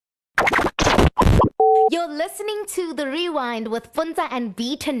You're listening to The Rewind with Puntsa and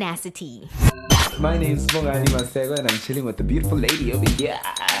BeeTenacity. My name's Bongani Masego and I'm chilling with the beautiful lady over here.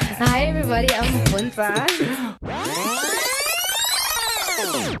 Hi everybody, I'm Puntsa.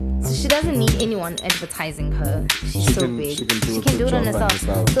 So she doesn't need anyone advertising her. She's so big. She can do it on herself.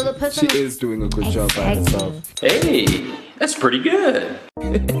 So the person she is doing a good job by herself. Hey, that's pretty good.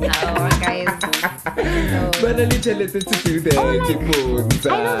 Oh, guys. But I need to listen to do that. I know they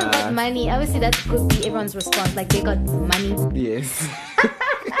got money. Obviously, that could be everyone's response. Like, they got money. Yes.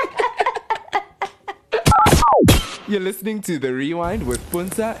 You're listening to The Rewind with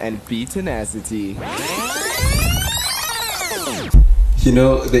Puntsa and BeeTenacity. You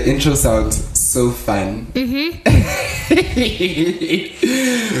know, the intro sounds so fun.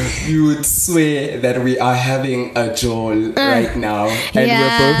 You would swear that we are having a jol right now. And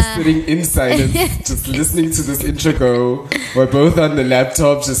we're both sitting in silence, just listening to this intro go. We're both on the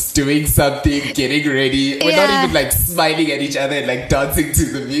laptop, just doing something, getting ready. We're not even like smiling at each other and like dancing to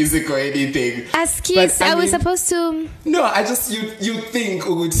the music or anything. As kids, are we supposed to? No, I just, you think,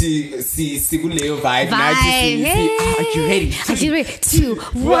 Uguti, si Siguleo vibe. Hey. Are you ready? Are you ready? 2,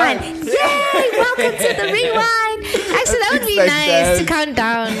 1. Yay! Welcome to The Rewind. Actually, that would be like nice to count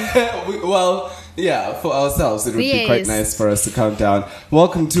down. Well, yeah, for ourselves, it would be quite nice for us to count down.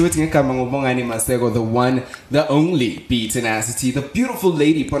 Welcome to it, Bongani Masego, the one, the only BeeTenacity. The beautiful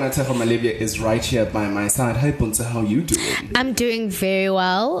lady, Ponata from Olivia, is right here by my side. Hi, Puntsa, how are you doing? I'm doing very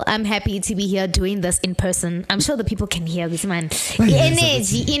well. I'm happy to be here doing this in person. I'm sure the people can hear this, man.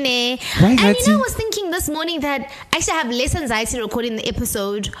 Energy, and I was thinking this morning that actually I have less anxiety recording the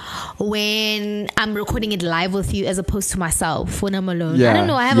episode when I'm recording it live with you as opposed to myself when I'm alone. I don't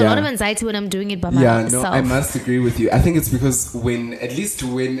know. I have a lot of anxiety when I'm doing it by myself. No, I must agree with you. I think it's because at least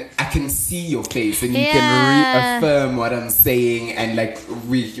when I can see your face and you can reaffirm what I'm saying, and like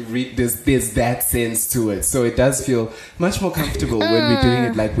there's that sense to it, so it does feel much more comfortable when we're doing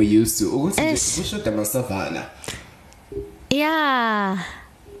it like we used to. Yeah.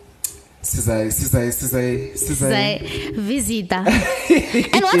 Sizai. Visita.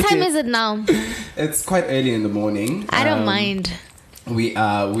 And what time is it now? It's quite early in the morning. I don't mind. We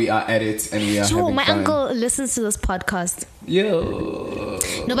are at it and we are having my fun. uncle listens to this podcast. Yo.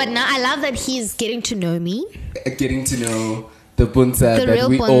 No, but now I love that he's getting to know me. Getting to know the Puntsa the that real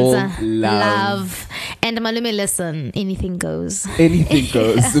we Puntsa all love. And Malume, listen, anything goes. Anything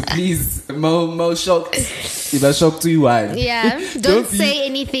goes. So please, Mo shocked. If I shocked you, why? Yeah. Don't say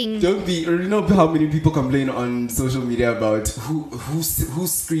anything. Don't be. You know how many people complain on social media about who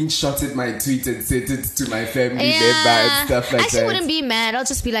screenshotted my tweet and sent it to my family member and stuff like that. I wouldn't be mad. I'll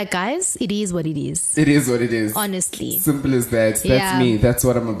just be like, guys, it is what it is. It is what it is. Honestly. Simple as that. That's me. That's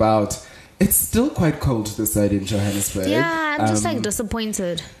what I'm about. It's still quite cold this side in Johannesburg. Yeah, I'm just like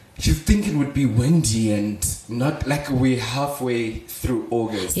disappointed. You think it would be windy and not like we're halfway through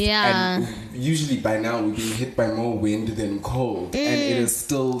August. Yeah. And usually by now we're being hit by more wind than cold. And it is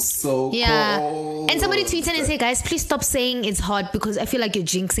still so cold. And somebody tweeted and said, guys, please stop saying it's hot because I feel like you're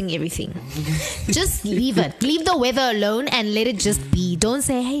jinxing everything. Just leave it. Leave the weather alone and let it just be. Don't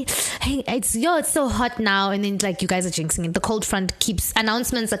say, hey, it's so hot now. And then like you guys are jinxing it. The cold front keeps,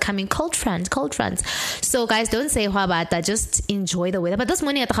 announcements are coming. Cold front. So guys, don't say how about that. Just enjoy the weather. But this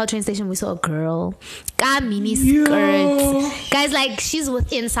morning at the train station we saw a girl mini skirts, guys, like she's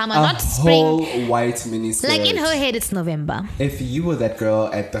within summer, not spring. Whole white mini skirt. Like in her head it's November. If you were that girl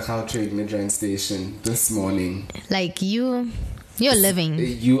at the Gautrain Midrand station this morning, like you're living,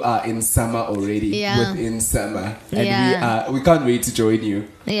 you are in summer already, within summer, and we can't wait to join you.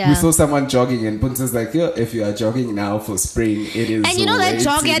 We saw someone jogging and Puntsa's like, yo, if you are jogging now for spring, it is. And you know that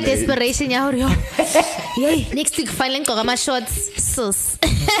jog at desperation, yay, next week finally got my shorts, sus.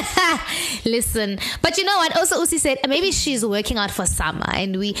 Listen, but you know what? Also, Usi said maybe she's working out for summer,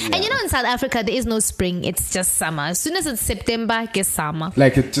 and and you know in South Africa there is no spring; it's just summer. As soon as it's September, it's summer.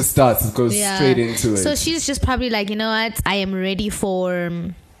 Like it just starts, it goes straight into it. So she's just probably like, you know what? I am ready for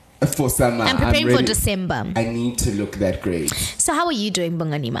summer. I'm preparing for December. I need to look that great. So how are you doing,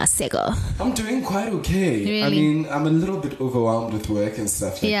 Bongani Masego? I'm doing quite okay. Really? I mean, I'm a little bit overwhelmed with work and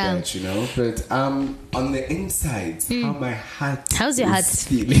stuff like that, you know. But on the inside, how's your heart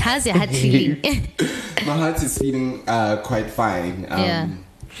feeling? How's your heart feeling? My heart is feeling quite fine.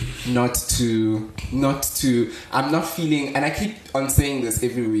 Not to I'm not feeling, and I keep on saying this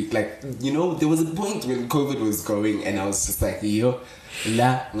every week, like, you know, there was a point when COVID was going and I was just like, yo,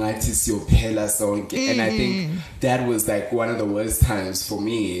 la ngathi siyophela sonke. And I think that was like one of the worst times for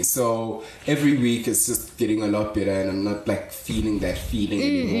me. So every week it's just getting a lot better and I'm not like feeling that feeling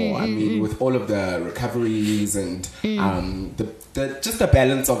anymore. I mean, with all of the recoveries and the just the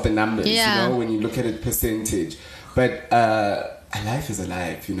balance of the numbers, Yeah. you know, when you look at it percentage. But a life is a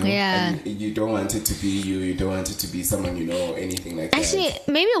life, you know. Yeah. And you don't want it to be you. You don't want it to be someone you know, anything like Actually, that.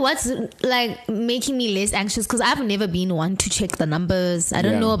 maybe what's like making me less anxious, because I've never been one to check the numbers. I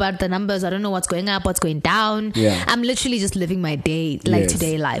don't Yeah. know about the numbers. I don't know what's going up, what's going down. Yeah. I'm literally just living my day, like Yes.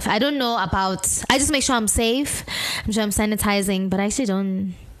 today life. I don't know about. I just make sure I'm safe. I'm sure I'm sanitizing, but I actually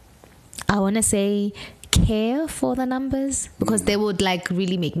don't. I want to say care for the numbers, because they would like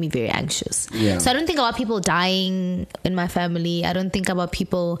really make me very anxious. Yeah. So I don't think about people dying in my family. I don't think about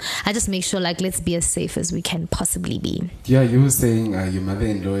people. I just make sure like let's be as safe as we can possibly be. Yeah, you were saying your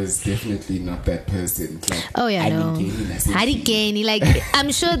mother-in-law is definitely not that person. Like, Oh yeah, no. Harigeni, Like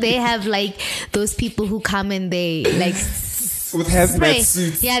I'm sure they have like those people who come and they like with hazmat spray.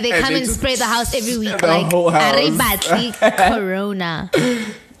 suits. Yeah, they come and just spray the house every week. the Like whole house. Aribati Corona.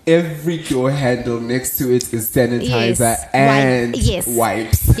 Every door handle next to it is sanitizer Yes. and Yes.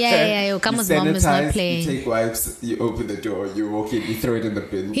 wipes. Yeah. You Kama's mom is not sanitize, playing. You take wipes, you open the door, you walk in, you throw it in the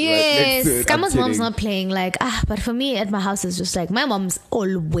bin. Yes, right next to it. I'm Kama's mom's kidding. not playing. Like but for me at my house it's just like my mom's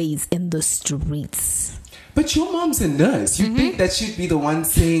always in the streets. But your mom's a nurse. You'd think that she'd be the one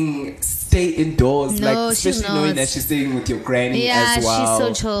saying stay indoors. No, like, she's especially knowing not. that she's staying with your granny Yeah, as well. she's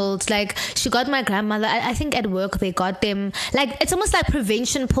so chilled. Like she got my grandmother. I think at work they got them. Like it's almost like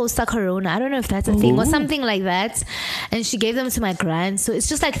prevention post corona. I don't know if that's a thing or something like that. And she gave them to my gran. So it's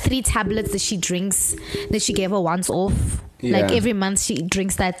just like 3 tablets that she drinks. That she gave her once off. Like Yeah. every month she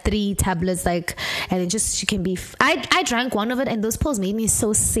drinks that 3 tablets. Like and then just she can be. I drank one of it and those pills made me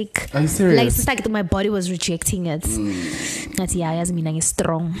so sick. Are you serious? Like it's just like my body was rejecting it. That's as meaning is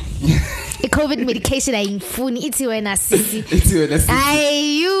strong. A COVID medication I infuni it's when I see.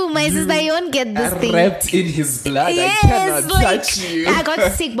 You, my sister, you won't get this thing. Wrapped in his blood. Yes, I cannot like, touch you. I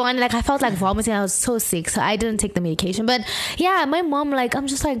got sick, but like I felt like vomiting. I was so sick, so I didn't take the medication. But yeah, my mom, like, I'm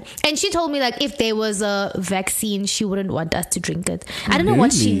just like, and she told me like if there was a vaccine, she wouldn't want us to drink it. I don't know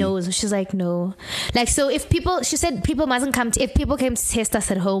what she Really? knows. She's like, no, like so if people, she said people mustn't come. If people came to test us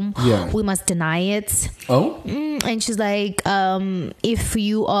at home, Yeah. we must deny it. Oh? And she's like,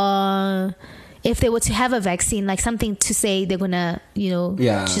 if they were to have a vaccine, like something to say they're gonna,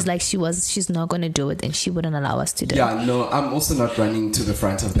 Yeah. she's like, she's not gonna do it, and she wouldn't allow us to do it. Yeah, no, I'm also not running to the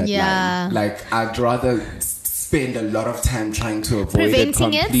front of that Yeah. line. Like, I'd rather spend a lot of time trying to avoid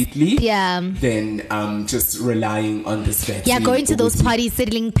Preventing it it? completely Yeah. than just relying on this vaccine. Yeah, going to those Ukuthi- parties,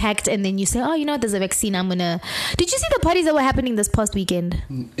 sitting packed, and then you say, oh, there's a vaccine, I'm gonna. Did you see the parties that were happening this past weekend?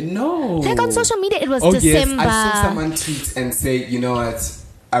 No. Like on social media, it was Oh, December. yes, I saw someone tweet and say, you know what?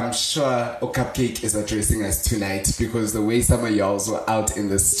 I'm sure Cupcake is addressing us tonight because the way some of y'all were out in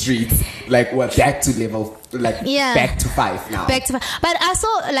the streets, like we're back to level, like Yeah. back to 5 now. But I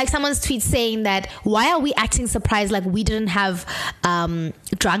saw like someone's tweet saying that why are we acting surprised like we didn't have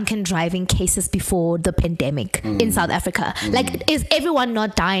drunken driving cases before the pandemic in South Africa? Like, is everyone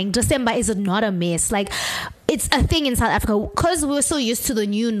not dying? December, is it not a mess? Like, it's a thing in South Africa because we're so used to the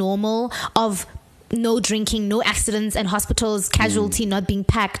new normal of no drinking, no accidents, and hospitals casualty not being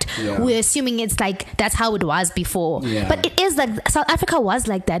packed. Yeah. We're assuming it's like that's how it was before. Yeah. But it is like South Africa was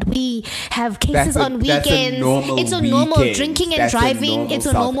like that. We have cases on that's a weekends. normal It's a normal weekend. drinking and That's a driving. normal It's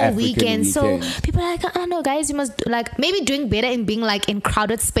a South normal African weekend. So weekend. people are like, I don't know, guys, you must like maybe doing better in being like in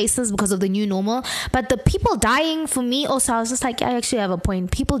crowded spaces because of the new normal. But the people dying, for me also, I was just like, I actually have a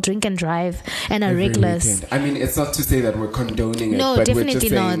point. People drink and drive and are Every reckless. weekend. I mean, it's not to say that we're condoning it, No, but we're definitely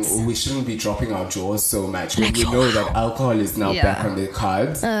just saying not. we shouldn't be dropping our jaws so much. When Like, we know that alcohol is now Yeah. back on the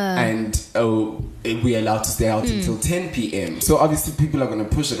cards and we're allowed to stay out until 10 p.m. So obviously people are going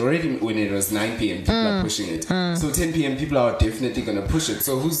to push it. Already when it was 9 p.m. people are pushing it. So 10 p.m. people are definitely going to push it.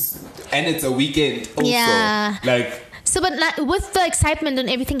 So and it's a weekend also. Yeah. Like, So, but like, with the excitement and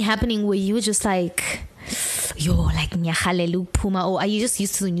everything happening, were you just like, like nyahalelu puma, or are you just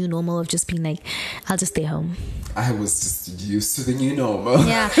used to the new normal of just being like, I'll just stay home? I was just used to the new normal.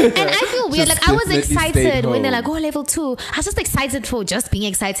 Yeah, and I feel weird. Just Like I was definitely excited stayed when they're home. like, "Oh, level 2." I was just excited for just being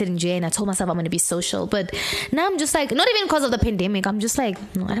excited in J, and I told myself I'm going to be social. But now I'm just like, not even because of the pandemic. I'm just like,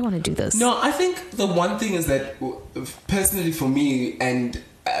 no, I don't want to do this. No, I think the one thing is that personally for me and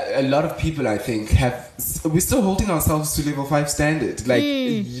a lot of people I think we're still holding ourselves to level 5 standard. Like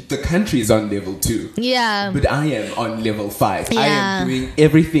the country is on level 2. Yeah. But I am on level 5. I Yeah. am doing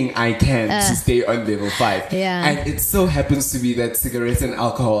everything I can to stay on level 5. Yeah. And it so happens to be that cigarettes and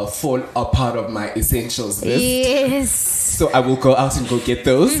alcohol are part of my essentials list. Yes. So I will go out and go get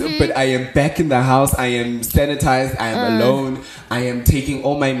those. But I am back in the house. I am sanitized. I am alone. I am taking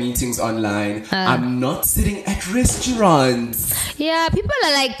all my meetings online. I'm not sitting at restaurants. Yeah, people are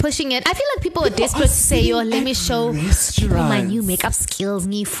are like pushing it. I feel like people are desperate to say, "Yo, let me show people my new makeup skills."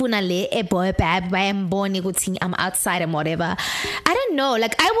 I'm outside and whatever. I don't know.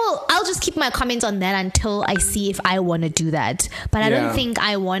 Like I'll just keep my comments on that until I see if I want to do that. But I don't think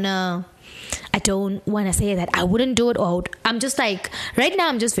I don't want to say that I wouldn't do it, or I'm just like, right now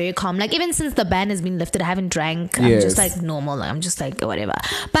I'm just very calm. Like even since the ban has been lifted, I haven't drank. I'm just like normal. I'm just like whatever.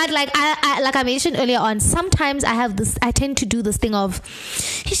 But like I like I mentioned earlier on, sometimes I tend to do this thing of,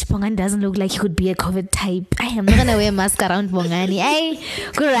 Bongani doesn't look like he could be a COVID type. I am not gonna wear a mask around Bongani.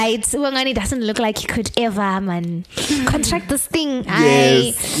 Right. Bongani doesn't look like he could ever contract this thing.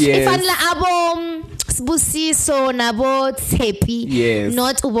 If I'm like Sbusiso nabo Tsepi,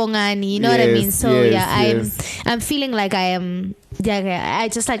 not Ubongani, you know what I mean? So I'm feeling like I am. I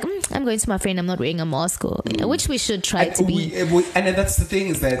just like I'm going to my friend. I'm not wearing a mask, which we should try to be. And that's the thing,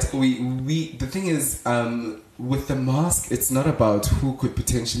 is that the thing is with the mask, it's not about who could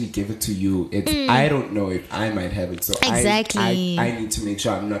potentially give it to you. It's I don't know if I might have it, so exactly. I need to make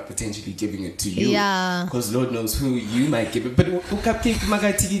sure I'm not potentially giving it to you. Yeah, because Lord knows who you might give it. But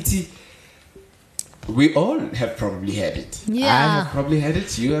we all have probably had it. Yeah. I have probably had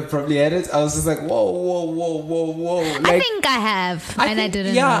it. You have probably had it. I was just like, whoa. Like, I think I have, I didn't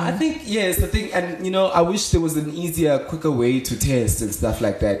know. Yeah, I think, yes, I think, and I wish there was an easier, quicker way to test and stuff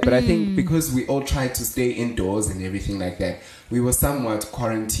like that. But I think because we all tried to stay indoors and everything like that, we were somewhat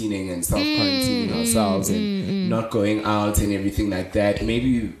quarantining and self-quarantining ourselves and not going out and everything like that.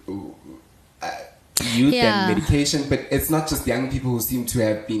 Maybe youth and medication, but it's not just young people who seem to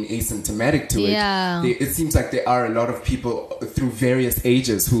have been asymptomatic to it. It seems like there are a lot of people through various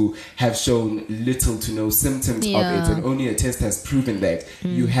ages who have shown little to no symptoms of it, and only a test has proven that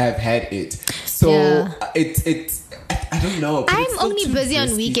you have had it. So it's I don't know. I'm only busy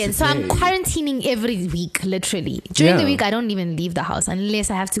on weekends, so I'm quarantining every week, literally. During the week, I don't even leave the house unless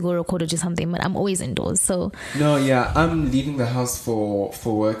I have to go record or do something, but I'm always indoors. So I'm leaving the house for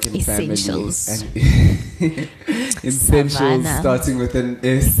work and essentials. Family. And essentials, Savannah. Starting with an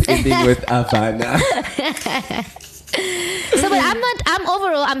S, ending with Havana. So, but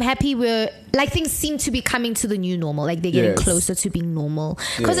I'm happy where like things seem to be coming to the new normal, like they're getting closer to being normal.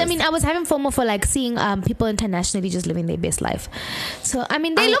 Because I mean, I was having FOMO for like seeing people internationally just living their best life. So I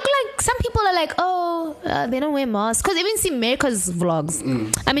mean, they look like, some people are like, they don't wear masks. Because even see America's vlogs,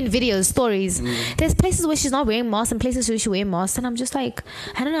 I mean videos, stories, there's places where she's not wearing masks and places where she's wearing masks, and I'm just like,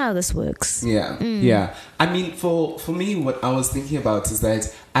 I don't know how this works. Yeah. I mean, for me, what I was thinking about is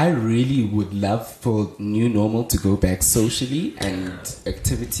that I really would love for new normal to go back socially and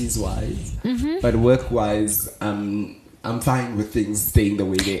activities wise. But work wise, I'm fine with things staying the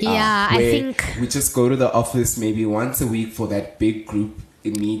way they are. Yeah, I think we just go to the office maybe once a week for that big group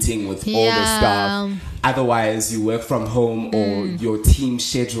meeting with all the staff. Otherwise, you work from home, or your team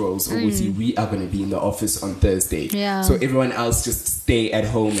schedules, or we are going to be in the office on Thursday. So everyone else just stay at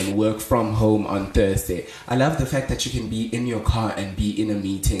home and work from home on Thursday. I love the fact that you can be in your car and be in a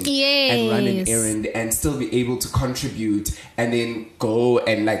meeting and run an errand and still be able to contribute, and then go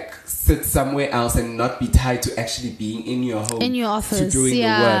and like sit somewhere else and not be tied to actually being in your home, in your office, to doing the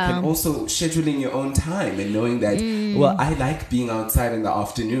work, and also scheduling your own time and knowing that well, I like being outside in the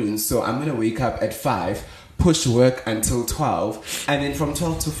afternoon, so I'm gonna wake up at 5, push work until 12, and then from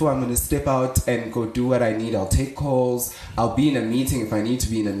 12 to 4 I'm gonna step out and go do what I need. I'll take calls, I'll be in a meeting if I need to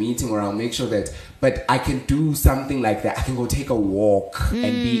be in a meeting, or I'll make sure that, but I can do something like that. I can go take a walk and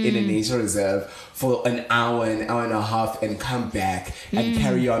be in a nature reserve for an hour and a half, and come back and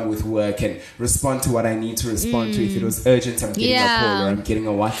carry on with work and respond to what I need to respond to. If it was urgent, I'm getting a call, or I'm getting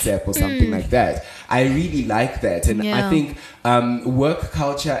a WhatsApp or something like that. I really like that. And I think work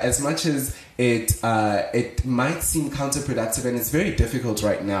culture, as much as it might seem counterproductive, and it's very difficult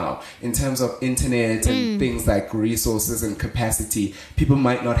right now in terms of internet and things like resources and capacity. People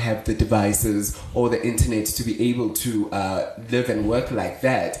might not have the devices or the internet to be able to live and work like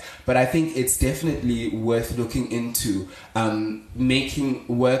that. But I think it's definitely worth looking into making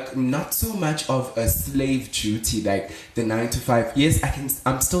work not so much of a slave duty, like the 9 to 5. Yes,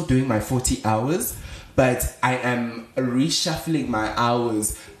 I'm still doing my 40 hours, but I am reshuffling my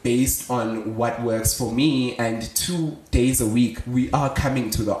hours based on what works for me. And 2 days a week, we are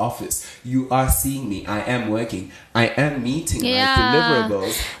coming to the office. You are seeing me. I am working. I am meeting my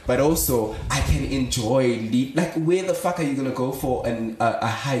deliverables. But also, I can enjoy like, where the fuck are you gonna go for a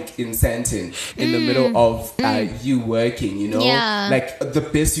hike in Sandton in the middle of you working? You know, like the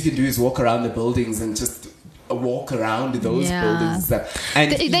best you can do is walk around the buildings and just walk around those buildings and stuff.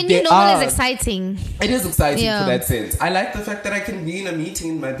 And the new normal is exciting. It is exciting for that sense. I like the fact that I can be in a meeting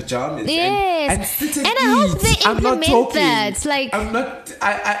in my pajamas and sit and eat. I hope they implement that. Like, I'm not.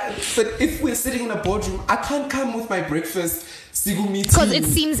 But if we're sitting in a boardroom, I can't come with my breakfast. Because it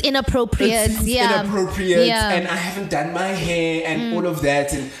seems inappropriate. Inappropriate, and I haven't done my hair and all of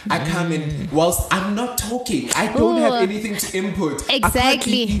that, and I come in whilst I'm not talking. I don't have anything to input. Exactly. I can't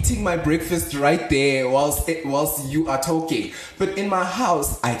be eating my breakfast right there whilst you are talking. But in my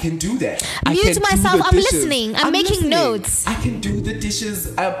house, I can do that. Mute myself. I'm listening. I'm making notes. I can do the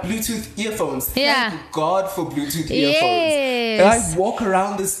dishes. Bluetooth earphones. Thank God for Bluetooth earphones. And I walk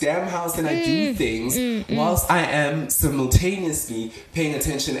around this damn house and I do things whilst I am simultaneously paying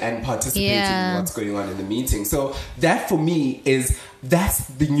attention and participating in what's going on in the meeting. So that for me that's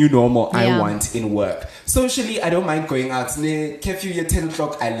the new normal I want in work. Socially, I don't mind going out. Curfew at 10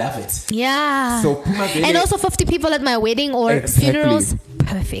 o'clock, I love it. Yeah. So and also 50 people at my wedding or funerals.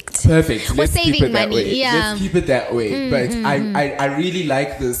 Perfect. We're saving money. Let's keep it that way. But I really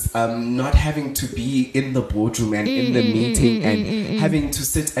like this not having to be in the boardroom and in the meeting and having to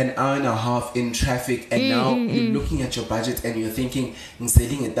sit an hour and a half in traffic, and now you're looking at your budget and you're thinking, I'm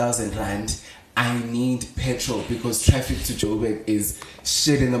selling 1,000 rand. I need petrol because traffic to Joburg is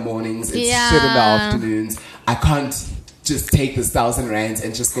shit in the mornings, it's shit in the afternoons. I can't just take this 1,000 rands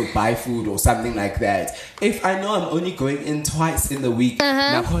and just go buy food or something like that. If I know I'm only going in twice in the week,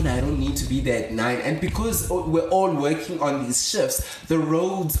 I don't need to be there at 9. And because we're all working on these shifts, the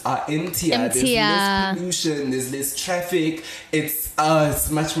roads are emptier. There's less pollution, there's less traffic. It's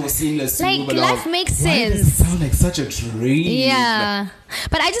much more seamless to move along. Life makes sense. Why does it sound like such a dream? Yeah.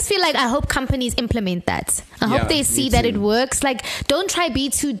 But I just feel like I hope companies implement that. I hope they see that it works. Like, don't try be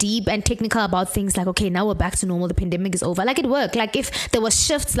too deep and technical about things like, okay, now we're back to normal, the pandemic is over. Like, it worked. Like, if there was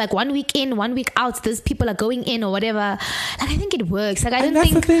shifts, like 1 week in, 1 week out, these people are going in or whatever. Like, I think it works. Like, I don't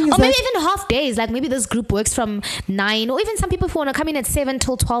think, or maybe even half days. Like, maybe this group works from 9, or even some people who want to come in at 7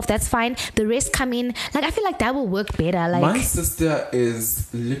 till 12, that's fine. The rest come in. Like, I feel like that will work better. Like, my sister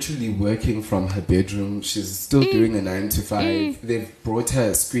is literally working from her bedroom. She's still doing a 9 to 5. They've brought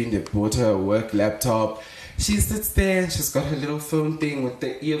her a screen, they've brought her a work laptop. She sits there and she's got her little phone thing with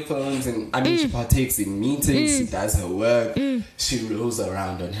the earphones, and I mean she partakes in meetings, she does her work, she rolls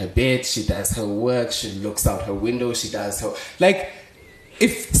around on her bed, she does her work, she looks out her window, she does her, like,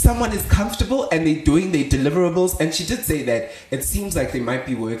 if someone is comfortable and they're doing their deliverables, and she did say that it seems like they might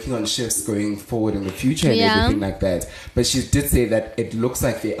be working on shifts going forward in the future and everything like that. But she did say that it looks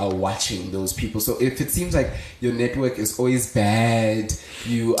like they are watching those people. So if it seems like your network is always bad,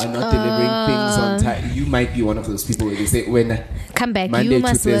 you are not delivering things on time, you might be one of those people where they say, when come back, Monday you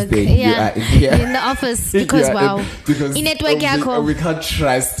must to work. Thursday, you are in here. In the office because because in network we can't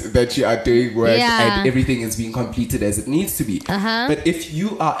trust that you are doing work and everything is being completed as it needs to be. But if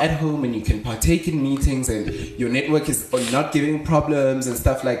you are at home and you can partake in meetings and your network is not giving problems and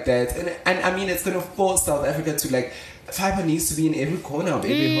stuff like that, and I mean it's going to force South Africa to, like, fiber needs to be in every corner of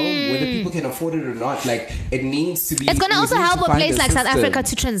every home, whether people can afford it or not. Like, it needs to be. It's going to also help a place like South Africa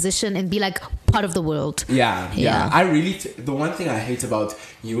to transition and be like part of the world. Yeah. I really, the one thing I hate about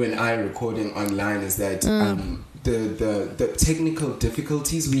you and I recording online is that the technical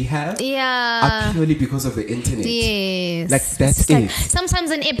difficulties we have are purely because of the internet. Yes. Like, that's it. Like,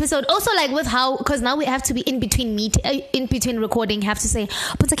 sometimes an episode, also like with how, because now we have to be in between in between recording, have to say,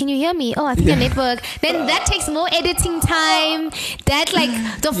 Puntsa, can you hear me? Oh, I think your network. Then that takes more editing time. That,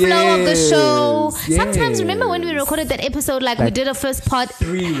 like, the flow of the show. Sometimes, remember when we recorded that episode, like we did a first part.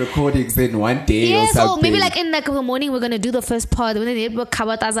 3 recordings in one day or something. Or maybe like in like the morning we're going to do the first part. When the network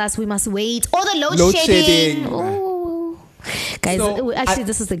covered us, we must wait. Or the load shedding. Guys, so actually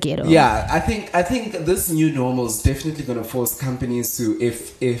this is the ghetto. Yeah, I think this new normal is definitely going to force companies to,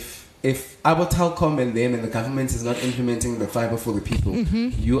 if our telecom and them and the government is not implementing the fiber for the people,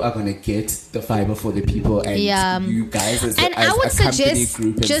 you are going to get the fiber for the people, and you guys as I would suggest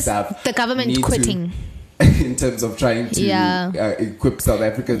group and just stuff, the government quitting. In terms of trying to equip South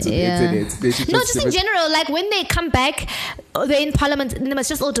Africans with internet. Just in general, like when they come back, they're in parliament, they must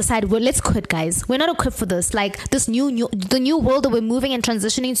just all decide, well, let's quit, guys. We're not equipped for this. Like this the new world that we're moving and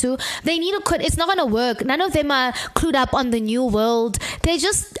transitioning to, they need to quit. It's not going to work. None of them are clued up on the new world. I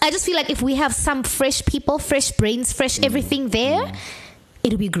just feel like if we have some fresh people, fresh brains, fresh everything there,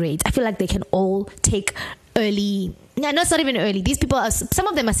 it'll be great. I feel like they can all take early. No, it's not even early. These people some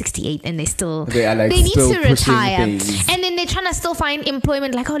of them are 68 and they need to retire. And then they're trying to still find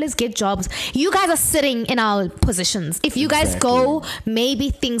employment, like, oh, let's get jobs. You guys are sitting in our positions. If you guys go,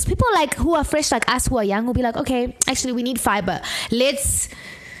 maybe people like who are fresh like us, who are young, will be like, okay, actually we need fiber. Let's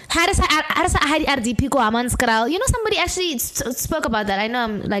RDP ko Amanskral. You know, somebody actually spoke about that. I know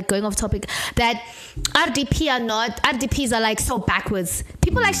I'm like going off topic. That RDPs are like so backwards.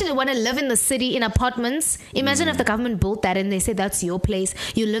 People actually want to live in the city in apartments. Imagine if the government built that and they say that's your place.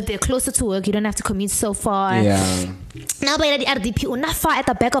 You live there closer to work. You don't have to commute so far. Yeah. Now by the RDP, not far at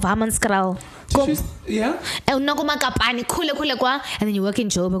the back of Amanskral. Yeah. And then you work in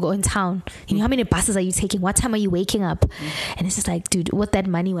Joburg or in town. You know, how many buses are you taking? What time are you waking up? And it's just like, dude, with that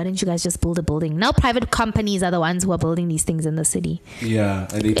money, why don't you guys just build a building? Now private companies are the ones who are building these things in the city. Yeah,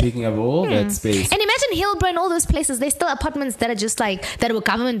 and they're taking up all that space. And imagine Hillbrow and all those places. There's still apartments that are just like, that were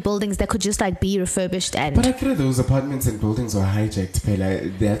government buildings that could just like be refurbished. And but I feel those apartments and buildings were hijacked.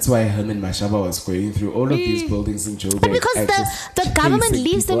 Like, that's why Herman Mashaba was going through all of these buildings in Joburg. But because the government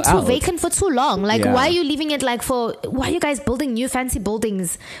leaves them too vacant for too long. Like, why are you leaving it like why are you guys building new fancy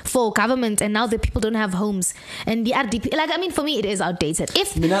buildings for government and now the people don't have homes? And the RDP, like, I mean, for me, it is outdated.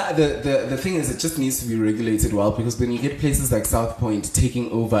 The thing is, it just needs to be regulated well, because when you get places like South Point taking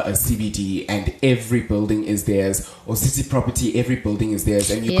over a CBD and every building is theirs, or city property, every building is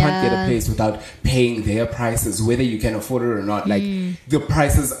theirs, and you can't get a place without paying their prices, whether you can afford it or not. Like, the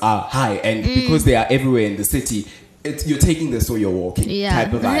prices are high, and because they are everywhere in the city, you're taking this or you're walking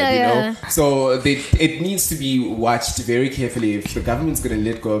type of vibe, you know? So it needs to be watched very carefully if the government's going to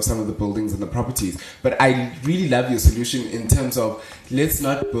let go of some of the buildings and the properties. But I really love your solution in terms of, let's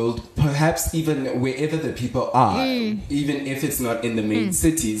not build, perhaps even wherever the people are, even if it's not in the main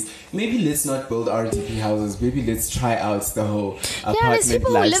cities, maybe let's not build RDP houses. Maybe let's try out the whole apartment there's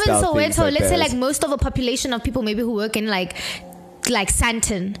people who live in Soweto. Let's say like most of a population of people maybe who work in like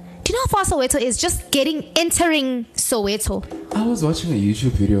Sandton. Do you know how far Soweto is? Just entering Soweto. I was watching a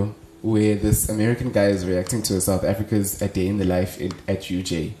YouTube video where this American guy is reacting to South Africa's A Day in the Life at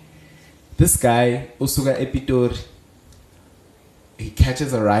UJ. This guy, Usuga Epitor, he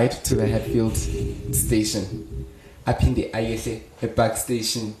catches a ride to the Hatfield station. Apinde ayele, a back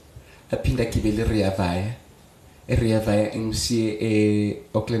station. Apinda kibele Riavaya. A Riavaya imshie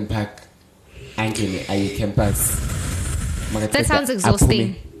Auckland Park. Angele aye campus. That sounds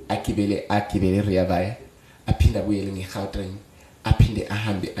exhausting. Akibele Riavaya. Apinda buyele ngeGauteng. Apinde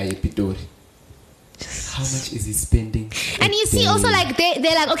ahambe aye Pitori. How much is he spending? And you see also like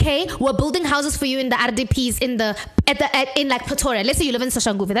they're like, okay, we're building houses for you in the RDPs in like Pretoria. Let's say you live in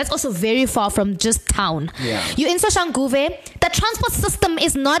Soshanguve. That's also very far from just town. Yeah. You're in Soshanguve. The transport system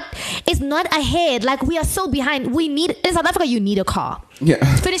is not ahead. Like, we are so behind. In South Africa, you need a car. Yeah.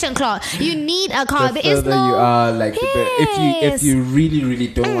 Finish and clear. You need a car. The there is no. You are like if you really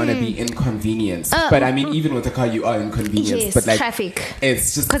don't want to be inconvenienced. But I mean, even with a car, you are inconvenienced. Yes, but like traffic.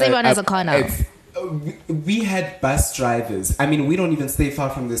 It's just because everyone has a car now. We had bus drivers. I mean, we don't even stay far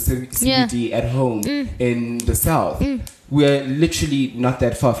from the CBD at home in the south. We're literally not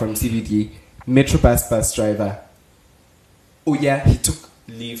that far from CBD. Metrobus bus driver. Oh yeah, he took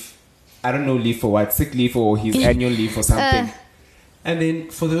leave. I don't know leave for what, sick leave or his annual leave or something. And then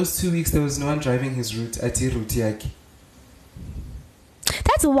for those 2 weeks, there was no one driving his route. That's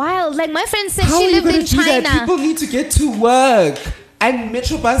wild. Like, my friend said she lived in China. People need to get to work. And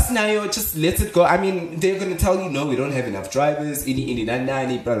Metrobus now just lets it go. I mean, they're going to tell you, no, we don't have enough drivers, blah, blah,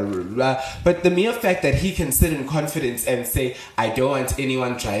 blah, blah. But the mere fact that he can sit in confidence and say, I don't want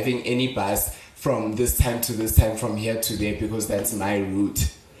anyone driving any bus from this time to this time, from here to there, because that's my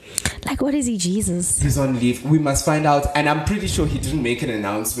route. Like, what is he, Jesus? He's on leave. We must find out. And I'm pretty sure he didn't make an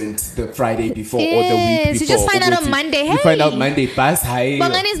announcement the Friday before or the week before. You just find out on Monday. Hey, you find out Monday. Bus, hi.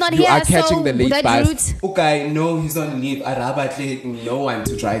 Bangani is not you here. are catching so the late that bus. Route. Okay, no, he's on leave. Arabat, no one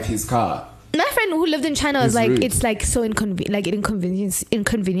to drive his car. My friend who lived in China was like, rude. it's like so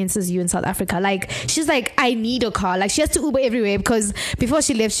inconveniences you in South Africa. Like, she's like, I need a car. Like, she has to Uber everywhere because before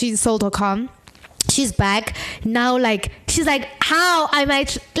she left, she sold her car. She's back now. Like, she's like, how I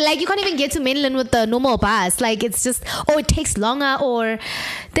might, like, you can't even get to mainland with the normal bus. Like, it's just, it takes longer, or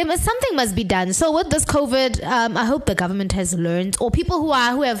something must be done. So with this COVID, I hope the government has learned, or people who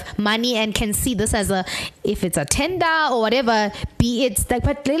have money and can see this as if it's a tender or whatever, be it like,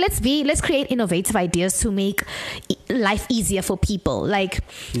 but let's create innovative ideas to make life easier for people. Like,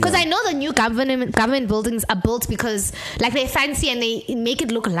 because I know the new government buildings are built because like they're fancy and they make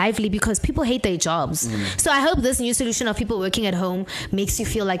it look lively because people hate their jobs. So I hope this new solution of people working at home makes you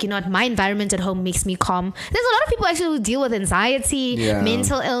feel like, you know what, my environment at home makes me calm. There's a lot of people actually who deal with anxiety,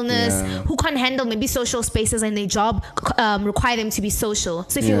 mental illness, who can't handle maybe social spaces, and their job require them to be social.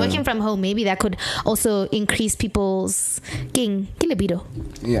 So if you're working from home, maybe that could also increase people's libido.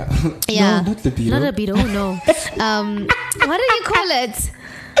 Yeah. Yeah. No, not libido. Not libido, no. What do you call it?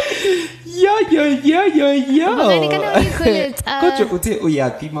 Bongani, can I call it?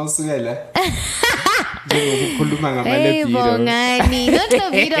 Hey, Bongani, not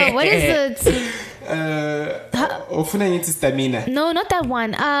libido. What is it? Stamina. No, not that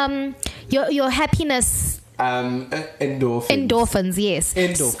one. Your happiness. Endorphins, yes.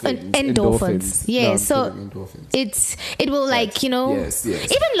 Endorphins. Yeah. No, so endorphins. it will like, yes.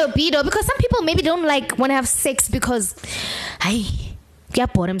 Even libido, because some people maybe don't like want to have sex because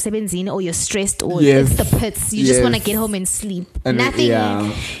or you're stressed or it's the pits. You just want to get home and sleep. And nothing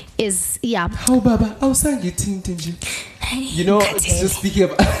is How Baba? How sang you just speaking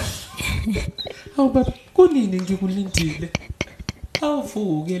about how Baba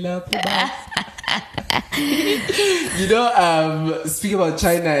speaking about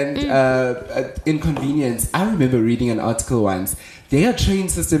China and inconvenience, I remember reading an article once. Their train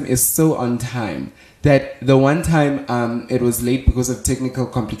system is so on time that the one time it was late because of technical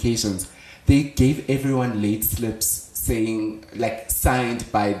complications, they gave everyone late slips saying, like,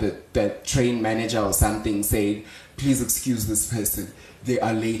 signed by the train manager or something, saying, please excuse this person. They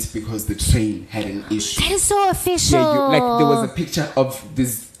are late because the train had an issue. That is so official. Yeah, there was a picture of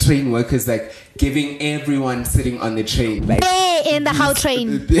these train workers like giving everyone sitting on the train like in the how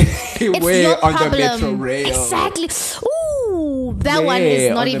train. It's your on problem. The metro rail. Exactly. Ooh, that one is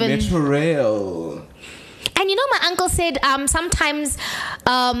not even the metro rail. And my uncle said sometimes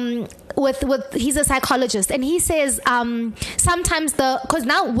with he's a psychologist, and he says sometimes because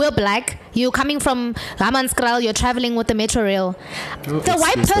now we're black, you're coming from Ramanskral, you're traveling with the metro rail. The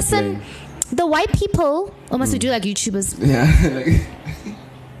white person, the white people, or must we do like YouTubers? Yeah.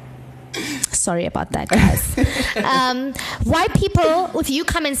 Sorry about that, guys. White people, if you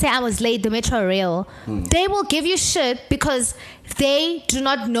come and say I was late, the metro rail, they will give you shit because they do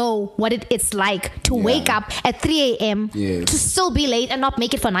not know what it's like to wake up at 3 a.m. to still be late and not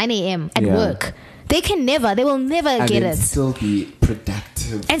make it for 9 a.m. at work. They will never get it. Still be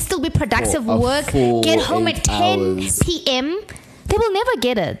productive. And still be productive work. Get home at 10 p.m. They will never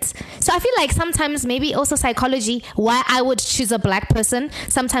get it. So I feel like sometimes maybe also psychology, why I would choose a black person,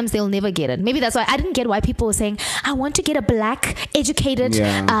 sometimes they'll never get it. Maybe that's why I didn't get why people were saying, I want to get a black, educated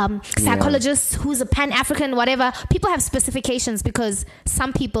psychologist who's a Pan-African, whatever. People have specifications because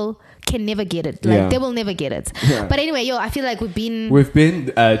some people can never get it. Like they will never get it. Yeah. But anyway, I feel like we've been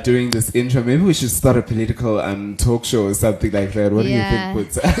doing this intro. Maybe we should start a political talk show or something like that. What do you think,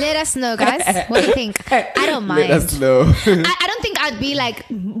 Puntsa? Let us know, guys. What do you think? I don't mind. Let us know. I don't think I'd be like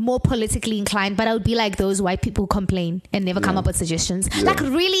more politically inclined, but I would be like those white people who complain and never come up with suggestions. Like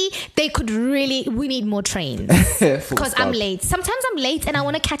really, we need more trains because I'm late. Sometimes I'm late and I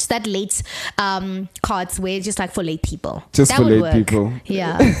want to catch that late cards where it's just like for late people. Just that for would late work. people.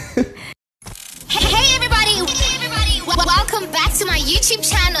 Yeah. Hey everybody! Welcome back to my YouTube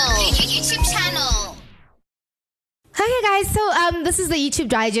channel. Okay guys, so this is the YouTube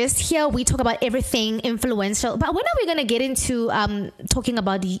Digest. Here we talk about everything influential. But when are we gonna get into talking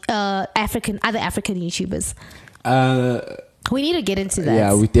about the other African YouTubers? We need to get into that.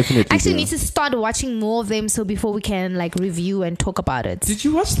 Yeah, we definitely actually need to start watching more of them so before we can like review and talk about it. Did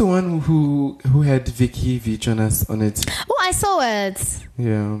you watch the one who had Vicky V Jonas on it? Oh, I saw it.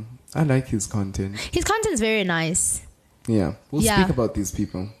 Yeah, I like his content. His content's very nice. Yeah, we'll speak about these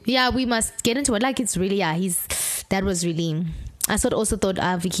people. Yeah, we must get into it. Like it's really that was really. I also thought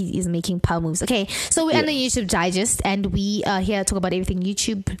Vicky is making power moves. Okay, so we're on the YouTube Digest and we are here to talk about everything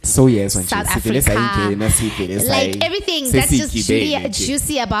YouTube. So yes, South Africa, like everything that's just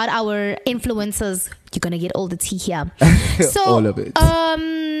juicy about our influencers. You're gonna get all the tea here. So all of it.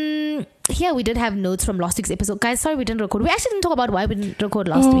 Here we did have notes from last week's episode. Guys, sorry we didn't record. We actually didn't talk about why we didn't record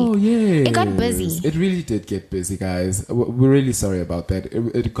last week. Oh, yeah. It got busy. It really did get busy, guys. We're really sorry about that.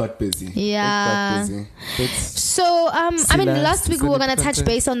 It got busy. Yeah. It got busy. So, last week we were going to touch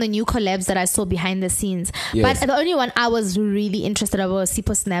base on the new collabs that I saw behind the scenes. Yes. But the only one I was really interested in was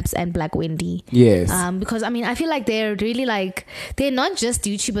Sipho Snaps and Black Wendy. Yes. Because, I feel like they're really they're not just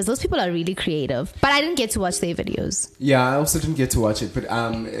YouTubers. Those people are really creative. But I didn't get to watch their videos. Yeah, I also didn't get to watch it. But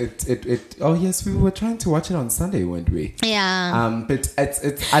oh yes, we were trying to watch it on Sunday, weren't we? Yeah. But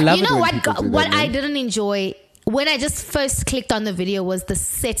it's I love it. You know what I didn't enjoy when I just first clicked on the video was the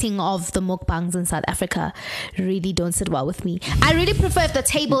setting of the mukbangs in South Africa. Really don't sit well with me. I really prefer if the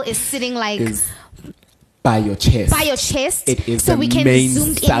table is sitting by your chest. It is so the we can main zoom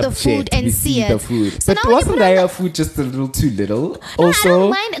in the food and see it. The food. So but wasn't their food just a little too little? Also, I don't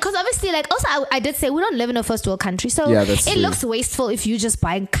mind because obviously honestly, like, also I did say we don't live in a first world country, so that's it true. looks wasteful if you just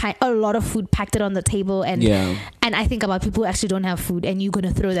buy a lot of food, packed it on the table, and I think about people who actually don't have food, and you're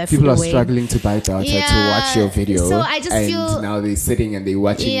gonna throw that people food away. People are struggling to buy data to watch your video, so I just feel now they're sitting and they're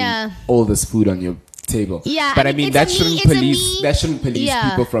watching all this food on your table. But I mean that shouldn't police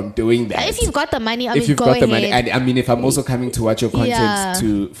people from doing that. If you've got the money, money, and I mean if I'm also coming to watch your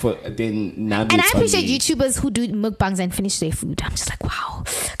content then now. And I appreciate YouTubers who do mukbangs and finish their food. I'm just like, wow,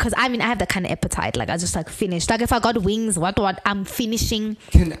 because I mean I have that kind of appetite. Like I just like finish. Like if I got wings, what I'm finishing.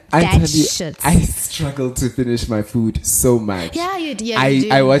 Can I that tell you? Shit. I struggle to finish my food so much. Yeah, you do.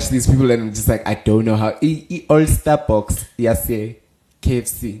 I watch these people and I'm just like I don't know how. All Star Box,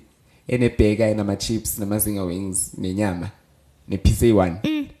 KFC. In a burger and my chips, namazinga wings, nenyama, ne pizza one.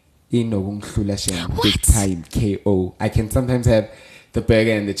 Big time KO. I can sometimes have the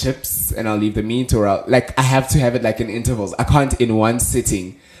burger and the chips, and I'll leave the meat, or I have to have it like in intervals. I can't in one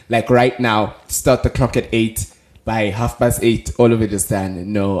sitting. Like right now, start the clock at 8. By 8:30, all of it is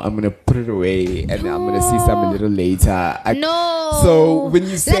done. No, I'm gonna put it away, and I'm gonna see some a little later. So when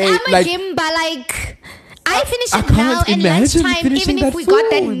you say like I'm a gimba, like. I finish it now and lunchtime, even if we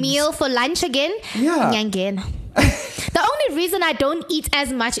got that meal for lunch again. The only reason I don't eat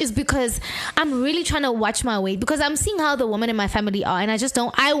as much is because I'm really trying to watch my weight, because I'm seeing how the women in my family are, and I just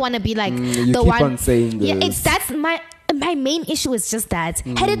don't. I want to be like the one. On saying this. Yeah, that's my main issue is just that.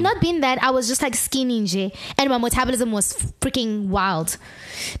 Had it not been that, I was just like skinny, and my metabolism was freaking wild.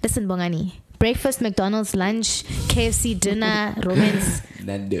 Listen, Bongani. Breakfast, McDonald's, lunch, KFC, dinner, romance.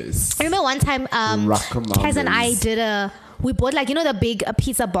 Nando's. I remember one time, Kaz and I we bought the big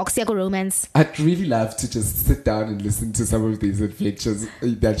pizza box, like a romance. I'd really love to just sit down and listen to some of these adventures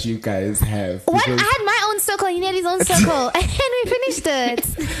that you guys have. I had my own circle, he had his own circle, and we finished it.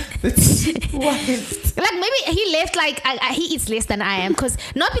 That's wild. Like maybe he left he eats less than I am,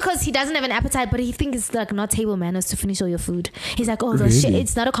 not because he doesn't have an appetite, but he thinks it's like not table manners to finish all your food. He's like, oh, really?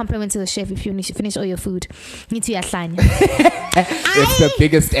 It's not a compliment to the chef if you finish all your food. It's the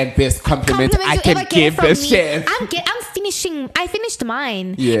biggest and best compliment I can give the chef. I finished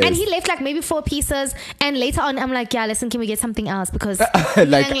mine, and he left like maybe 4 pieces, and later on I'm like, yeah, listen, can we get something else, because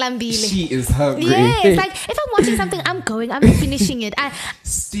she is hungry. Yeah, it's like if I'm watching something, I'm finishing it.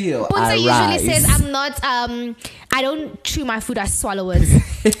 Puntsa usually says I'm not I don't chew my food, I swallow it.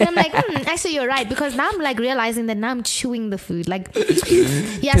 And I'm like, actually you're right, because now I'm like realizing that now I'm chewing the food, like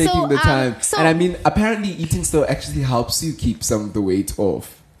taking the time. And I mean apparently eating slow actually helps you keep some of the weight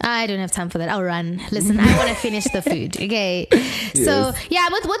off. I don't have time for that. I'll run. Listen, I want to finish the food. Okay. Yes. So, yeah,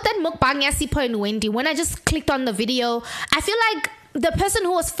 with that mukbang, Yasipo and Wendy, when I just clicked on the video, I feel like the person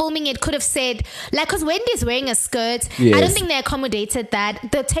who was filming it could have said, like, because Wendy's wearing a skirt. Yes. I don't think they accommodated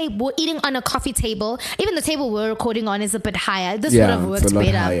that. The table, we're eating on a coffee table. Even the table we're recording on is a bit higher. This would have worked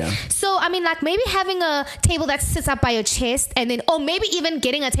better. Higher. So, I mean, like, maybe having a table that sits up by your chest, and then, or maybe even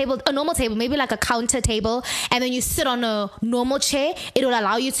getting a normal table, maybe like a counter table, and then you sit on a normal chair. It will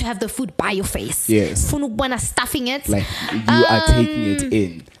allow you to have the food by your face. Yes. Stuffing it. Like, you are taking it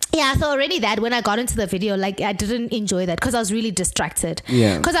in. Yeah, so already that when I got into the video, like I didn't enjoy that because I was really distracted.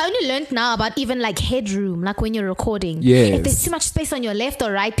 Yeah. Because I only learned now about even like headroom, like when you're recording. Yes. If there's too much space on your left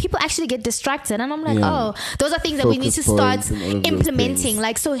or right, people actually get distracted. And I'm like, oh, those are things that we need to start implementing.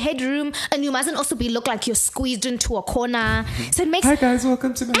 Like, so headroom, and you mustn't also look like you're squeezed into a corner. So it makes... Hi guys,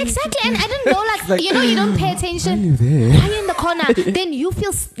 welcome to my Exactly. And I didn't know, like you don't pay attention. Are you there? Are you in the corner? Then you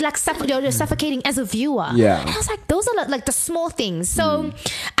feel like you're suffocating as a viewer. Yeah. And I was like, those are like the small things. So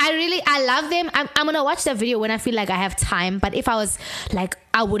I love them. I'm gonna watch the video when I feel like I have time, but if I was like,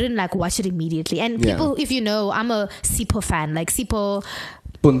 I wouldn't like watch it immediately. And people, if you know, I'm a Sipho fan. Like Sipho,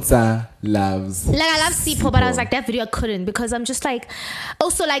 Puntsa loves. Like I love Sipho, but I was like, that video I couldn't, because I'm just like,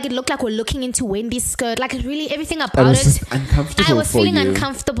 also like it looked like we're looking into Wendy's skirt. Like really everything about it. Just uncomfortable. I was feeling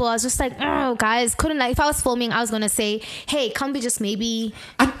uncomfortable. I was just like, oh guys, couldn't like, if I was filming, I was gonna say, hey, can't we just maybe.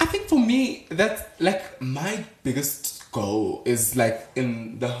 I think for me, that's like my biggest goal is like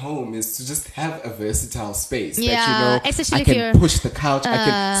in the home is to just have a versatile space that, you know, I can push the couch, I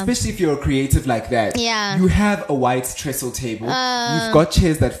can, especially if you're a creative like that, you have a white trestle table, you've got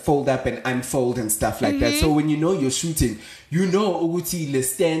chairs that fold up and unfold and stuff like that. So when you know you're shooting, you know ukuthi le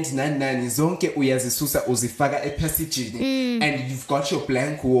stand nani zonke uyazisusa uzifaka epassagini, and you've got your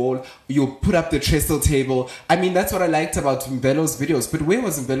blank wall, you put up the trestle table. I mean, that's what I liked about Mbelo's videos. But where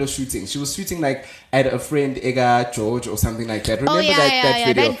was Mbelo shooting? She was shooting like at a friend Ega George or something like that. Remember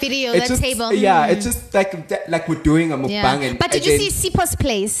that video? That table. Yeah, it's just like that, like we're doing a mukbang. But did you see Sipho's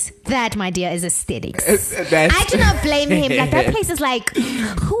place? That, my dear, is aesthetics. I do not blame him. Like that place is like,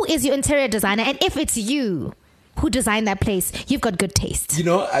 who is your interior designer? And if it's you, who designed that place, you've got good taste. You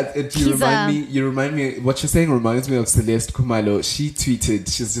know, you remind me, what you're saying reminds me of Celeste Kumalo. She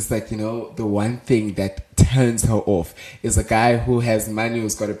tweeted, she's just like, you know, the one thing that turns her off is a guy who has money,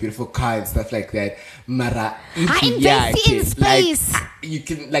 who's got a beautiful car and stuff like that. Mara, invest in space. Like, you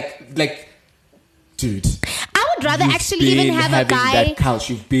can, like, dude. I would rather actually even have a guy. That couch.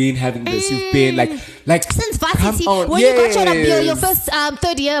 You've been having this. You've been like since varsity. When you got your first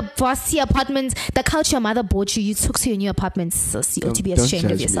third year varsity apartment, the couch your mother bought you, you took to your new apartment. So you ought to be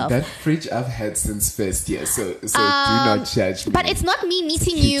ashamed of yourself. That fridge I've had since first year. So do not judge me. But it's not me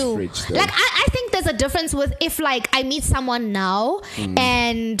meeting you. Fridge, like I think there's a difference with if like I meet someone now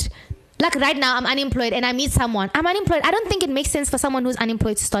and. Like right now, I'm unemployed and I meet someone. I'm unemployed. I don't think it makes sense for someone who's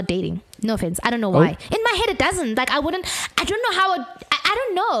unemployed to start dating. No offense. I don't know why. In my head, it doesn't. Like I don't know how. I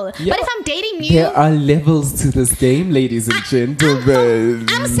don't know. Yeah. But if I'm dating you. There are levels to this game, ladies and gentlemen.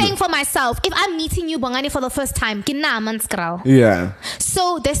 I'm saying for myself, if I'm meeting you, Bongani, for the first time, yeah.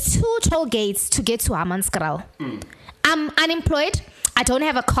 So there's 2 toll gates to get to Amanskrao. I'm unemployed. I don't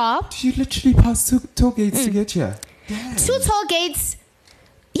have a car. You literally passed 2 toll gates to get here. Damn. 2 toll gates.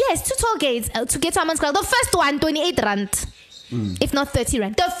 Yes, 2 toll gates to get to Amanskrao. The first one, 28 rand. If not 30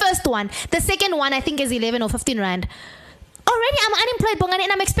 rand. The first one. The second one, I think, is 11 or 15 rand. Already, I'm unemployed, Bongani,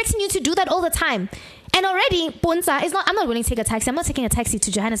 and I'm expecting you to do that all the time. And already, Puntsa is not. I'm not willing to take a taxi. I'm not taking a taxi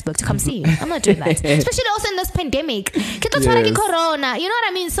to Johannesburg to come see you. I'm not doing that. Especially also in this pandemic. Yes. Corona. You know what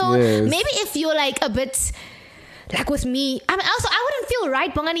I mean? So maybe if you're like a bit. Like with me, I wouldn't feel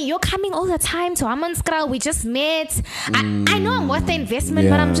right, Bongani. You're coming all the time to Amanskrao. We just met. I know I'm worth the investment,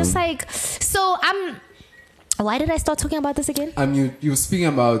 but I'm just like, why did I start talking about this again? You were speaking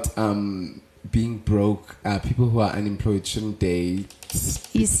about being broke. People who are unemployed, shouldn't they?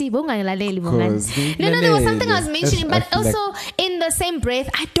 You see, Bongani laleli, Bongani. No, there was something I was mentioning, but also in the same breath,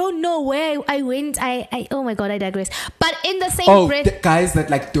 I don't know where I went. Oh my God, I digress. But in the same breath, the guys that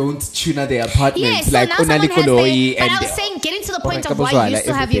like don't tuna their apartments, so like now someone has but I was saying, getting to the point of why you used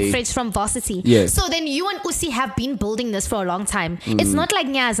to have your fridge from varsity. Yes. So then you and Usi have been building this for a long time. It's not like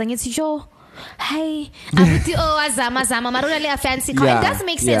Nyazang, it's your. Hey, Zama, a fancy car. It does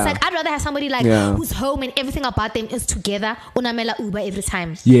make sense. Like I'd rather have somebody like whose home and everything about them is together. Unamela Uber every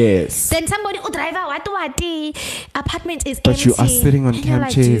time. Yes. Then somebody driver apartment is but empty. You are sitting on camp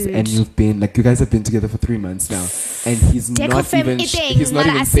chairs and you've been like you guys have been together for 3 months now, and he's not even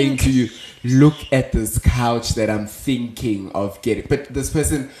saying to you, look at this couch that I'm thinking of getting. But this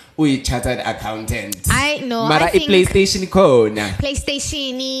person, chartered accountant. I know. Mara I think PlayStation corner.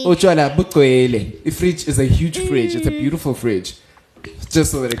 PlayStation. The fridge is a huge fridge. It's a beautiful fridge,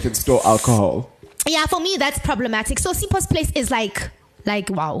 just so that it can store alcohol. Yeah, for me that's problematic. So Sipo's place is like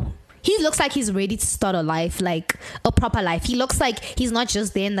wow. He looks like he's ready to start a life, like a proper life. He looks like he's not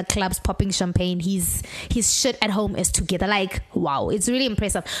just there in the clubs popping champagne. His shit at home is together. Like, wow, it's really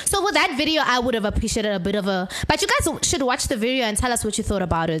impressive. So with that video, I would have appreciated a bit of a... But you guys should watch the video and tell us what you thought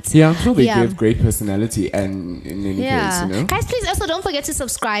about it. Yeah, I'm sure they give great personality and in any case, you know. Guys, please also don't forget to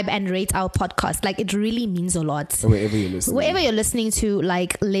subscribe and rate our podcast. Like, it really means a lot. Wherever you're listening to,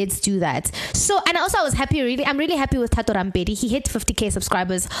 like, let's do that. So, and also I was happy, I'm really happy with Tato Rampedi. He hit 50k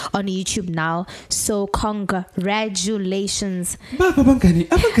subscribers on YouTube now, so congratulations. Abangani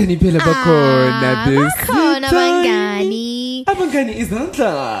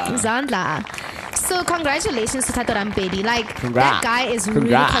Izandla. So congratulations to Tato Rampedi. Like that guy is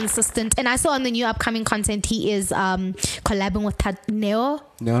really consistent, and I saw on the new upcoming content he is collabing with Neo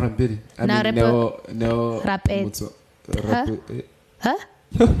Rampedi. Neo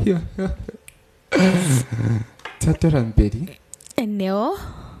Tato Rampedi and Neo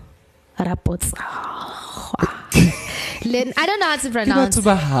Rapots. I don't know how to pronounce.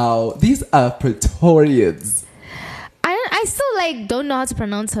 How these are Praetorians. I still don't know how to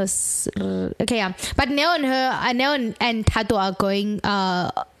pronounce her. Okay, yeah. But Neo and Tato are going.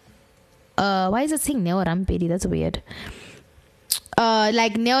 Why is it saying Neo Rampedi? That's weird.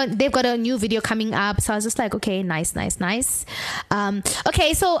 Neo, they've got a new video coming up, so I was just like, okay, nice.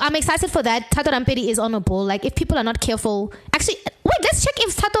 Okay, so I'm excited for that. Tato Rampedi is on a ball. Like, if people are not careful, actually, wait, let's check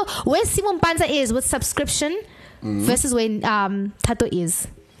if Tato, where Simon Puntsa is with subscription versus where Tato is.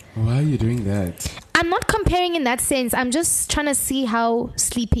 Why are you doing that? I'm not comparing in that sense. I'm just trying to see how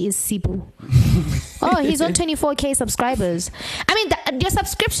sleepy is Sibu. Oh, he's on 24k subscribers. I mean, your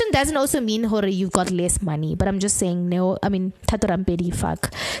subscription doesn't also mean you've got less money. But I'm just saying, Tato Rampedi,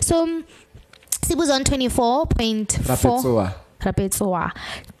 fuck. So, Sibu's on 24.4. Rapetsoa.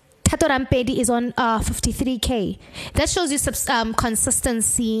 Tato Rampedi is on 53k. That shows you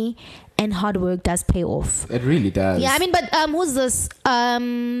consistency and hard work does pay off. It really does. Yeah, I mean, but who's this?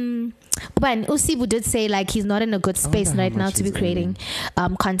 But Usibu did say like he's not in a good space right now to be creating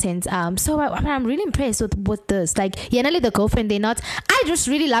content. So I'm really impressed with this. Like Yanali, the girlfriend, they're not. I just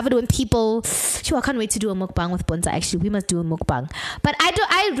really love it when people. Sure, I can't wait to do a mukbang with Puntsa. Actually, we must do a mukbang. But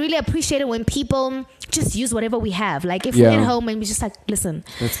I really appreciate it when people just use whatever we have. Like if we're at home and we just like, listen,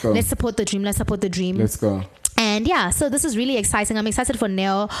 let's go. Let's support the dream. Let's support the dream. Let's go. And yeah, so this is really exciting. I'm excited for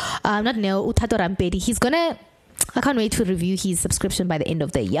Neo, not Neo, Utato Rampedi. He's gonna. I can't wait to review his subscription by the end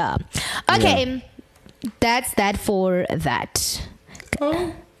of the year. Okay, that's that for that.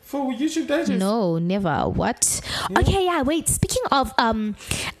 Oh, for YouTube Digest? No, never. What? Yeah. Okay, yeah, wait. Speaking of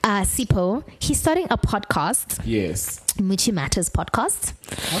Sipo, he's starting a podcast. Yes. Muchi Matters podcast.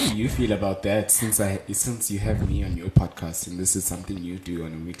 How do you feel about that since you have me on your podcast and this is something you do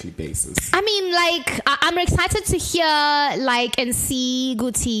on a weekly basis? I mean, like, I'm excited to hear, like, and see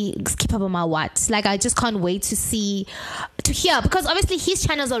Guti skip up on my what. Like, I just can't wait to hear, because obviously his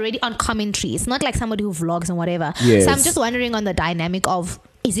channel is already on commentary. It's not like somebody who vlogs and whatever. Yes. So I'm just wondering on the dynamic of,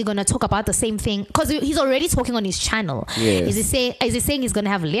 is he going to talk about the same thing? Because he's already talking on his channel. Yes. Is he saying he's going to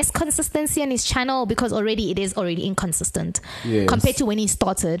have less consistency on his channel? Because it is already inconsistent compared to when he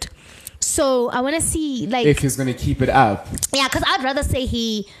started. So I want to see, like, if he's going to keep it up. Yeah, because I'd rather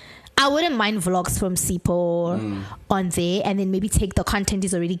say I wouldn't mind vlogs from Sipo on there, and then maybe take the content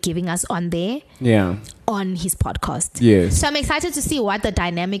he's already giving us on there. Yeah. On his podcast. Yes. So I'm excited to see what the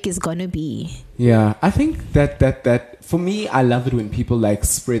dynamic is going to be. Yeah, I think that for me, I love it when people like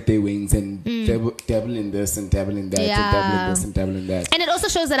spread their wings and dabble in this and dabble in that and dabble in this and dabble in that. And it also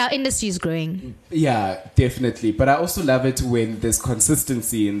shows that our industry is growing. Yeah, definitely. But I also love it when there's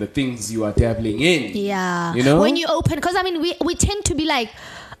consistency in the things you are dabbling in. Yeah. You know? When you open, because I mean, we tend to be like,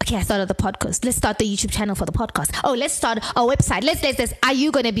 okay, I started the podcast. Let's start the YouTube channel for the podcast. Oh, let's start a website. Let's. Are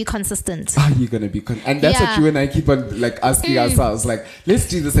you going to be consistent? Are you going to be and that's what you and I keep on like asking ourselves. Like, let's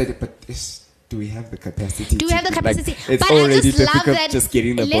do this idea, but do we have the capacity? Do we have the capacity? Like, it's already difficult just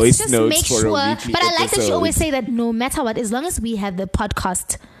getting the voice notes for a weekly But I like episode. that you always say that no matter what, as long as we have the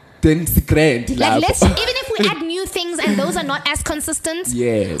podcast, then it's grand. Like even if we add new things and those are not as consistent,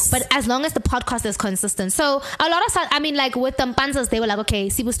 yes. But as long as the podcast is consistent. So a lot of, I mean, like with the Mpanzas, they were like, okay,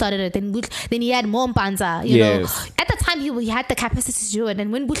 Sibu started it, then he had more Mpanza. You know, at the time he had the capacity to do it,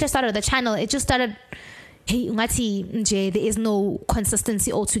 and when Butle started the channel, it just started. Hey, there is no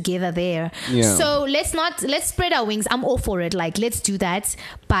consistency altogether there. Yeah. So let's spread our wings. I'm all for it. Like, let's do that,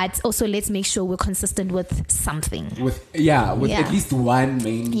 but also let's make sure we're consistent with something. With at least one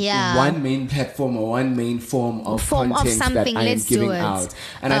main platform or one main form of content that I am giving out.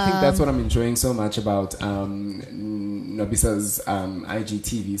 And I think that's what I'm enjoying so much about Nobisa's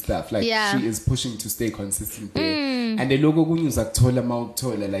IGTV stuff. Like, she is pushing to stay consistent there. And the logo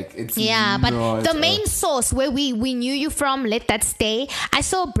like it's but the main source where we knew you from, let that stay. I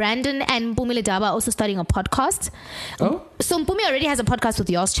saw Brandon and Mpumi Ledaba also starting a podcast. Oh, so Mpumi already has a podcast with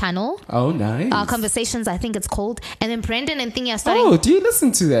yours channel. Oh, nice. Conversations, I think it's called. And then Brandon and Thingy are starting. Oh, do you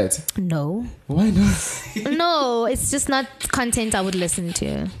listen to that? No. Why not? No, it's just not content I would listen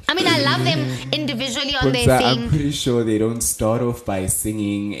to. I mean, I love them individually on their thing. I'm pretty sure they don't start off by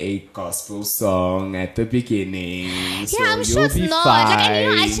singing a gospel song at the beginning. So I'm sure it's not. Fine. Like,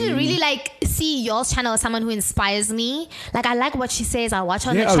 and I actually really see yours channel as someone who inspires me. Like, I like what she says. I watch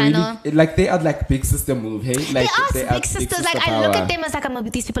on her channel. Really, like, they are like big sister move, hey? Like, they are big sisters. Like, I look at them as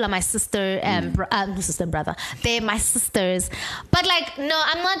like, these people are my sister and sister and brother. They're my sisters. But like, no,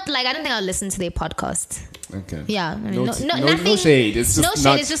 I'm not like, I don't think I'll listen to their podcast. Okay. Yeah. I mean, no shade. It's just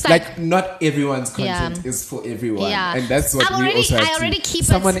no shade. It's just like not everyone's content is for everyone. Yeah. And that's what we also have to keep.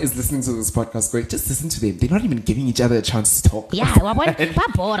 Someone is listening to this podcast going, just listen to them. They're not even giving each other a chance to talk. Yeah.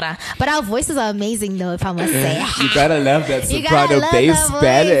 But our voices are amazing though, if I must say. You gotta love that soprano bass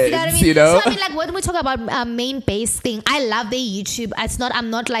balance, you know? So I mean, like when we talk about main bass thing, I love their YouTube. I'm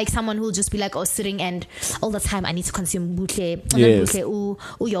not like someone who'll just be like, sitting and all the time I need to consume Butle,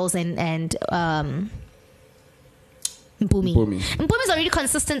 Uyos and Mpumi is already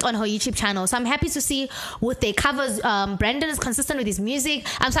consistent on her YouTube channel, so I'm happy to see with their covers. Brandon is consistent with his music,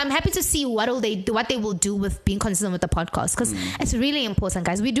 so I'm happy to see what they will do with being consistent with the podcast, because it's really important,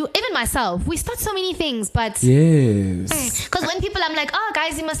 guys. We do, even myself, we start so many things, but yes, because when people, I'm like, oh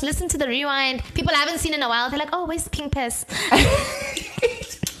guys, you must listen to the rewind. People I haven't seen in a while, they're like, oh, where's Pink Pest?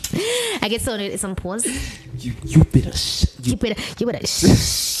 I get so annoyed. It's on pause. You better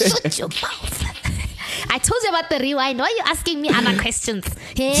shut your mouth. I told you about the rewind. Why are you asking me other questions?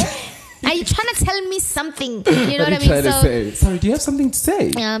 Hey? Are you trying to tell me something? You know what I mean? Trying to say? Sorry, do you have something to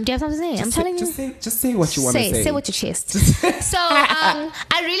say? Do you have something to say? I'm telling you. Just say what you want to say. Say what your chest. So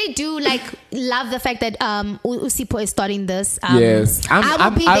I really do love the fact that Usipo is starting this. Yes, I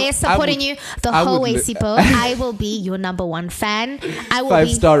will be there supporting you the whole way, Sipo. I will be your number one fan. I will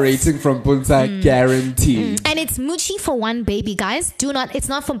 5-star rating from Puntsa, guaranteed. And it's Muchi for one baby, guys. It's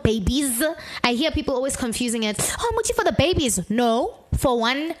not for babies. I hear people always confusing it. Oh, Muchi for the babies. No, for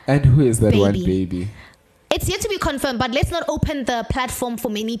one. And who is that one baby? It's yet to be confirmed, but let's not open the platform for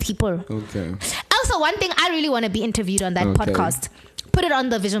many people. Okay. Also, one thing, I really want to be interviewed on that podcast. Put it on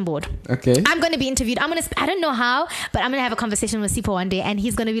the vision board. Okay. I'm going to be interviewed. I don't know how, but I'm going to have a conversation with Sipo one day, and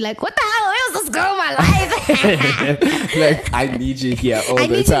he's going to be like, what the hell? Where was this girl in my life? Like, I need you here all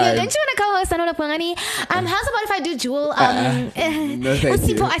the time. Don't you want to co-host? How's about if I do Jewel? No, thank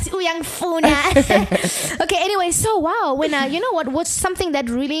you. Okay, anyway, so wow. When, you know what's something that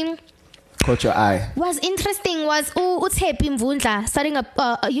really caught your eye was interesting was Utshepi Mvundla starting a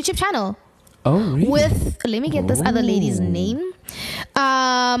YouTube channel. Oh, really? With, let me get this other lady's name.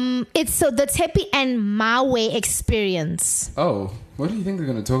 It's the Tepi and Mawe experience. Oh, what do you think they're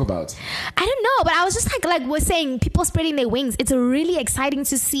going to talk about? I don't know, but I was just like we're saying, people spreading their wings. It's really exciting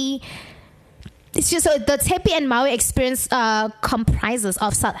to see. It's just the Tepi and Mawe experience comprises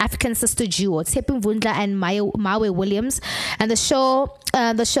of South African sister duo Tepi Mvundla and Mawe Williams, and the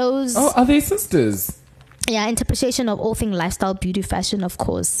shows. Oh, are they sisters? Yeah, interpretation of all things lifestyle, beauty, fashion, of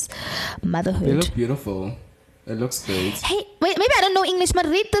course, motherhood. They look beautiful. It looks great. Hey, wait, maybe I don't know English, but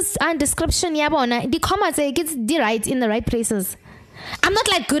read this description. Yeah, the comments, it gets the right in the right places. I'm not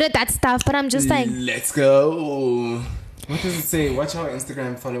good at that stuff, but I'm just let's go. What does it say? Watch our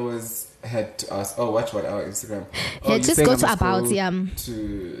Instagram followers head to us. Oh, watch what our Instagram. Yeah, just go to about,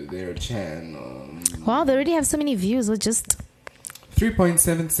 to their channel. Wow, they already have so many views. Or just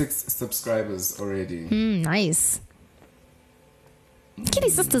 3.76 subscribers already. Nice. Kitty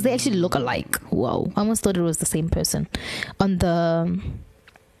sisters, they actually look alike. Whoa, I almost thought it was the same person. On the...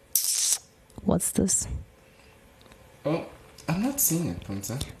 What's this? Oh, I'm not seeing it,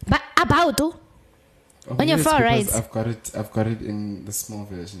 Puntsa. But about, on your far right. I've got it in the small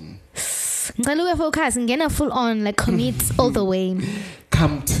version. Focus and get a full on commit all the way.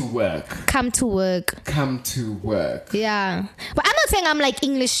 Come to work. Yeah, but I'm not saying I'm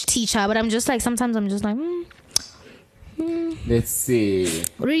English teacher, but I'm just sometimes I'm just Let's see.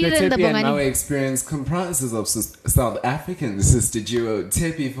 Read the in the Tepi and Mawe experience comprises of South African sister duo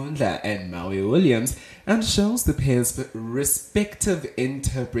Tepi Mvundla and Mawe Williams, and shows the pair's respective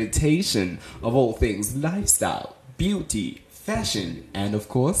interpretation of all things lifestyle, beauty, fashion, and of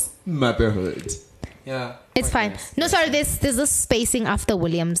course, motherhood. Yeah. It's fine. Nice. No, sorry, there's this spacing after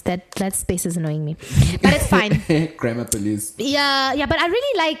Williams. That space is annoying me. But it's fine. Grammar police. Yeah, but I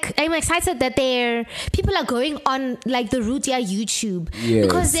really I'm excited that people are going on the route YouTube. Yes.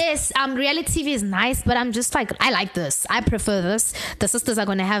 Because there's reality TV is nice, but I'm just I like this. I prefer this. The sisters are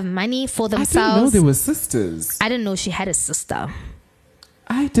gonna have money for themselves. I didn't know they were sisters. I didn't know she had a sister.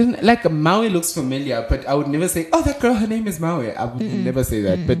 I didn't Maui looks familiar, but I would never say, oh, that girl, her name is Maui. I would never say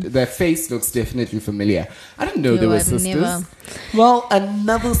that, but their face looks definitely familiar. I didn't know they were sisters. Never. Well,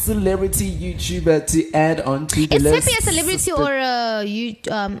 another celebrity YouTuber to add on to the list. Is Tepi a celebrity or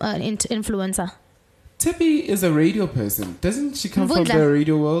an influencer? Tepi is a radio person. Doesn't she come from the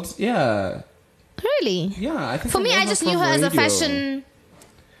radio world? Yeah. Really? Yeah, I think. For me, I just knew her as a fashion.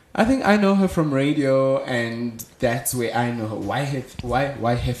 I think I know her from radio, and that's where I know her. Why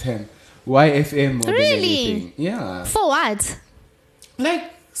FM more really? Than anything. Yeah. For what?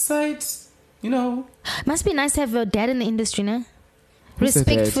 Sites, Must be nice to have your dad in the industry, no? Who's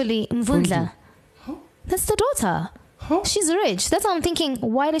Respectfully, Mvundla. Huh? That's the daughter. Huh? She's rich. That's what I'm thinking.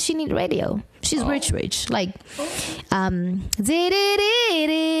 Why does she need radio? She's rich. That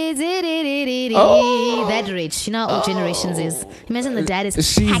rich. You know how old Generations is. Imagine the dad is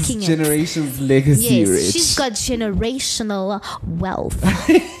hacking it. Generations legacy rich. She's got generational wealth.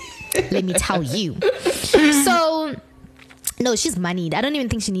 Let me tell you. So, no, she's moneyed. I don't even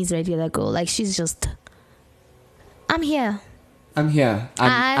think she needs radio, that girl. She's just, I'm here. I am here.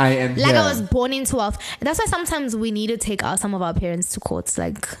 I I was born into wealth. That's why sometimes we need to take some of our parents to courts.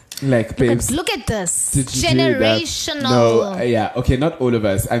 Babes, look at this. Did you generational. No, yeah, okay, not all of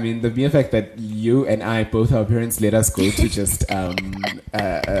us. I mean, the mere fact that you and I, both our parents let us go to just an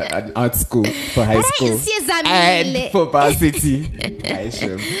art school for high school and for varsity.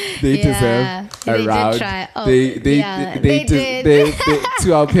 They deserve a round. They did.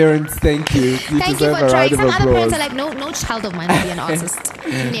 To our parents, thank you. Thank you for trying. Some other parents are no child of mine will be an artist.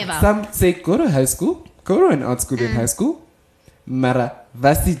 Never. Some say go to high school, go to an art school in high school. Mara,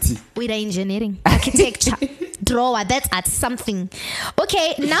 Varsity. With engineering, architecture, drawer. That's at something.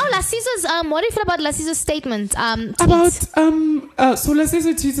 Okay, now LaSizwe's what do you feel about LaSizwe's statement? About so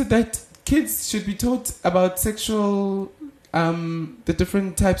LaSizwe tweeted that kids should be taught about sexual the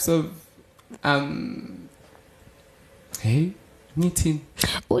different types of hey meeting.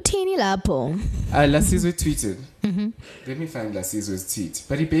 Utini lapo. LaSizwe tweeted. Let me find LaSizwe's tweet.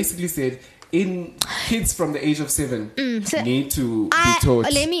 But he basically said in kids from the age of 7 need to be taught.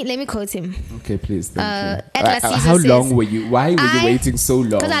 Let me quote him. Okay, please. Thank you. How long were you? Why were you waiting so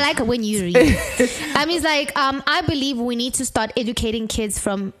long? Because I like it when you read. He's like, I believe we need to start educating kids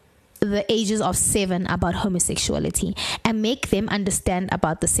from the ages of 7 about homosexuality and make them understand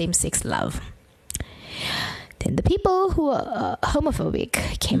about the same-sex love. Then the people who are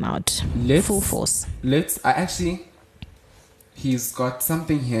homophobic came out full force. He's got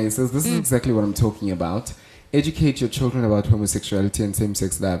something here. He says, this is exactly what I'm talking about. Educate your children about homosexuality and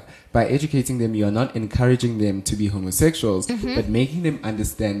same-sex love. By educating them, you are not encouraging them to be homosexuals, but making them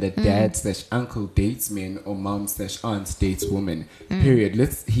understand that dad/uncle dates men or mom/aunt dates women. Period.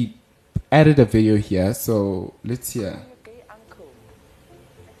 He added a video here, so let's hear.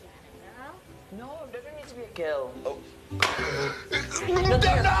 No, it doesn't need to be a girl. We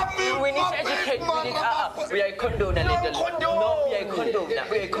need to educate. We are a condom. No, we are a condom.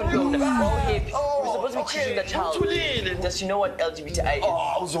 We are a condom. We're supposed to be teaching the child. Does she know what LGBTI is?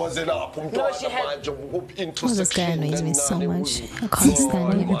 No, she has. Oh, this guy annoys me so much. I can't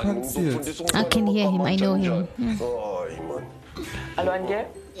stand him. I can hear him. I know him. Alwande,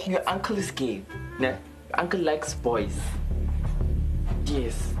 your uncle is gay. Your uncle likes boys.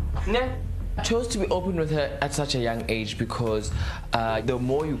 Yes. I chose to be open with her at such a young age because the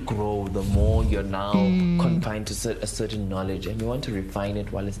more you grow, the more you're now confined to a certain knowledge, and you want to refine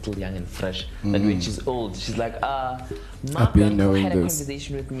it while it's still young and fresh. But when she's old, she's like, my grandpa had a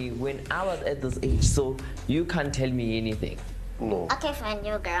conversation with me when I was at this age, so you can't tell me anything. No. Okay, fine,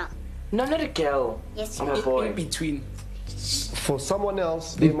 you're a girl. No, I'm not a girl. Yes, I'm a boy. In between. For someone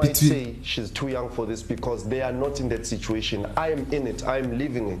else, they might say she's too young for this because they are not in that situation. I am in it. I am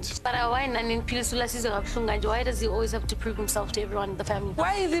living it. But why does he always have to prove himself to everyone in the family?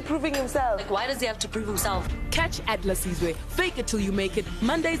 Why is he proving himself? Like, why does he have to prove himself? Catch at LaSizwe, Fake It Till You Make It,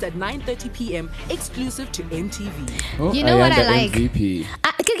 Mondays at 9:30 p.m. exclusive to MTV. Oh, you know what I like? MVP.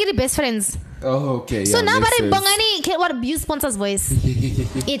 I can get it best friends. Oh, okay. So yeah, now, but Bongani, what abuse Puntsa's voice?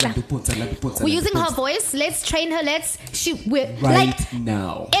 We're using her voice. Let's train her. We're like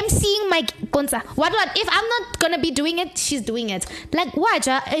now. emceeing my Puntsa. What? If I'm not gonna be doing it, she's doing it. Like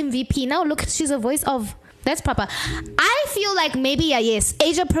Waja MVP. Now look, she's a voice of. That's proper. I feel like maybe yes,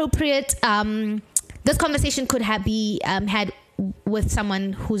 age appropriate. This conversation could be had with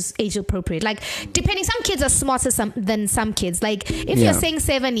someone who's age appropriate. Like, depending, some kids are smarter than some kids. Like, if you're saying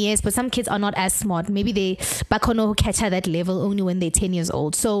 7 years, but some kids are not as smart, maybe they bakono catch at that level only when they're 10 years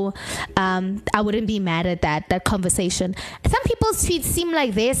old. So I wouldn't be mad at that conversation. Some people's tweets seem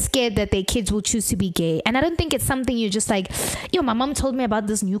like they're scared that their kids will choose to be gay, and I don't think it's something you're just like, yo, my mom told me about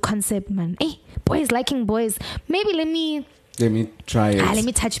this new concept, man. Hey, boys liking boys, maybe let me try it. Let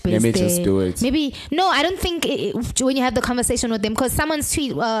me touch base. Let me just do it. Maybe no, I don't think when you have the conversation with them, because someone's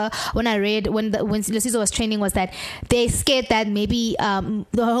tweet when I read when LaSizwe was training was that they're scared that maybe the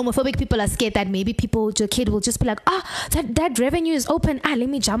homophobic people are scared that maybe the kid will just be like, that revenue is open. Let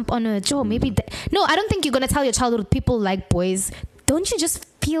me jump on a Joe. Maybe no, I don't think you're gonna tell your child people like boys. Don't you just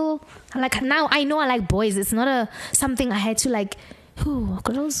feel like now I know I like boys? It's not something I had to like.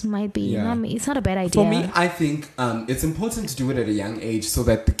 Girls might be. It's not a bad idea. For me, I think it's important to do it at a young age so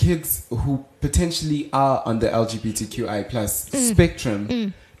that the kids who potentially are on the LGBTQI plus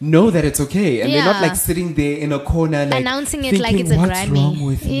spectrum know that it's okay, and they're not like sitting there in a corner like announcing it like it's a what's Grammy. wrong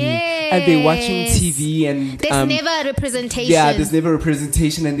with me? And they're watching TV and there's never representation. Yeah, there's never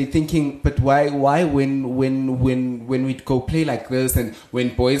representation, and they're thinking, but why when we go play like this, and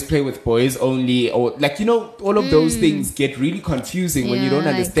when boys play with boys only, or like all of those things get really confusing when you don't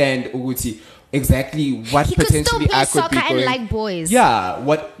understand Uguti exactly what he potentially could I still could play be soccer going. and like boys. Yeah,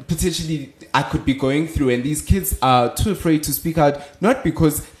 what potentially I could be going through, and these kids are too afraid to speak out, not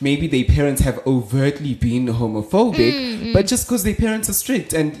because maybe their parents have overtly been homophobic, but just because their parents are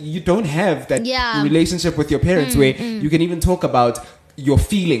strict, and you don't have that relationship with your parents where you can even talk about your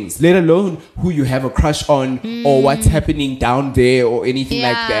feelings, let alone who you have a crush on or what's happening down there or anything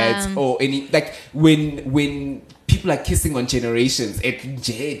like that, or any like when people are kissing on generations, it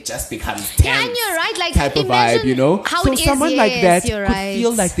just becomes tense. Yeah, and you're right. Like, type of vibe, you know. How so it is, someone like that you're could right.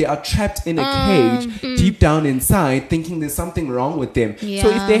 feel like they are trapped in a cage deep down inside, thinking there's something wrong with them. Yeah. So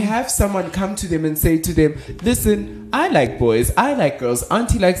if they have someone come to them and say to them, listen, I like boys, I like girls,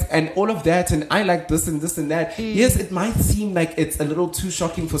 auntie likes, and all of that, and I like this and this and that. Yes, it might seem like it's a little too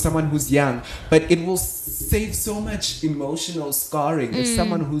shocking for someone who's young, but it will save so much emotional scarring if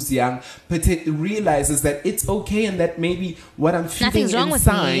someone who's young but it realizes that it's okay, and that maybe what I'm feeling Nothing's wrong with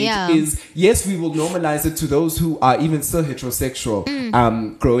me, inside is, yes, we will normalize it to those who are even still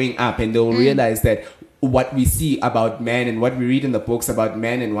heterosexual growing up, and they'll realize that what we see about men and what we read in the books about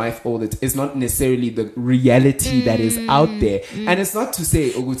man and wife, all that is not necessarily the reality that is out there. And it's not to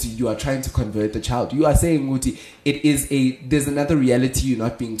say, Oguti, you are trying to convert the child. You are saying, Oguti, there's another reality you're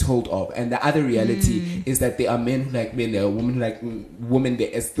not being told of. And the other reality is that there are men who like men, there are women who like women, there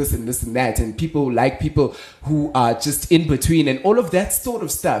is this and this and that. And people who like people who are just in between and all of that sort of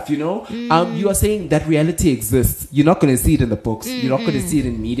stuff, you know? You are saying that reality exists. You're not going to see it in the books. You're not going to see it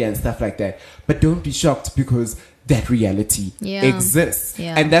in media and stuff like that. But don't be shocked, because that reality exists.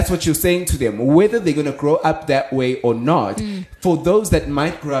 And that's what you're saying to them, whether they're going to grow up that way or not. For those that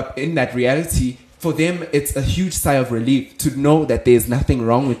might grow up in that reality, for them it's a huge sigh of relief to know that there's nothing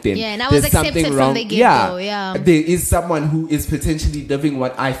wrong with them. And I was accepted from the get-go. There is someone who is potentially living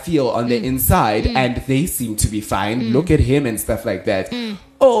what I feel on the inside, and they seem to be fine. Look at him and stuff like that.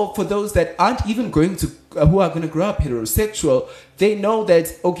 Or for those that aren't even going to, who are going to grow up heterosexual, they know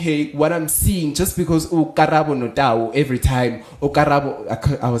that, okay, what I'm seeing, just because karabo no tau every time,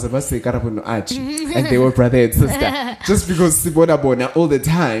 karabo, I was about to say karabo no achi, and they were brother and sister, just because sibona bona all the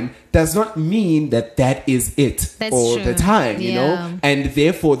time does not mean that that is it all the time, you know. And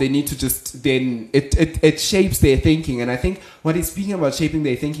therefore they need to just then it shapes their thinking. And I think what he's speaking about, shaping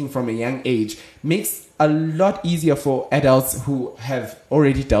their thinking from a young age, makes a lot easier for adults who have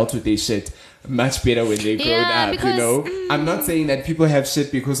already dealt with their shit much better when they're grown up, you know. I'm not saying that people have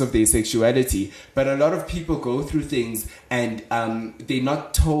shit because of their sexuality, but a lot of people go through things and they're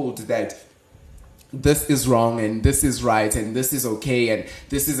not told that this is wrong and this is right and this is okay and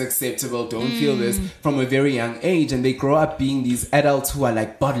this is acceptable, don't feel this, from a very young age. And they grow up being these adults who are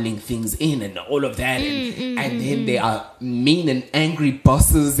like bottling things in and all of that, and then they are mean and angry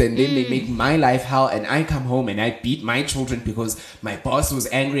bosses, and then they make my life hell, and I come home and I beat my children because my boss was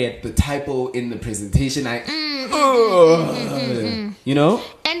angry at the typo in the presentation. You know.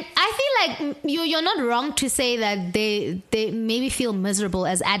 And I feel like you're not wrong to say that they maybe feel miserable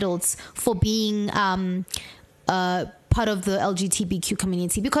as adults for being part of the LGBTQ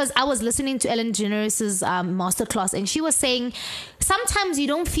community, because I was listening to Ellen DeGeneres' masterclass, and she was saying sometimes you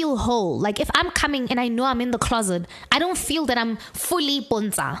don't feel whole. Like if I'm coming and I know I'm in the closet, I don't feel that I'm fully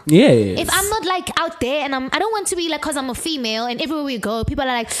Puntsa. If I'm not like out there and I don't want to be like, because I'm a female and everywhere we go people are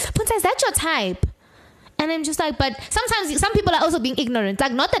like, Puntsa, is that your type? And I'm just like, but sometimes some people are also being ignorant.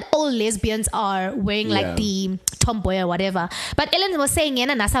 Like, not that all lesbians are wearing like the tomboy or whatever. But Ellen was saying,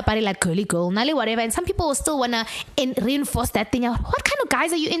 nasa pare like girly girl, nali whatever. And some people will still wanna reinforce that thing. What kind of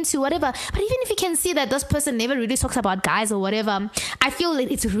guys are you into? Whatever. But even if you can see that this person never really talks about guys or whatever, I feel like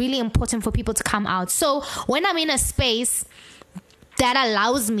it's really important for people to come out. So when I'm in a space that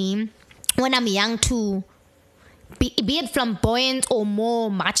allows me, when I'm young, to be it flamboyant or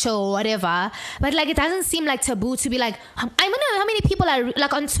more macho or whatever, but like it doesn't seem like taboo to be like, I don't know how many people are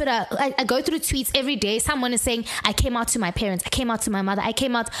like on Twitter. I go through tweets every day. Someone is saying, I came out to my parents, I came out to my mother, I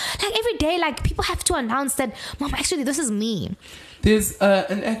came out, like every day. Like people have to announce that, Mom, actually this is me. There's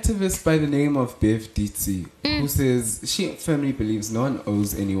an activist by the name of BeeTenacity who says she firmly believes no one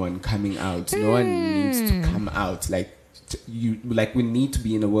owes anyone coming out. No one needs to come out. Like we need to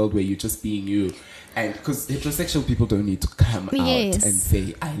be in a world where you're just being you. And because heterosexual people don't need to come out and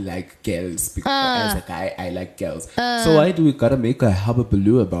say, I like girls, because as a guy I like girls. So why do we gotta make a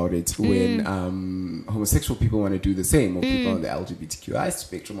hullabaloo about it when homosexual people want to do the same, or people on the LGBTQI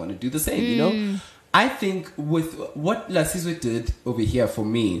spectrum want to do the same, you know? I think with what LaSizwe did over here, for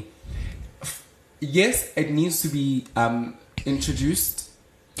me, yes, it needs to be introduced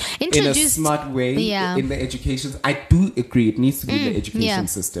in a smart way in the education. I do agree it needs to be in the education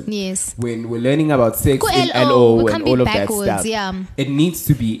system. Yes. When we're learning about sex in LO and all of that stuff, it needs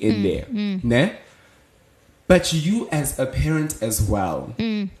to be in there. Ne? But you as a parent as well.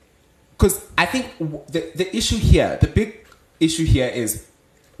 Because I think the issue here, the big issue here is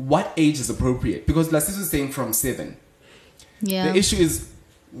what age is appropriate. Because LaSizwe was saying from 7. The issue is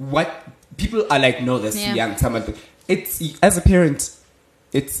what people are like, no, that's too young. It's, as a parent,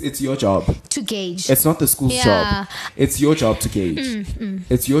 it's your job to gauge. It's not the school's job. It's your job to gauge.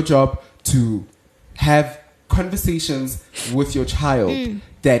 It's your job to have conversations with your child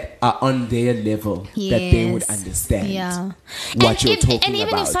that are on their level, that they would understand what you're talking about. And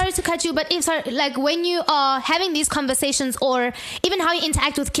even if, sorry to cut you, but if, sorry, like when you are having these conversations, or even how you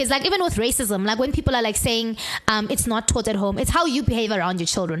interact with kids, like even with racism, like when people are like saying it's not taught at home, it's how you behave around your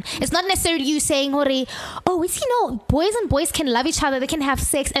children. It's not necessarily you saying, oh, it's, you know, boys and boys can love each other, they can have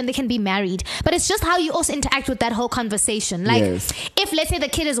sex and they can be married, but it's just how you also interact with that whole conversation. Like if, let's say, the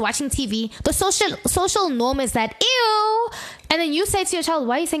kid is watching TV, the social norm is that ew, and then you say to your child,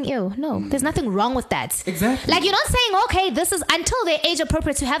 why are you saying ew? No, there's nothing wrong with that. Exactly. Like, you're not saying, okay, this is, until they're age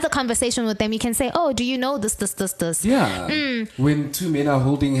appropriate to have the conversation with them, you can say, oh, do you know this? Yeah. When two men are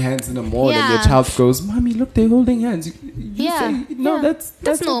holding hands in a mall and your child goes, Mommy, look, they're holding hands. You say, no,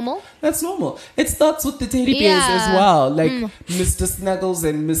 that's normal. That's normal. It starts with the teddy bears as well. Like Mr. Snuggles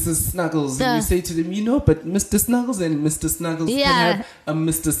and Mrs. Snuggles. And you say to them, you know, but Mr. Snuggles and Mr. Snuggles can have a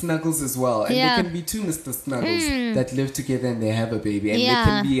Mr. Snuggles as well. And there can be two Mr. Snuggles that live together and they have a baby. And there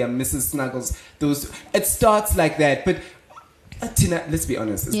can be a Mrs. Snuggles. It starts like that. But Tina, let's be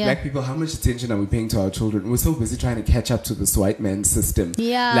honest. As black people, how much attention are we paying to our children? We're so busy trying to catch up to this white man system.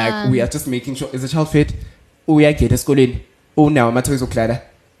 Yeah. Like, we are just making sure, is the child fed? Oh, yeah, get a school in. Oh, now my toys are clear.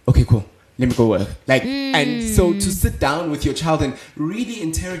 Okay, cool. Let me go work. Like, and so to sit down with your child and really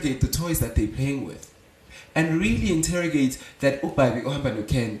interrogate the toys that they're playing with, and really interrogate that, oh baby, oh hamba no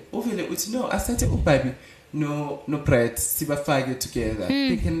Ken, oh no, I said oh baby, no pride, siba together.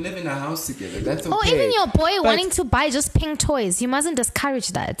 They can live in a house together. That's okay. Or even your boy wanting to buy just pink toys, you mustn't discourage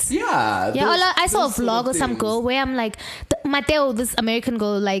that. Yeah. I saw a vlog of some girl where I'm like, Mateo, this American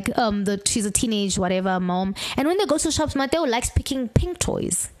girl, like she's a teenage whatever mom, and when they go to shops, Mateo likes picking pink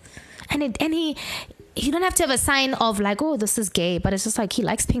toys. And you don't have to have a sign of like, oh, this is gay, but it's just like he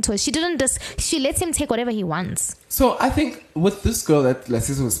likes pink toys. She lets him take whatever he wants. So I think with this girl that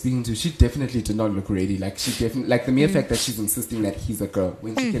LaSizwe was speaking to, she definitely did not look ready. Like the mere fact that she's insisting that he's a girl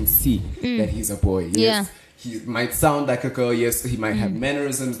when she can see that he's a boy. Yes, he might sound like a girl. Yes, he might have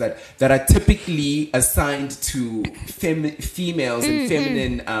mannerisms that are typically assigned to females and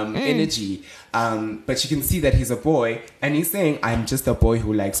feminine energy. But she can see that he's a boy, and he's saying, I'm just a boy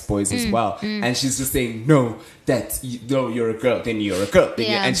who likes boys as well. And she's just saying, no, you're a girl, then you're a girl.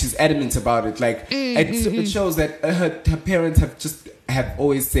 And she's adamant about it. Like, it shows that her parents have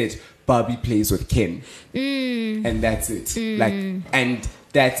always said, Barbie plays with Ken. And that's it.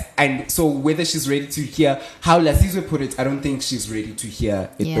 And so whether she's ready to hear how LaSizwe put it, I don't think she's ready to hear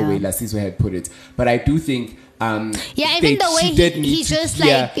it the way LaSizwe had put it. But I do think even the way he just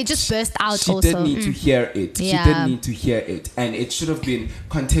like it just burst out. She did need to hear it. She did need to hear it, and it should have been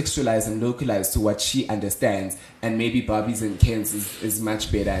contextualized and localized to what she understands. And maybe Barbie's and Ken's is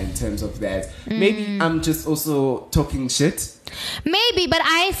much better in terms of that. Maybe I'm just also talking shit. Maybe, but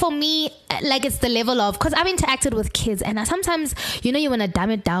for me, like, it's the level of, because I've interacted with kids, and sometimes, you know, you want to dumb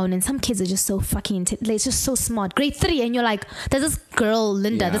it down, and some kids are just so fucking, they're just so smart. Grade 3, and you're like, there's this girl,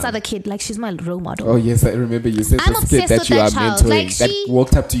 Linda, this other kid, like, she's my role model. Oh yes, I remember you said I'm this kid that you are mentoring, like, that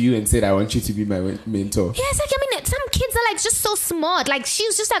walked up to you and said, I want you to be my mentor. Yeah, it's like, I mean, some kids are like just so smart. Like,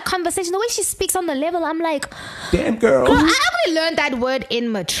 she's just a conversation, the way she speaks on the level, I'm like, damn girl. I only learned that word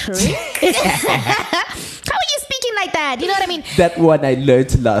in matric. How are you speaking like that? You know what I mean? That one I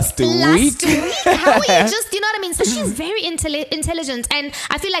learned last week. How are you just, you know what I mean? So she's very intelligent, and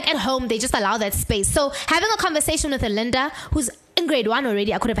I feel like at home they just allow that space. So having a conversation with a Linda who's in grade 1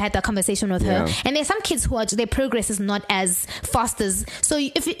 already, I could have had that conversation with her. And there's some kids who their progress is not as fast as, so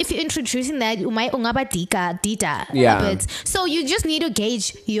if you're introducing that, you might bit. So you just need to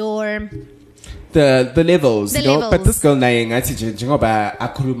gauge your the levels, you know. Levels. But this girl naye ngathi njengoba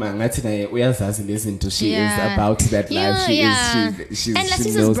akhuluma ngathi naye uyazazi lezinto, she is about that life. She's and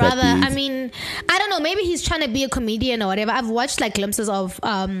LaSizwe's brother, I mean, I don't know, maybe he's trying to be a comedian or whatever. I've watched like glimpses of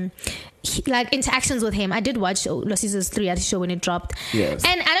like interactions with him. I did watch LaSizwe's reality show when it dropped. Yes.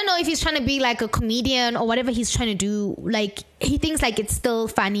 And I don't know if he's trying to be like a comedian or whatever he's trying to do. Like, he thinks like it's still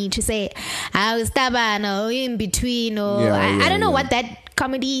funny to say I was stubborn or in between, or I don't know what that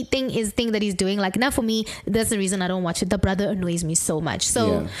comedy thing that he's doing. Like, now for me, that's the reason I don't watch it. The brother annoys me so much.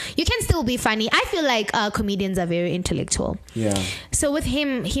 So you can still be funny. I feel like comedians are very intellectual. Yeah. So with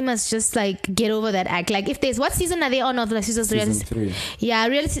him, he must just like get over that act. Like, if there's, what season are they on of LaSizwe's reality? Season 3. Yeah,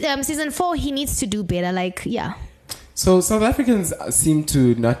 reality, season 4. He needs to do better. Like, So South Africans seem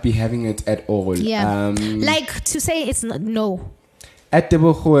to not be having it at all. Yeah. Like, to say it's not, no. At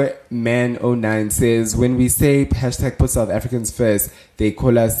Deboho Man 09 says, when we say hashtag put South Africans first, they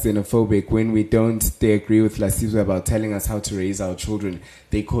call us xenophobic. When we don't, they agree with LaSizwe about telling us how to raise our children.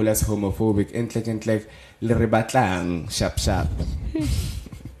 They call us homophobic. Entlek, le re batlang, sharp.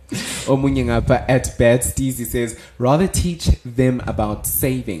 Omunye ngapha at Bad Steezy says, rather teach them about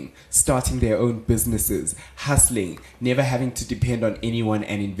saving, starting their own businesses, hustling, never having to depend on anyone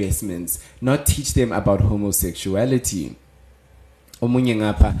and investments, not teach them about homosexuality. Omunye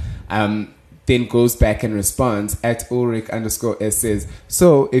ngapha then goes back and responds at Ulrich_S says,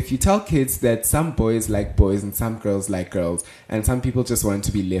 so if you tell kids that some boys like boys and some girls like girls and some people just want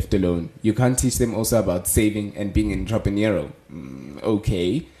to be left alone, you can't teach them also about saving and being entrepreneurial.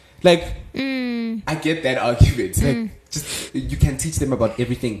 Okay. Like, I get that argument. Like, just you can teach them about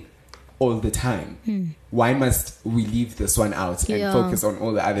everything all the time. Why must we leave this one out and focus on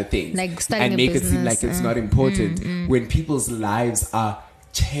all the other things? Like starting and a make business, it seem like it's not important when people's lives are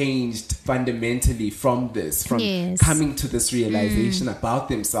changed fundamentally from this, from coming to this realization about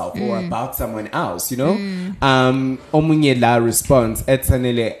themselves or about someone else, you know? Omunye la response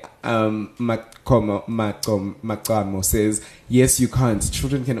Etsanele Makamo says, yes, you can't.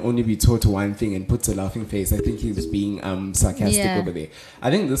 Children can only be taught one thing, and puts a laughing face. I think he was being sarcastic over there.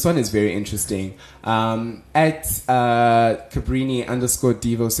 I think this one is very interesting. At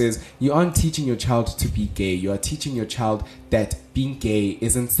Cabrini_Devo says, you aren't teaching your child to be gay. You are teaching your child that being gay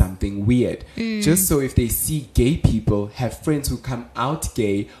isn't something weird. Just so if they see gay people have friends who come out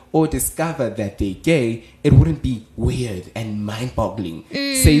gay or discover that they're gay, it wouldn't be weird and mind-boggling.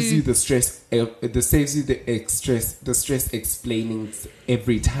 Saves you the stress. Saves you the stress explaining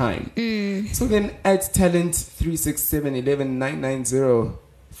every time. So then at talent 367119990,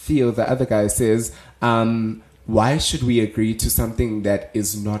 Theo, the other guy, says, why should we agree to something that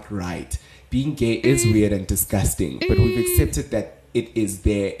is not right? Being gay is weird and disgusting, but we've accepted that it is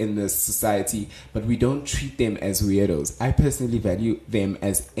there in the society, but we don't treat them as weirdos. I personally value them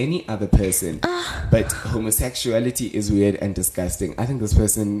as any other person, but homosexuality is weird and disgusting. I think this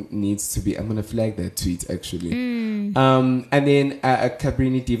person needs to be, I'm going to flag that tweet actually. And then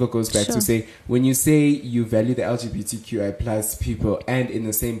Cabrini Diva goes back to say, when you say you value the LGBTQI plus people and in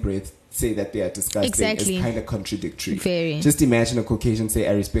the same breath say that they are disgusting, is kind of contradictory. Just imagine a Caucasian say,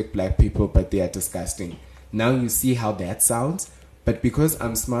 I respect black people, but they are disgusting. Now you see how that sounds. But because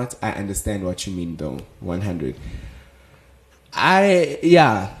I'm smart, I understand what you mean though. 100.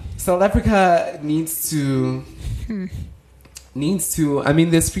 South Africa needs to, I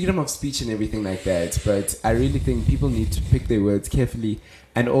mean, there's freedom of speech and everything like that, but I really think people need to pick their words carefully,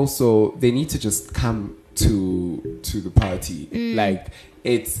 and also they need to just come to the party. Like,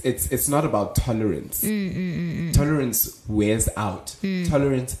 it's not about tolerance. Tolerance wears out.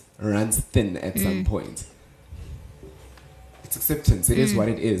 Tolerance runs thin at some point. It's acceptance. It is what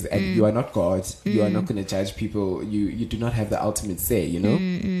it is, and you are not God. You are not going to judge people. You do not have the ultimate say, you know.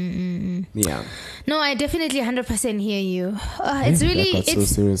 Yeah. No, I definitely 100% hear you. It's really, that got so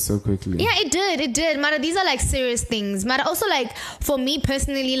serious so quickly. Yeah, it did. Mara, these are like serious things. Mara, also like for me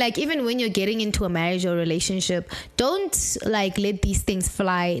personally, like even when you're getting into a marriage or relationship, don't like let these things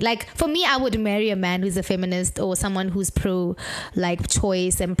fly. Like for me, I would marry a man who's a feminist or someone who's pro like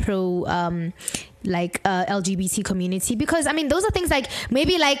choice and pro LGBT community, because I mean those are things like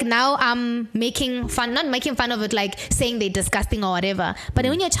maybe like now I'm not making fun of it, like saying they're disgusting or whatever, but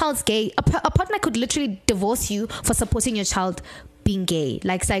when your child's gay, a partner could literally divorce you for supporting your child being gay.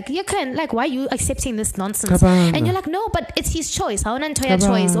 Like it's like you can, like, why are you accepting this nonsense? Kabanga. And you're like, no, but it's his choice, I want to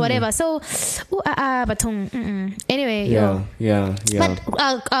choice or whatever. So anyway, but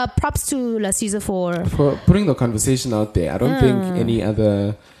props to LaSizwe for putting the conversation out there. I don't think any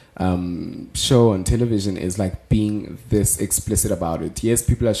other show on television is like being this explicit about it. Yes,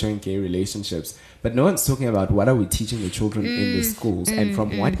 people are showing gay relationships, but no one's talking about what are we teaching the children in the schools and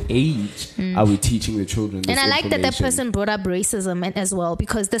from what age are we teaching the children this And I like that person brought up racism as well,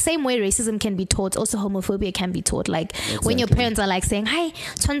 because the same way racism can be taught, also homophobia can be taught. Like when your parents are like saying, "Hi,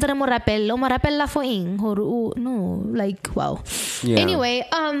 no, like wow." Yeah. Anyway,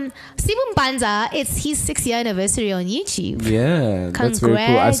 Sibum Banza, it's his 6th-year anniversary on YouTube. Yeah, that's very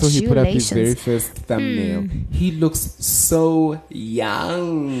cool. I saw he put up his very first thumbnail. He looks so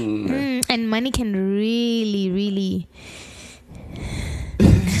young. And money can really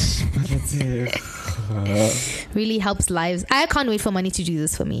really helps lives. I can't wait for money to do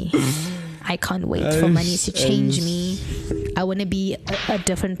this for me. I can't wait for money to change me. I want to be a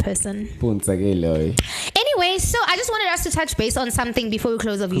different person. Anyway, so I just wanted us to touch base on something before we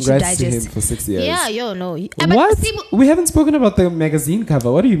close off YouTube Digest. To him for 6 years. Yeah, no. What? We haven't spoken about the magazine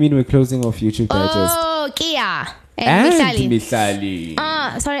cover. What do you mean we're closing off YouTube Digest? Oh, yeah. And Mihlali.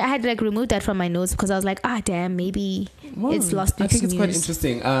 Mihlali. Sorry, I had to like remove that from my notes because I was like, damn, maybe it's lost. I think it's quite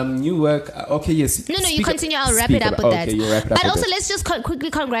interesting. New work. Okay, yes. No, you continue. I'll wrap it up with that. Okay, you wrap it up. But also, let's just quickly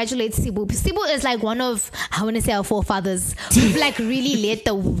congratulate Sibu. Sibu is like one of, I want to say, our forefathers who've like really led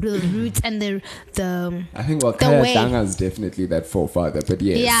the roots and the. I think Kaya Danga is definitely that forefather, but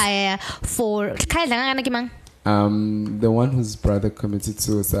yes. Yeah. For Kaya Danga kimang? The one whose brother committed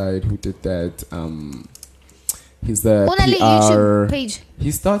suicide, who did that. He's the PR. YouTube page. He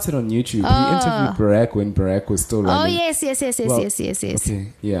started on YouTube. He interviewed Barack when Barack was still running. Oh yes. Okay,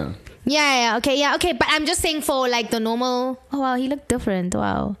 yeah. Yeah. Okay. But I'm just saying for like the normal. Oh wow, he looked different.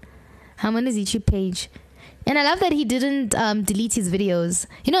 Wow. How on his YouTube page? And I love that he didn't delete his videos.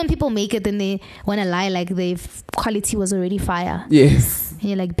 You know, when people make it, then they want to lie like the quality was already fire. Yes. And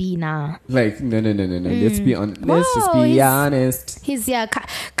you're like, nah. Like, no. Let's be honest. Let's just be honest. He's,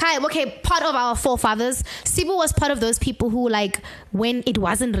 okay, part of our forefathers. Sibu was part of those people who, like, when it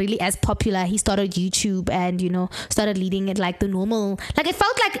wasn't really as popular, he started YouTube and, you know, started leading it like the normal. Like, it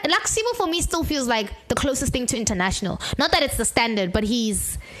felt like Sibu for me still feels like the closest thing to international. Not that it's the standard, but he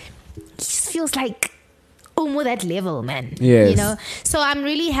just feels like almost that level, man. Yes. You know, so I'm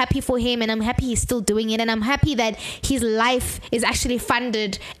really happy for him, and I'm happy he's still doing it, and I'm happy that his life is actually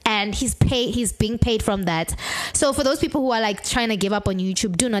funded and he's being paid from that. So for those people who are like trying to give up on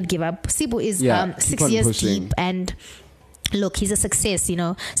YouTube, do not give up. Sibu is 6 years pushing. Deep, and look, he's a success, you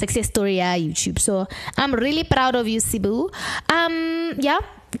know, success story at YouTube. So I'm really proud of you, Sibu.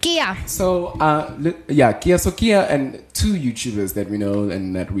 Kia. So, Kia. So Kia and two YouTubers that we know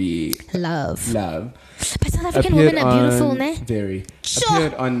and that we love. But South African women are beautiful, ne? Very. Sure.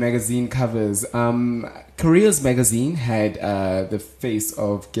 Appeared on magazine covers. Korea's magazine had the face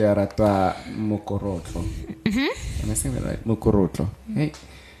of Kiarata Mokorotlo. Mm-hmm. Am I saying that right? Mokorotlo. Hey.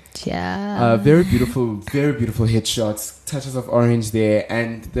 Yeah. Very beautiful headshots, touches of orange there,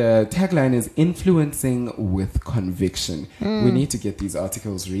 and the tagline is influencing with conviction. We need to get these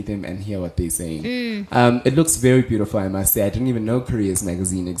articles, read them, and hear what they're saying. It looks very beautiful, I must say. I didn't even know Korea's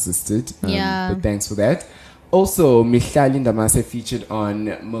magazine existed. But thanks for that. Also, Mihlali Ndamase featured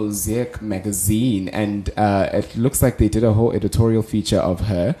on Mosaic magazine, and it looks like they did a whole editorial feature of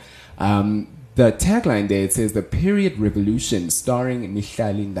her. The tagline there, it says, "The Period Revolution," starring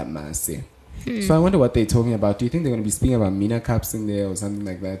Mihlali Ndamase. So I wonder what they're talking about. Do you think they're going to be speaking about Mina cups in there or something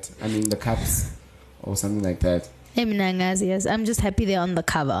like that? I mean, the cups or something like that. Yes, I'm just happy they're on the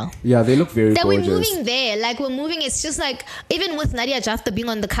cover. Yeah, they look very that gorgeous. We're moving there. Like, we're moving. It's just like, even with Nadia Jafta being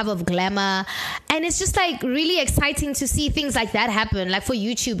on the cover of Glamour, and it's just like really exciting to see things like that happen. Like for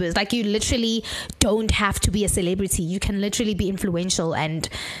YouTubers, like you literally don't have to be a celebrity. You can literally be influential, and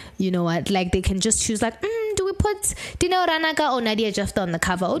you know what? Like they can just choose like, do we put Dino Ranaka or Nadia Jafta on the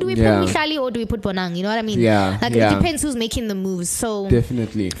cover? Or do we put Mihlali or do we put Bonang? You know what I mean? Like it depends who's making the moves. So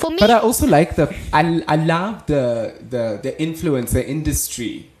definitely. For me, but I also like I love the influencer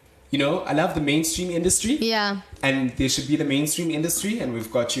industry. You know, I love the mainstream industry. Yeah. And there should be the mainstream industry, and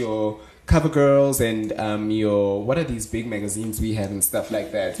we've got your cover girls and your, what are these big magazines we have and stuff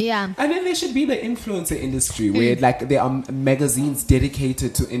like that. Yeah. And then there should be the influencer industry where like there are magazines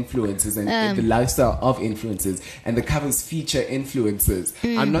dedicated to influencers and the lifestyle of influencers, and the covers feature influencers.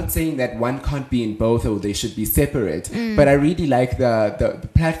 I'm not saying that one can't be in both or they should be separate, but I really like the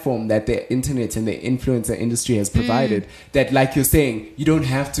platform that the internet and the influencer industry has provided, that like you're saying, you don't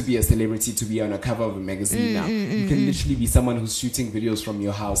have to be a celebrity to be on a cover of a magazine now. You can literally be someone who's shooting videos from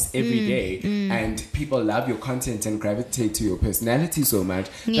your house every day. And people love your content and gravitate to your personality so much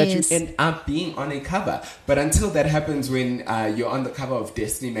that you end up being on a cover. But until that happens, when you're on the cover of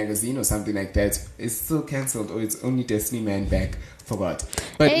Destiny magazine or something like that, it's still cancelled, or it's only Destiny Man back, forgot.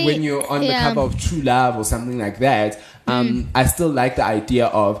 But when you're on the cover of True Love or something like that, I still like the idea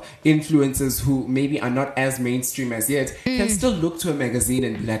of influencers who maybe are not as mainstream as yet can still look to a magazine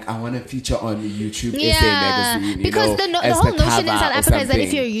and be like, I want to feature on YouTube essay magazine. Because the whole notion in South Africa is that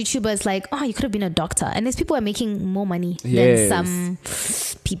if you're a YouTuber, it's like, oh, you could have been a doctor. And these people are making more money than some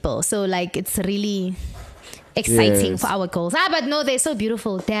people. So like it's really exciting for our goals. But no, they're so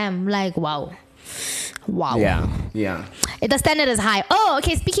beautiful. Damn, like wow. Yeah. The standard is high. Oh,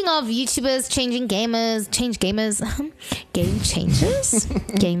 okay. Speaking of YouTubers changing gamers, game changers,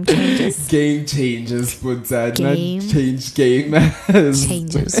 Puntsa, not change gamers.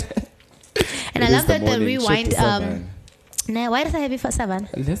 Changes. And I love that the rewind. Why does I have it for Savannah?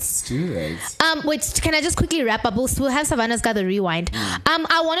 Let's do it. Wait, can I just quickly wrap up? We'll have Savannah's got the rewind.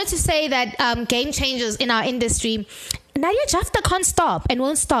 I wanted to say that game changers in our industry, Nadia Jafta can't stop and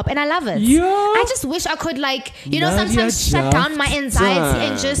won't stop, and I love it. I just wish I could, like, you know, sometimes shut down my anxiety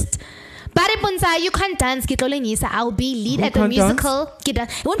and just. But But Puntsa, you can't dance. I'll be lead Who at the can't musical.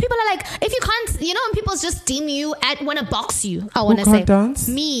 When people are like, if you can't, when people just deem you want to box you. I want to Who say can't dance?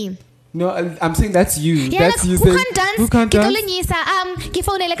 me. No, I'm saying that's you. Yeah, that's like, you who saying, can't dance? Who can't dance?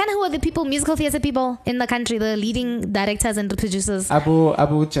 Who are the people, musical theatre people in the country, the leading directors and the producers?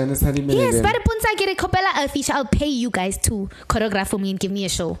 Abu Janice Halimele. Yes, but Puntsa get a Kopela feature. I'll pay you guys to choreograph for me and give me a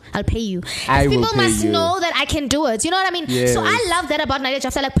show. I'll pay you. People must know that I can do it. You know what I mean? Yes. So I love that about Nadia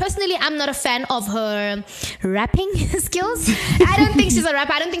Jafta. Like personally, I'm not a fan of her rapping skills. I don't think she's a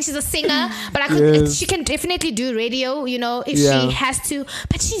rapper. I don't think she's a singer. But she can definitely do radio. If she has to.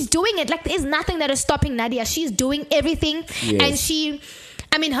 But she's doing it. Like there's nothing that is stopping Nadia. She's doing everything,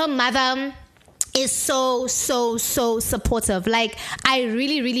 and her mother is so supportive. Like I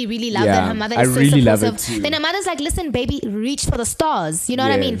really, really, really love that her mother is so really supportive. love it too. Then her mother's like, listen, baby, reach for the stars. You know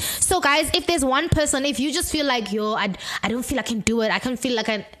what I mean? So guys, if there's one person, if you just feel like I don't feel I can do it, I can feel like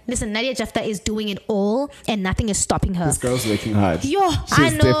listen, Nadia Jafta is doing it all and nothing is stopping her. This girl's working hard. She's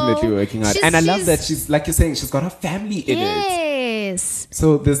definitely working hard. And I love that she's, like you're saying, she's got her family in it. Yes.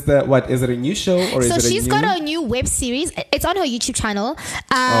 So there's is it a new show or is it a new? So she's got a new web series. It's on her YouTube channel.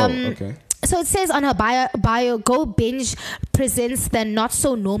 Okay. So it says on her bio, Go Binge presents the Not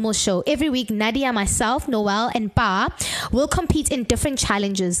So Normal show. Every week, Nadia, myself, Noel, and Ba will compete in different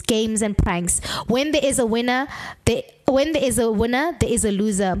challenges, games, and pranks. When there is a winner, there is a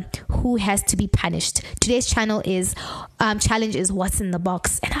loser who has to be punished. Today's challenge is What's in the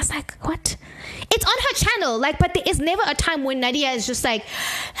Box. And I was like, what? It's on her channel. But there is never a time when Nadia is just like,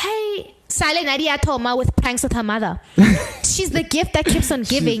 hey, Silent Nadia Toma with pranks with her mother. She's the gift that keeps on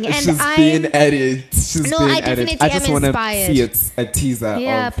giving. She's being added. I definitely I just am want inspired. to see it's a teaser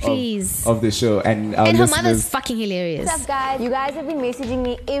of the show. And her mother's fucking hilarious. What's up, guys? You guys have been messaging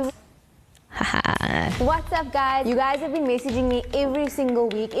me What's up, guys? You guys have been messaging me every single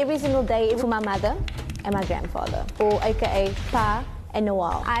week, every single day for my mother and my grandfather, or aka Pa and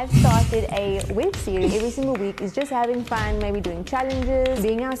Noel. I've started a web series every single week. It's just having fun, maybe doing challenges,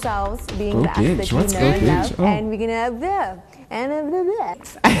 being ourselves, being the us that you know and love. And we're gonna have that. And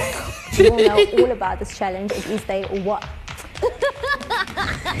you will know all about this challenge. It is a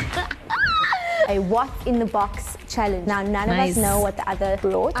what's in the box challenge. Now none of us know what the other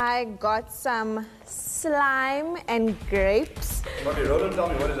brought. I got some slime and grapes. Okay, Roland, tell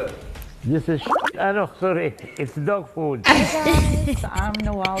me, what is that? This is sorry, it's dog food. Hey guys, I'm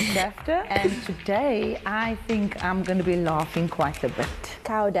Noel Jafta, and today I think I'm going to be laughing quite a bit.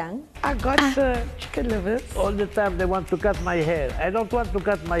 Cow dung. I got the chicken livers. All the time they want to cut my hair. I don't want to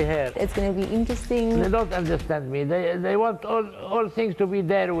cut my hair. It's going to be interesting. They don't understand me. They want all things to be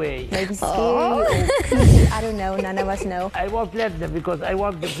their way. Maybe scary or creepy. I don't know. None of us know. I won't let them because I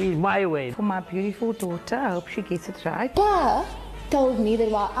want to be my way. For my beautiful daughter, I hope she gets it right. Pa told me that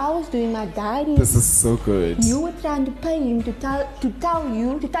while I was doing my diary, this is so good. You were trying to pay him to tell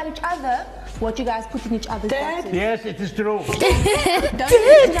each other what you guys put in each other's boxes. Yes, it is true. Don't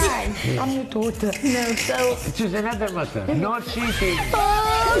try. I'm your daughter. No, so it is another matter. Not cheating.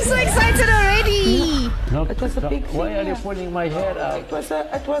 Oh, I'm so excited already. It was a big thing. Why are you pulling my hair out? It was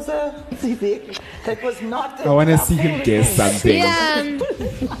that was not. I want to see him guess something. Yeah.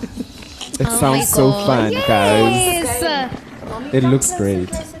 It sounds so fun, guys. It looks great.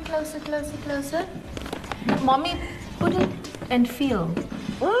 Closer. Mommy, put it and feel.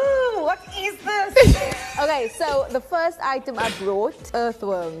 Ooh, what is this? Okay, so the first item I brought,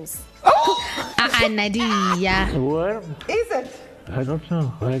 earthworms. Nadia. Worm? Is it? I don't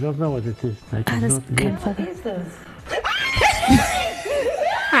know. I don't know what it is. What is this?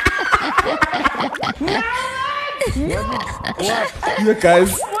 What? You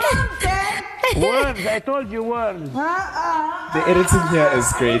guys. Worms, I told you worms. The editing here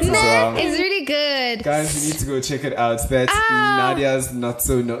is great as well. It's really good. Guys, you need to go check it out. That's Nadia's Not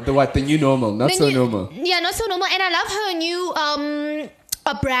So Normal. The new normal. Not So Normal. Yeah, Not So Normal. And I love her new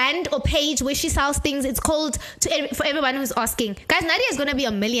a brand or page where she sells things. It's called for everyone who's asking. Guys, Nadia is gonna be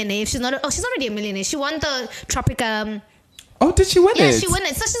a millionaire if she's not. She's already a millionaire. She won the Tropica. Oh, did she win it? Yeah, she won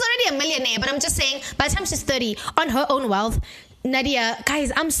it. So she's already a millionaire. But I'm just saying, by the time she's 30, on her own wealth, Nadia,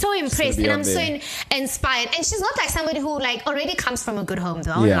 guys, I'm so impressed and I'm so inspired. And she's not like somebody who already comes from a good home,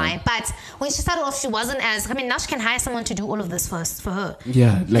 though, online. But when she started off, she wasn't as. Now she can hire someone to do all of this for her.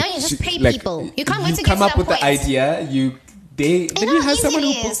 Yeah, now you just pay people. You can't wait to come get up with the idea. Then you have someone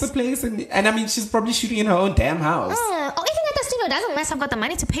who books the place, and I mean, she's probably shooting in her own damn house. Or even at the studio, doesn't matter. I've got the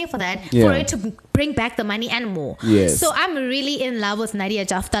money to pay for that, for it to bring back the money and more. Yes. So I'm really in love with Nadia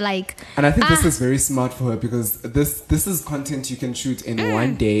Jafta. And I think this is very smart for her because this is content you can shoot in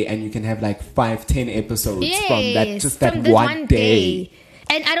one day, and you can have 5-10 episodes from that one day.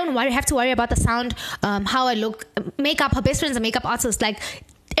 And I don't have to worry about the sound, how I look, makeup. Her best friend's a makeup artist. Like,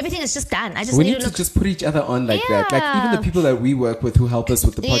 everything is just done. I just we need need to to look. just put each other on like that. Like even the people that we work with who help us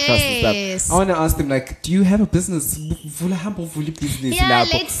with the podcast and stuff. I want to ask them like, do you have a business? Yeah,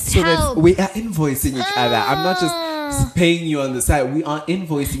 let's so help. that we are invoicing each other. I'm not just paying you on the side. We are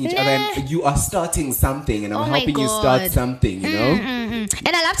invoicing each other, and you are starting something, and I'm helping you start something. You know.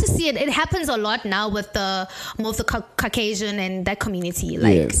 And I love to see it. It happens a lot now with the more of the Caucasian and that community,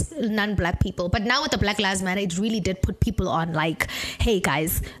 like non-black people. But now with the Black Lives Matter, it really did put people on. Like, hey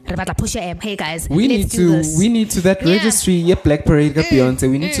guys, hey guys, we need to that registry. Yep, Black Parade, Beyonce.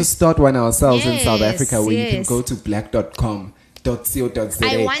 We need to start one ourselves in South Africa, where you can go to black.com. I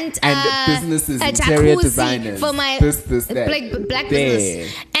want and businesses, a interior jacuzzi designers for my black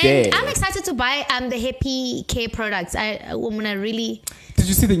business, and I'm excited to buy the Happy Care products. I'm gonna really. Did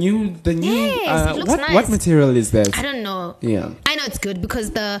you see the new? Yes, it looks nice. What material is that? I don't know. Yeah, I know it's good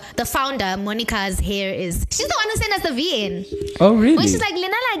because the founder Monica's hair she's the one who sent us the VN. Oh really? When she's like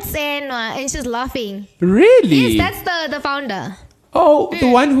Lena likes and she's laughing. Really? Yes, that's the founder. Oh, the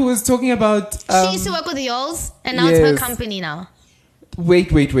one who was talking about... she used to work with Yols, and now it's her company now. Wait.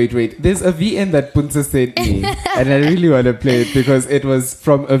 There's a VN that Puntsa sent me, and I really want to play it because it was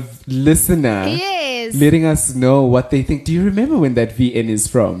from a listener letting us know what they think. Do you remember when that VN is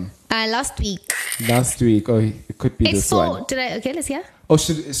from? Last week. Oh, it could be this one. Okay, let's hear. Oh,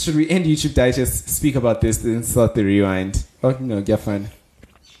 should we end YouTube Digest, speak about this, then start the rewind? Oh, no, get fun.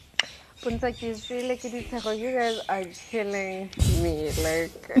 Puntsa, you guys are killing me.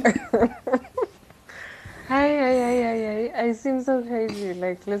 Like, hi. I seem so crazy.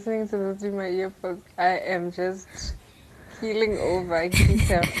 Like, listening to this through my earphones, I am just keeling over. I can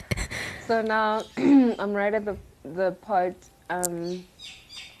tell. So now, I'm right at the part.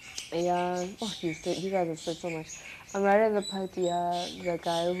 Yeah. Oh, you guys have said so much. I'm right at the part. Yeah, the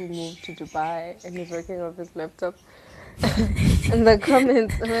guy who moved to Dubai and he's working off his laptop. In the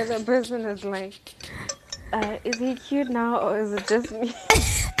comments, where the person is like, is he cute now or is it just me?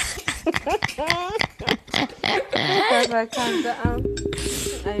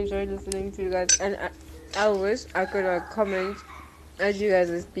 I enjoyed listening to you guys, and I wish I could comment as you guys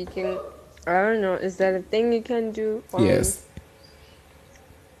are speaking. I don't know, is that a thing you can do? Yes.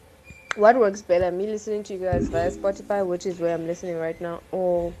 What works better, me listening to you guys via Spotify, which is where I'm listening right now,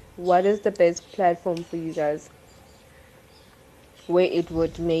 or what is the best platform for you guys where it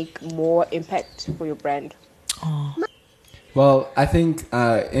would make more impact for your brand? Well, I think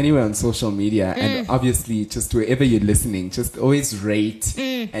anywhere on social media, and obviously just wherever you're listening, just always rate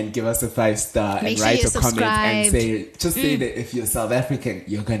and give us a 5-star and write a comment and say that if you're South African,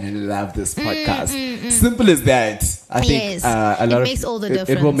 you're gonna love this podcast. Simple as that. I think a lot makes all the difference.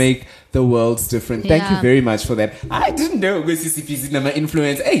 It will make the world's different. Thank you very much for that. I didn't know this number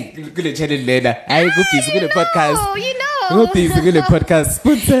influence. Hey, good channel later. I go good podcast. You know. Good podcast.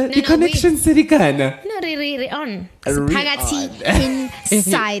 Puntsa, the connection Serikana. On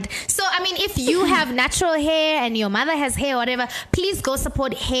inside. So I mean, if you have natural hair and your mother has hair or whatever, please go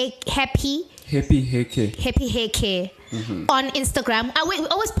support Happy Hair Care on Instagram. We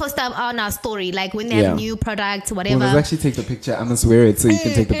always post up on our story, like when they have new products, whatever. Well, let's actually take the picture. I must wear it so you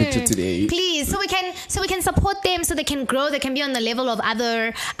can take the picture today. Please, so we can support them, so they can grow. They can be on the level of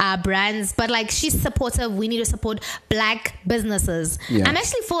other brands. But like, she's supportive. We need to support black businesses. Yeah. I'm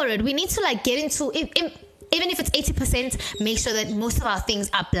actually for it. We need to like get into it. Even if it's 80%, make sure that most of our things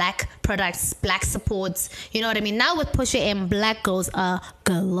are black products, black supports. You know what I mean? Now with Pusha M, black girls are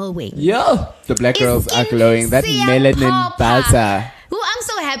glowing. Yeah, the black girls are glowing. That melanin butter. Ooh, I'm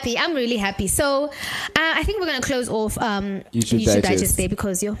so happy. I'm really happy. So I think we're going to close off YouTube Digest there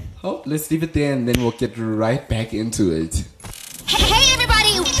because you're... Oh, let's leave it there and then we'll get right back into it. Hey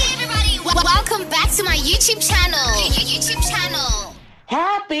everybody. Welcome back to my YouTube channel.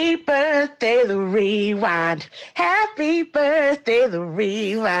 Happy birthday, the rewind. Happy birthday, the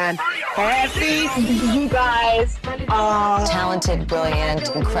rewind. Happy. You guys are talented,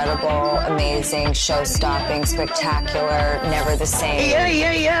 brilliant, incredible, amazing, show-stopping, spectacular, never the same.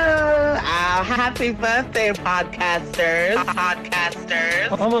 Yeah. Happy birthday, podcasters.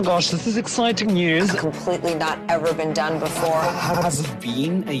 Oh my gosh, this is exciting news. Completely not ever been done before. Has it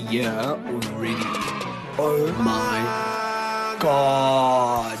been a year already? Oh my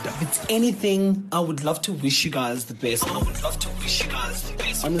God. If it's anything, I would love to wish you guys the best.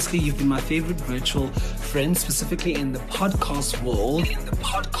 Honestly, you've been my favorite virtual friend, specifically in the podcast world.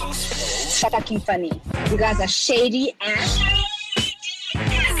 Fucking funny. You guys are shady and...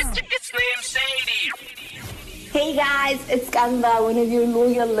 It's Shady. Hey Hey guys, it's Kamba, one of your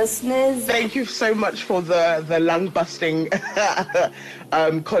loyal listeners. Thank you so much for the lung busting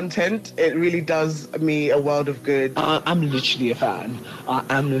content. It really does me a world of good. I'm literally a fan.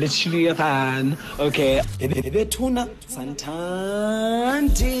 I'm literally a fan. Okay. Betuna Santanti.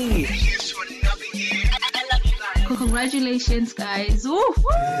 Congratulations, guys. Woo!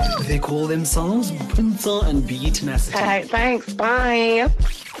 They call themselves Puntsa and BeeTenacity. Alright, thanks. Bye.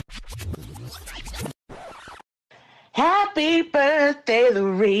 Happy birthday, the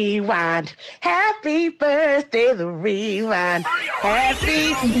rewind. Happy birthday, the rewind.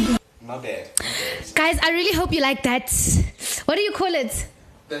 Happy. Not bad. Guys, I really hope you like that. What do you call it?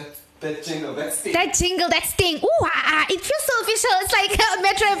 That jingle, that sting. That jingle, that sting. Ooh, it feels so official. It's like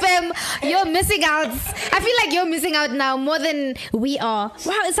Metro FM. You're missing out. I feel like you're missing out now more than we are.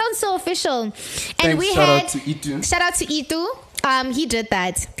 Wow, it sounds so official. And Thanks, shout out to Itu. Shout out to Itu. He did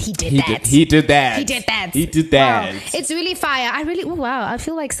that. He did that. Wow. It's really fire. I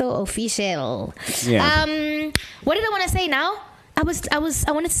feel like so official. Yeah. What did I want to say now? I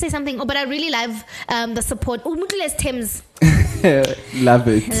wanted to say something, but I really love the support. Mutles Thames. Love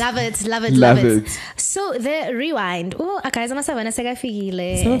it. Love it. So the rewind. Guys, Masavana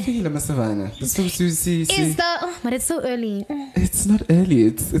Segafigile. Masavana. But it's so early. It's not early.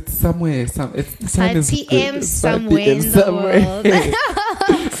 It's somewhere. It's 5 p.m. somewhere in the world.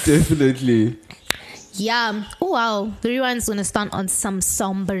 Definitely. Yeah. Oh wow. The rewind's gonna start on some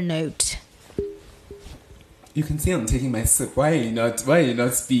somber note. You can see I'm taking my sip. Why are you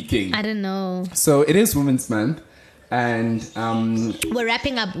not speaking? I don't know. So it is Women's Month. And we're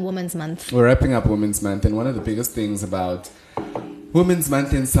wrapping up Women's Month. And one of the biggest things about Women's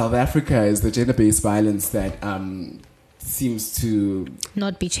Month in South Africa is the gender-based violence that seems to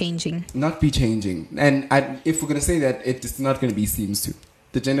not be changing. And if we're going to say that, it's not going to be seems to.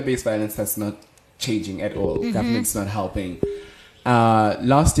 The gender-based violence that's not changing at all. Mm-hmm. Government's not helping.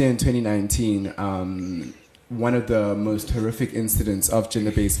 Last year in 2019, one of the most horrific incidents of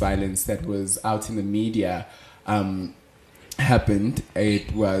gender-based violence that was out in the media happened.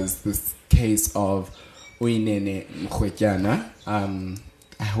 It was this case of Uinene Mkhwetyana.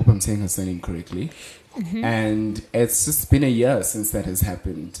 I hope I'm saying her surname correctly. Mm-hmm. And it's just been a year since that has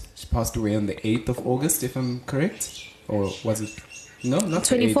happened. She passed away on the 8th of August, if I'm correct. Or was it? No, not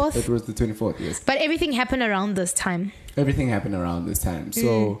 24th. It was the 24th, yes. But everything happened around this time.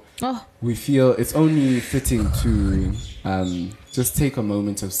 So we feel it's only fitting to just take a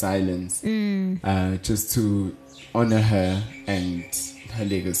moment of silence just to honor her and her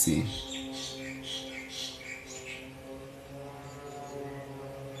legacy.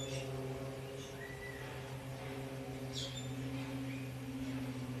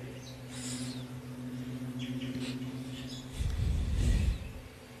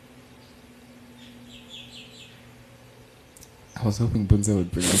 I was hoping Puntsa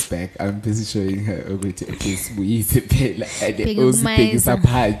would bring us back. I'm busy showing her over to this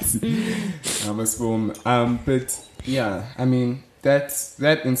but yeah, I mean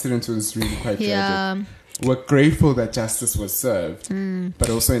that incident was really quite tragic. We're grateful that justice was served, but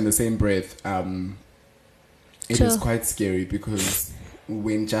also in the same breath, it is quite scary because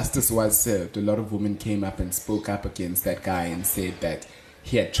when justice was served, a lot of women came up and spoke up against that guy and said that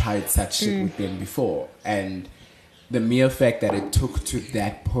he had tried such shit with them before, and the mere fact that it took to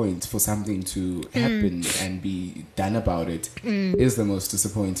that point for something to happen and be done about it is the most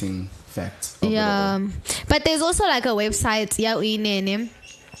disappointing fact. But there's also like a website,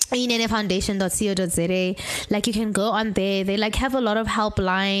 Foundation.co.za. Like you can go on there. They like have a lot of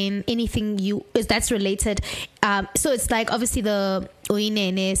helpline, anything that's related. So it's like obviously the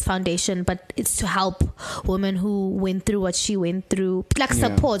Uinene's foundation, but it's to help women who went through what she went through, like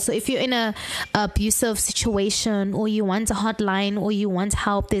support. So if you're in a abusive situation, or you want a hotline, or you want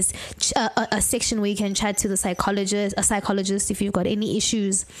help, there's a section where you can chat to a psychologist if you've got any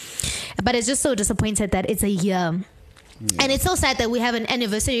issues. But it's just so disappointed that it's a year. And it's so sad that we have an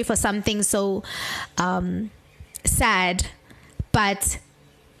anniversary for something so sad, but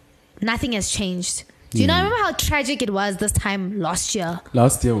nothing has changed. Do you know? I remember how tragic it was this time last year.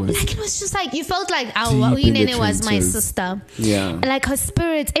 Last year was like, it was just like you felt like Uinene was my sister. Yeah, like her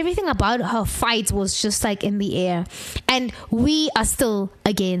spirit, everything about her fight was just like in the air. And we are still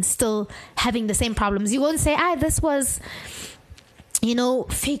having the same problems. You won't say, this was,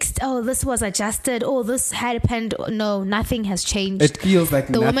 fixed. Oh, this was adjusted. Oh, this happened. No, nothing has changed. It feels like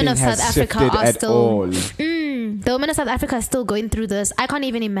the women of South Africa are still. The women of South Africa are still going through this. I can't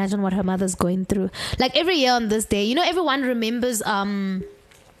even imagine what her mother's going through. Like every year on this day, everyone remembers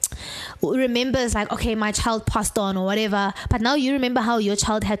remembers like, okay, my child passed on or whatever, but now you remember how your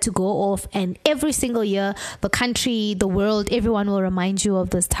child had to go off, and every single year the country, the world, everyone will remind you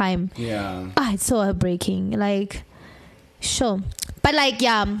of this time. It's so heartbreaking. Like, sure, but like,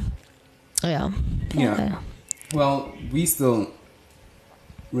 yeah. Well, we still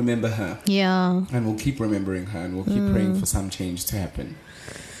remember her, and we'll keep remembering her, and we'll keep praying for some change to happen.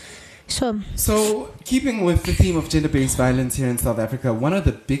 Sure. So, keeping with the theme of gender-based violence here in South Africa, one of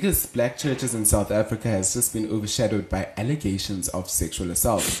the biggest black churches in South Africa has just been overshadowed by allegations of sexual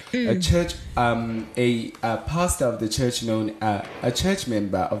assault. A pastor of the church a church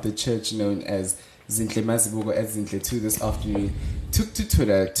member of the church known as Zinhle Mazibuko as Zinhle 2 this afternoon took to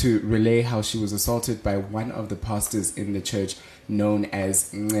Twitter to relay how she was assaulted by one of the pastors in the church known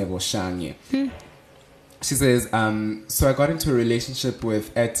as Ncebo Shanye. She says, so I got into a relationship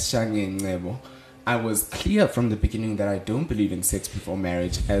with Shanye Ncebo. I was clear from the beginning that I don't believe in sex before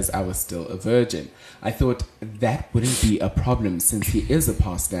marriage, as I was still a virgin. I thought that wouldn't be a problem since he is a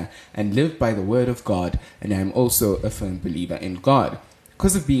pastor and lived by the word of God, and I am also a firm believer in God.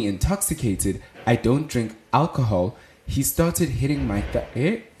 Because of being intoxicated, I don't drink alcohol. He started hitting my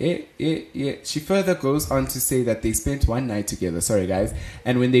She further goes on to say that they spent one night together. Sorry, guys.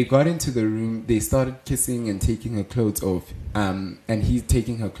 And when they got into the room, they started kissing and taking her clothes off. And he's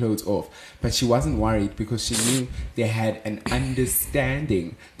taking her clothes off. But she wasn't worried because she knew they had an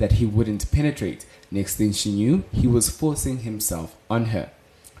understanding that he wouldn't penetrate. Next thing she knew, he was forcing himself on her.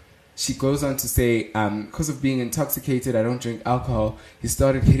 She goes on to say, because of being intoxicated, I don't drink alcohol. He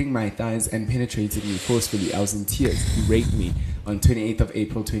started hitting my thighs and penetrated me forcefully. I was in tears. He raped me on 28th of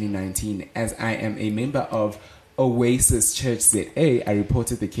April 2019. As I am a member of Oasis Church ZA, I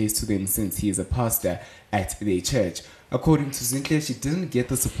reported the case to them since he is a pastor at their church. According to Zinhle, she didn't get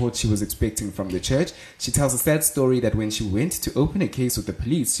the support she was expecting from the church. She tells a sad story that when she went to open a case with the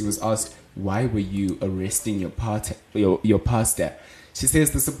police, she was asked, why were you arresting your pastor? She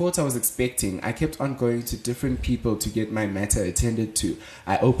says, the support I was expecting, I kept on going to different people to get my matter attended to.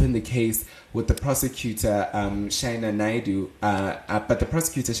 I opened the case with the prosecutor, Shaina Naidu, but the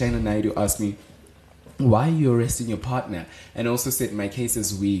prosecutor, Shaina Naidu, asked me, why are you arresting your partner? And also said my case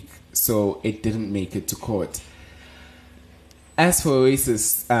is weak, so it didn't make it to court. As for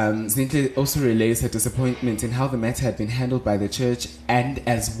Oasis, Zinhle also relays her disappointment in how the matter had been handled by the church and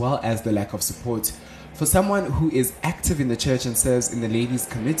as well as the lack of support. For someone who is active in the church and serves in the ladies'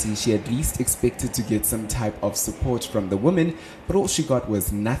 committee, she at least expected to get some type of support from the women, but all she got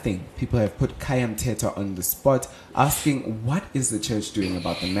was nothing. People have put Kayam Teta on the spot, asking what is the church doing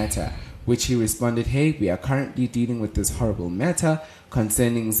about the matter, which he responded, hey, we are currently dealing with this horrible matter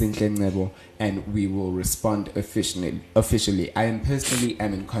concerning Zinhle Ncebo, and we will respond officially. I personally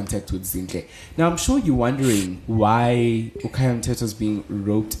am in contact with Zinhle. Now, I'm sure you're wondering why Okayam Teta is being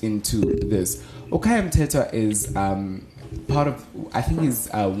roped into this. Okayam Teta is part of, I think he's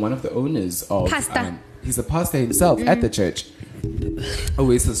one of the owners of... Pastor. He's a pastor himself at the church.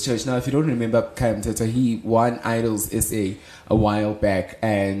 Oasis Church. Now, if you don't remember Kayam Teta, he won Idols SA a while back,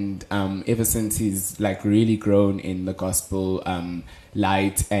 and ever since he's like really grown in the gospel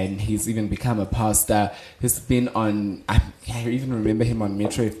light, and he's even become a pastor. He's been on, I even remember him on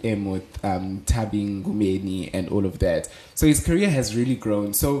Metro FM with Tabing Gumeni and all of that. So his career has really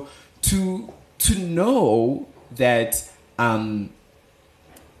grown. So to know that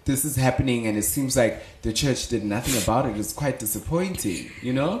this is happening and it seems like the church did nothing about it is quite disappointing,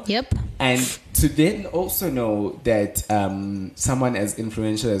 you know? Yep. And to then also know that someone as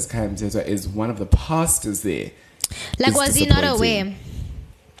influential as Kayam Teta is one of the pastors there. Like, was he not aware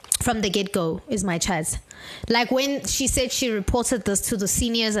from the get-go is my chat. Like, when she said she reported this to the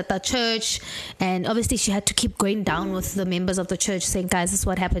seniors at the church, and obviously she had to keep going down with the members of the church saying, guys, this is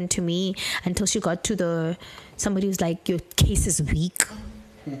what happened to me, until she got to somebody who's like, your case is weak.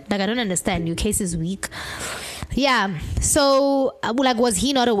 Like, I don't understand. Your case is weak. Yeah. So, like, was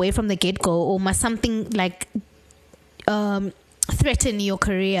he not away from the get-go, or must something like threaten your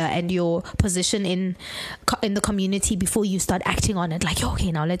career and your position in the community before you start acting on it? Like,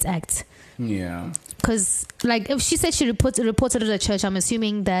 okay, now let's act. Yeah. Because, like, if she said she reported it to the church, I'm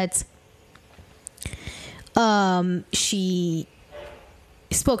assuming that she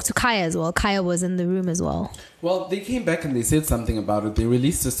spoke to Kaya as well. Kaya was in the room as well. Well, they came back and they said something about it. They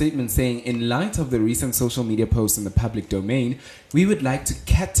released a statement saying, in light of the recent social media posts in the public domain, we would like to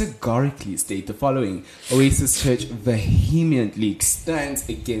categorically state the following. Oasis Church vehemently stands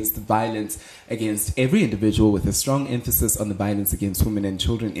against violence against every individual, with a strong emphasis on the violence against women and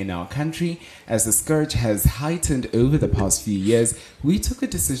children in our country. As the scourge has heightened over the past few years, we took a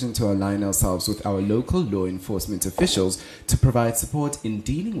decision to align ourselves with our local law enforcement officials to provide support in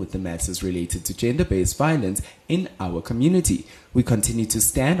dealing with the matters related to gender-based violence in our community. We continue to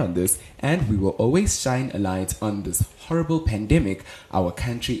stand on this, and we will always shine a light on this horrible pandemic our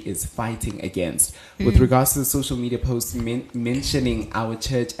country is fighting against. With regards to the social media posts mentioning our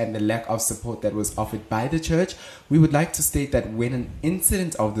church and the lack of support that was offered by the church, we would like to state that when an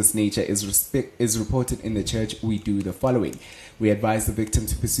incident of this nature is reported in the church, we do the following. We advise the victim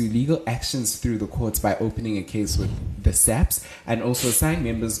to pursue legal actions through the courts by opening a case with the SAPS, and also assign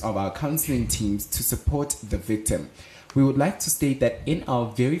members of our counseling teams to support the victim. We would like to state that in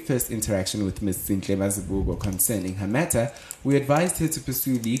our very first interaction with Ms. Zintle Mazibuko concerning her matter, we advised her to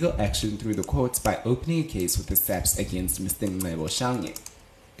pursue legal action through the courts by opening a case with the SAPS against Mr. Ngebo Shanye.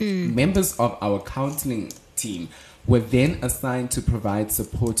 Members of our counseling team were then assigned to provide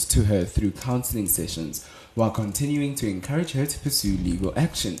support to her through counseling sessions, while continuing to encourage her to pursue legal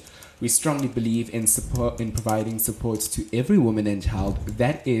action. We strongly believe in providing support to every woman and child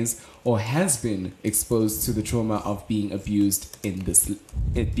that is or has been exposed to the trauma of being abused. In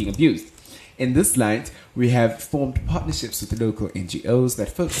this light, we have formed partnerships with local NGOs that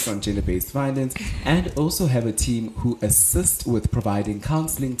focus on gender-based violence, and also have a team who assist with providing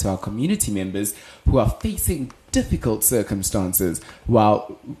counseling to our community members who are facing difficult circumstances. We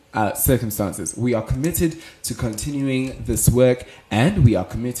are committed to continuing this work, and we are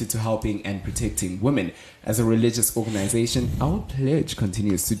committed to helping and protecting women. As a religious organization, our pledge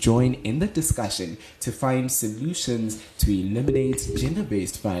continues to join in the discussion to find solutions to eliminate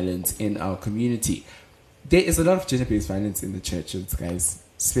gender-based violence in our community. There is a lot of gender-based violence in the churches, guys,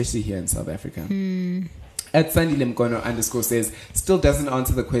 especially here in South Africa. At Sandy Lemkono _ says, still doesn't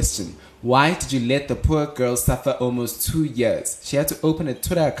answer the question. Why did you let the poor girl suffer almost 2 years? She had to open a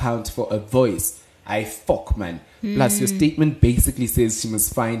Twitter account for a voice. I fuck, man. Plus, your statement basically says she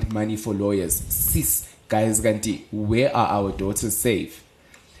must find money for lawyers. Sis, guys, Ganti, where are our daughters safe?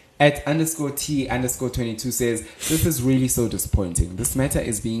 At _T_22 says, this is really so disappointing. This matter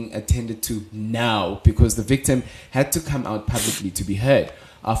is being attended to now because the victim had to come out publicly to be heard.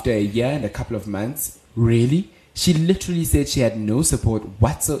 After a year and a couple of months, really? She literally said she had no support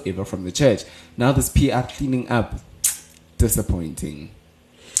whatsoever from the church. Now this PR cleaning up, disappointing.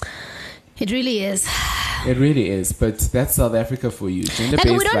 It really is. It really is, but that's South Africa for you. Gender-based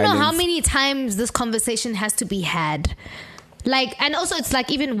And we don't violence. know how many times this conversation has to be had. Like, and also it's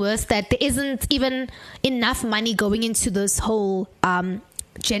like even worse that there isn't even enough money going into this whole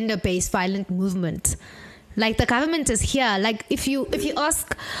gender-based violent movement. Like, the government is here. Like, if you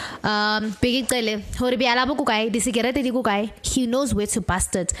ask he knows where to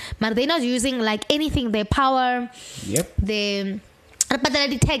bust it. But they're not using like anything, their power. Yep. Their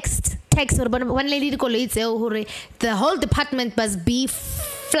text. One lady the whole department must be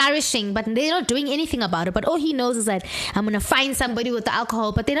flourishing, but they're not doing anything about it. But all he knows is that I'm gonna find somebody with the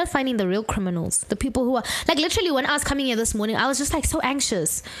alcohol, but they're not finding the real criminals, the people who are like, literally when I was coming here this morning, I was just like so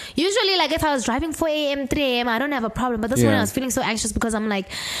anxious. Usually, like if I was driving 4 a.m., 3 a.m., I don't have a problem, but this morning I was feeling so anxious because I'm like,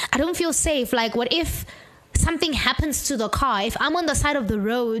 I don't feel safe. Like, what if something happens to the car? If I'm on the side of the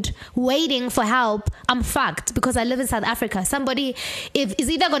road waiting for help, I'm fucked because I live in South Africa. Somebody is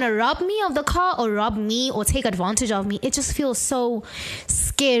either going to rob me of the car or rob me or take advantage of me. It just feels so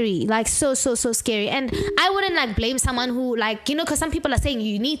scary, like so scary. And I wouldn't like blame someone who, like, you know, because some people are saying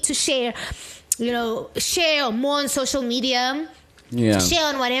you need to share more on social media. Yeah. Share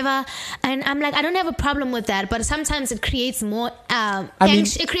on whatever, and I'm like, I don't have a problem with that, but sometimes it creates more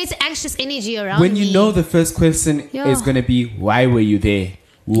it creates anxious energy around when me. you know the first question is going to be, why were you there?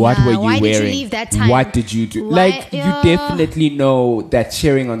 What were you why wearing? Did you leave that time? What did you do? You definitely know that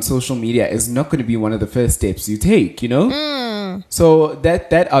sharing on social media is not going to be one of the first steps you take, you know? So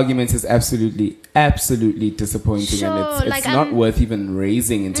that argument is absolutely disappointing, and it's not worth even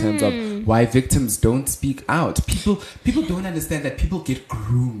raising in terms of why victims don't speak out. People don't understand that people get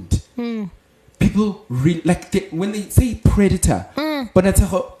groomed. People when they say predator, but a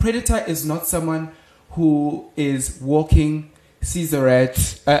predator is not someone who is walking, sees a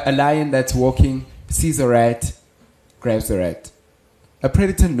rat, a lion that's walking, sees a rat, grabs the rat. A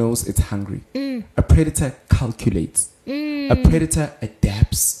predator knows it's hungry. A predator calculates. A predator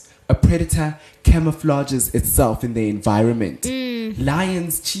adapts. A predator camouflages itself in the environment.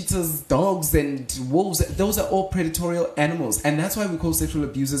 lions, cheetahs, dogs, and wolves. Those are all predatory animals, and that's why we call sexual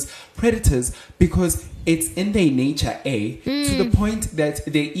abusers predators, because it's in their nature, to the point that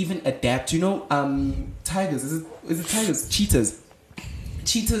they even adapt. You know, tigers. Is it tigers?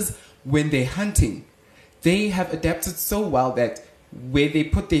 Cheetahs, when they're hunting, they have adapted so well that where they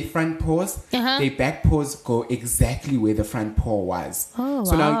put their front paws, their back paws go exactly where the front paw was. Oh,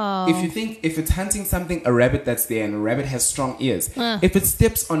 so now, if you think, if it's hunting something, a rabbit that's there, and a rabbit has strong ears, if it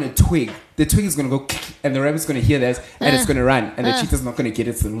steps on a twig, the twig is going to go, and the rabbit's going to hear that, and it's going to run, and the cheetah's not going to get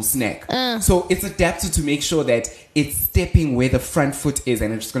its little snack. So it's adapted to make sure that it's stepping where the front foot is,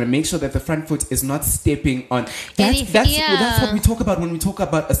 and it's just going to make sure that the front foot is not stepping on. That's what we talk about when we talk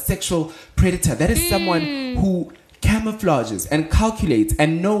about a sexual predator. That is someone who camouflages and calculates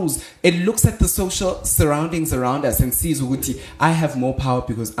and knows, it looks at the social surroundings around us and sees, Uguti, I have more power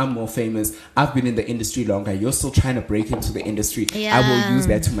because I'm more famous, I've been in the industry longer, you're still trying to break into the industry, I will use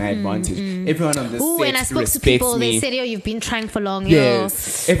that to my advantage. Everyone on this set and I spoke respects to people, me. they said, yo, you've been trying for long.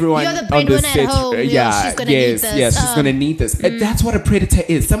 Yes, everyone you're the on breadwinner this set, at home. She's gonna need this. she's gonna need this. And that's what a predator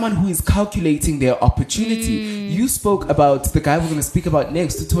is, someone who is calculating their opportunity. You spoke about the guy we're going to speak about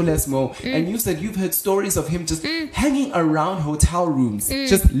next, Tolesmo, and you said you've heard stories of him just hanging around hotel rooms,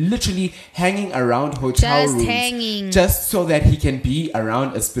 just literally hanging around hotel rooms, just so that he can be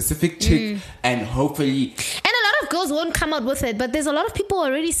around a specific chick and hopefully. And a lot of girls won't come out with it, but there's a lot of people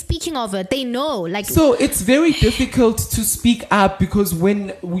already speaking of it. They know, like. So it's very difficult to speak up, because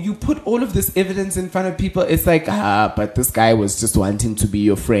when you put all of this evidence in front of people, it's like, but this guy was just wanting to be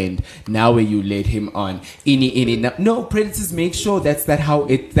your friend. Now where you led him on, no, predators make sure that's how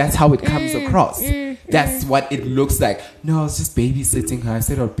it comes across. That's what it looks like. No, I was just babysitting her. I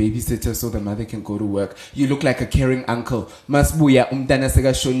said, babysitter so the mother can go to work. You look like a caring uncle. Masbuya umtana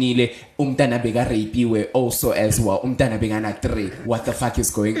sega shonile, umtana bega rapiwe also as well. Umtana bega na 3. What the fuck is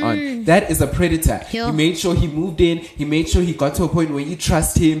going on? That is a predator. He made sure he moved in. He made sure he got to a point where you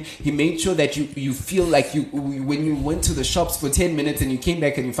trust him. He made sure that you feel like when you went to the shops for 10 minutes and you came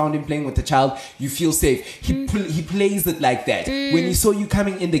back and you found him playing with the child, you feel safe. He plays it like that. When he saw you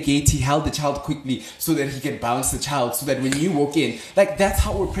coming in the gate, he held the child quickly so that he can bounce the child, so that when you walk in, like, that's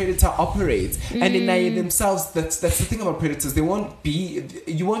how a predator operates. And in themselves, that's the thing about predators. You won't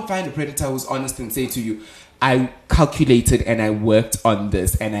find a predator who's honest and say to you, I calculated and I worked on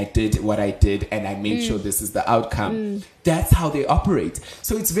this and I did what I did and I made sure this is the outcome. That's how they operate.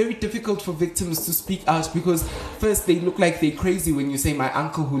 So it's very difficult for victims to speak out, because first they look like they're crazy when you say, my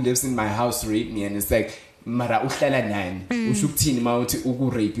uncle who lives in my house raped me, and it's like, mara uhlala nani ushukuthini mawuthi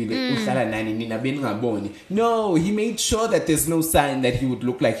ukurapile uhlala nani nina beningaboni. No, he made sure that there's no sign that he would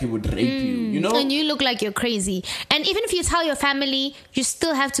look like he would rape you know, and you look like you're crazy. And even if you tell your family, you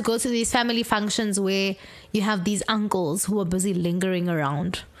still have to go to these family functions where you have these uncles who are busy lingering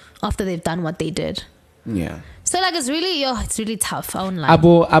around after they've done what they did. So like, it's really tough. I won't lie.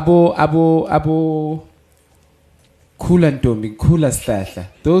 Abo Kula ntombi, kula stahla.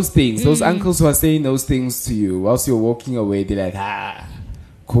 Those things, those uncles who are saying those things to you whilst you're walking away, they're like,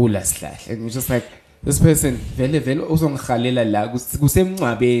 kula stahla. And you're just like, this person, vele uzongikhalela la,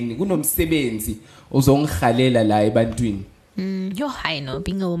 kusemncwabeni, kunomsebenzi, uzongikhalela la ebantwini. I know,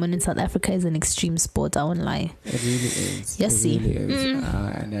 being a woman in South Africa is an extreme sport, I won't lie. It really is. Yes, it really is.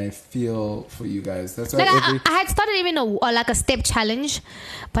 And I feel for you guys. That's why like I had started even a step challenge,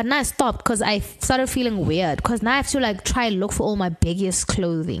 but now I stopped because I started feeling weird, because now I have to like try and look for all my biggest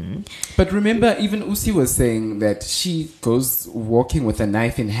clothing. But remember, even Usi was saying that she goes walking with a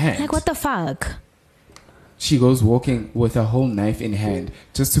knife in hand. Like, what the fuck? She goes walking with a whole knife in hand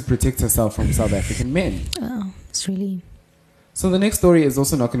just to protect herself from South African men. Oh, it's really... So the next story is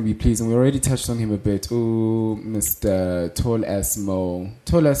also not going to be pleasing. We already touched on him a bit. Oh, Mr. Tolesmo.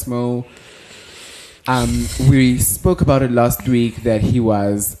 We spoke about it last week that he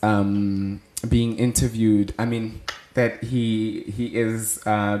was being interviewed. I mean, that he is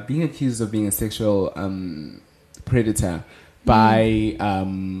being accused of being a sexual predator by a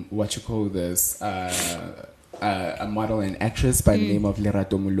model and actress by the name of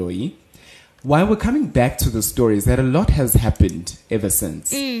Lerato Moloi. While we're coming back to the stories, that a lot has happened ever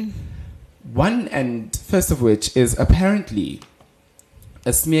since. One, and first of which, is apparently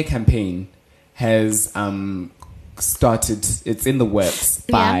a smear campaign has started. It's in the works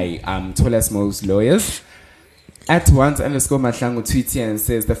by Tolesmo's lawyers. At @once_Mahlangu tweets here and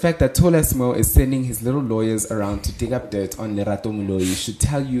says, the fact that Tolesmo is sending his little lawyers around to dig up dirt on Lerato Moloi should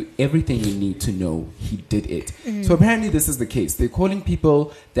tell you everything you need to know. He did it. So apparently this is the case. They're calling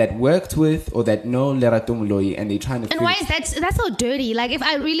people that worked with or that know Lerato Moloi, and they're trying to... And why is that's so dirty? Like, if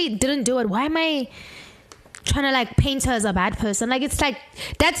I really didn't do it, why am I trying to like paint her as a bad person. Like it's like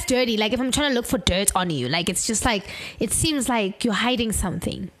that's dirty. Like if I'm trying to look for dirt on you, like it's just like it seems like you're hiding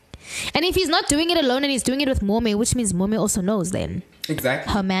something. And if he's not doing it alone and he's doing it with Mome, which means Mome also knows then.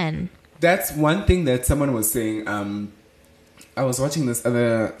 Exactly. Her man. That's one thing that someone was saying. I was watching this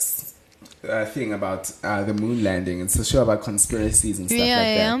other thing about the moon landing. It's a show about conspiracies and stuff like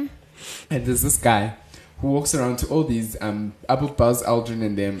that. And there's this guy who walks around to all these Abu Buzz Aldrin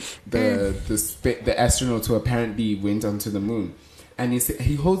and them, the astronauts who apparently went onto the moon. And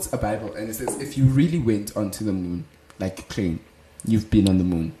he holds a Bible and it says, if you really went onto the moon, like claim you've been on the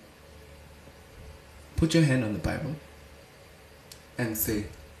moon, put your hand on the Bible and say,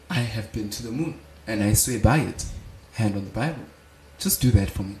 I have been to the moon and I swear by it. Hand on the Bible. Just do that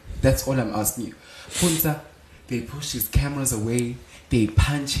for me. That's all I'm asking you. Puntsa, they push his cameras away, they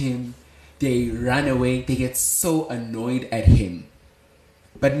punch him, they run away, they get so annoyed at him.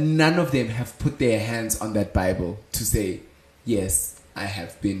 But none of them have put their hands on that Bible to say, yes, I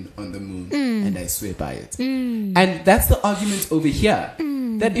have been on the moon and I swear by it. And that's the argument over here.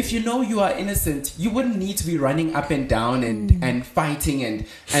 That if you know you are innocent, you wouldn't need to be running up and down and fighting and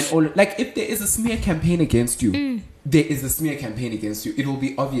all. Like if there is a smear campaign against you, there is a smear campaign against you. It will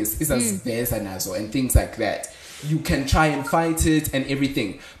be obvious. It's as nazo and things like that. You can try and fight it and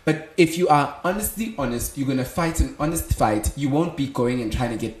everything. But if you are honestly honest, you're going to fight an honest fight. You won't be going and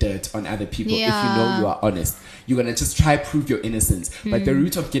trying to get dirt on other people if you know you are honest. You're going to just try prove your innocence. But the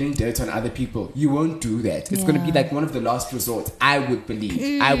route of getting dirt on other people, you won't do that. It's going to be like one of the last resorts, I would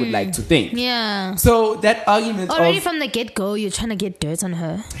believe. I would like to think. Yeah. So that argument already from the get-go, you're trying to get dirt on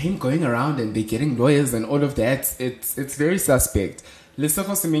her. Him going around and they getting lawyers and all of that, it's very suspect.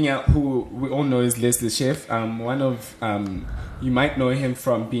 Lesego Semenya, who we all know is Les the Chef, one of, you might know him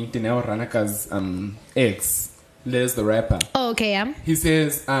from being Dineo Ranaka's ex, Les the rapper. Oh, okay, yeah. He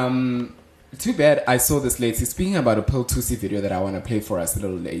says, too bad I saw this late. He's speaking about a Pearl Thusi video that I want to play for us a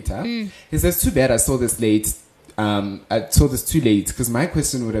little later. He says, too bad I saw this late. I saw this too late because my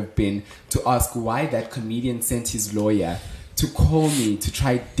question would have been to ask why that comedian sent his lawyer to call me to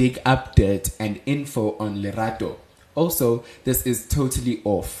try dig up dirt and info on Lerato. Also, this is totally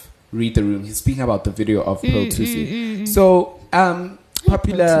off. Read the room. He's speaking about the video of Pearl Thusi. So,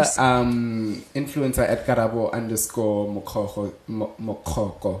 popular influencer at Karabo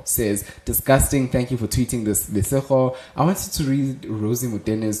 _Mokoko says, disgusting. Thank you for tweeting this, Lesego. I wanted to read Rosie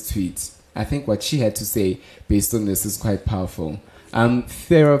Mudene's tweet. I think what she had to say based on this is quite powerful.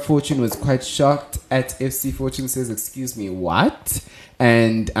 Thera Fortune was quite shocked at FC Fortune says, excuse me, what?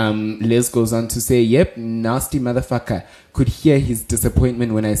 And Les goes on to say, yep, nasty motherfucker. Could hear his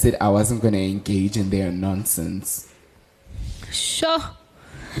disappointment when I said I wasn't going to engage in their nonsense. Sure.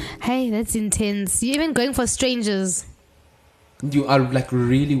 Hey, that's intense. You're even going for strangers. You are like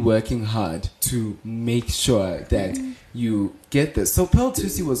really working hard to make sure that you get this. So Pearl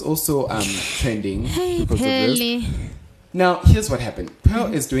Thusi was also trending because of this. Now, here's what happened.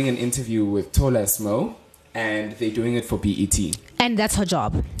 Pearl is doing an interview with Tola Smo, and they're doing it for BET. And that's her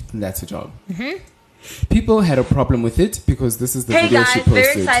job. People had a problem with it because this is the video she posted. Hey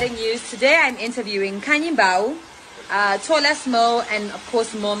guys, very exciting news. Today I'm interviewing Kanye Mbao, Tola Smo, and of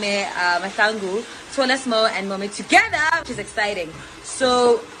course Mome Masangu. Tola Smo and Mome together, which is exciting.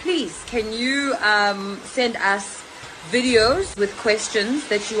 So please, can you send us videos with questions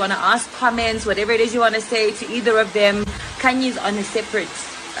that you want to ask, comments, whatever it is you want to say to either of them. Kanye's on a separate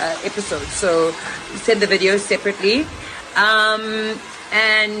episode, so send the videos separately.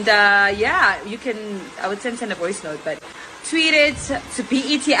 Yeah, you can, I would send a voice note, but tweet it to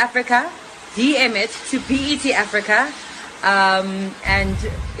BET Africa, DM it to BET Africa, and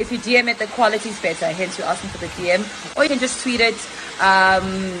if you DM it, the quality's better, hence you're asking for the DM, or you can just tweet it,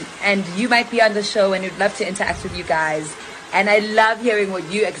 and you might be on the show and we'd love to interact with you guys. And I love hearing what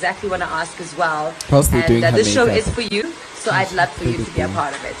you exactly want to ask as well. And this show is for you, so I'd love for you to be a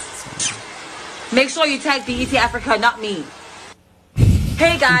part of it. Make sure you tag BET Africa, not me.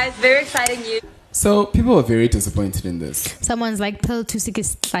 Hey guys, very exciting news. So people were very disappointed in this. Someone's like, Pearl Thusi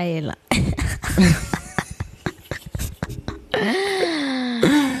style.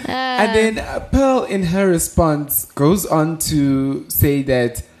 And then Pearl, in her response, goes on to say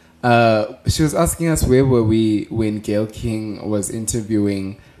that she was asking us where were we when Gayle King was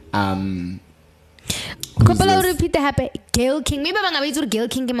interviewing. Repeat the Gayle King. Maybe I'm Gayle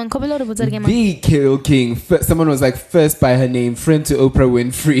King. The Gayle King. Someone was like, first by her name, friend to Oprah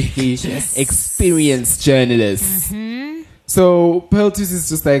Winfrey, yes. Experienced journalist. So Pearl Thusi is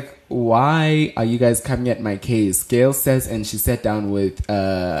just like, why are you guys coming at my case? Gayle says, and she sat down with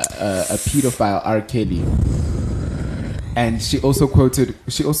a pedophile, R. Kelly. And she also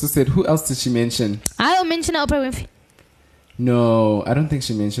said, who else did she mention? I'll mention Oprah Winfrey. No, I don't think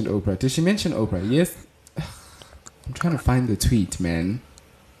she mentioned Oprah. Did she mention Oprah? Yes. I'm trying to find the tweet, man.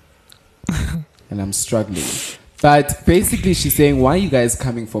 And I'm struggling. But basically she's saying, why are you guys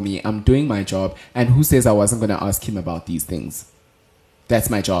coming for me? I'm doing my job. And who says I wasn't going to ask him about these things? That's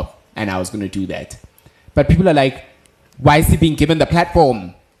my job. And I was going to do that. But people are like, why is he being given the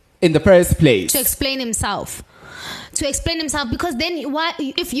platform in the first place? To explain himself. Because then why,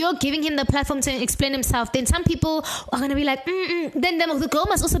 if you're giving him the platform to explain himself, then some people are going to be like, then the girl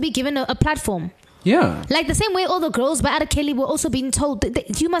must also be given a platform. Yeah. Like the same way all the girls by Ada Kelly were also being told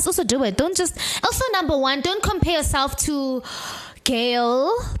that you must also do it. Don't just... Also, number one, don't compare yourself to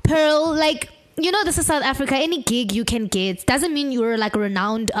Gail, Pearl. Like, you know, this is South Africa. Any gig you can get doesn't mean you're like a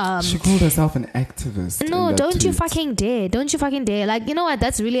renowned... She called herself an activist. No, don't you fucking dare. Don't you fucking dare. Like, you know what?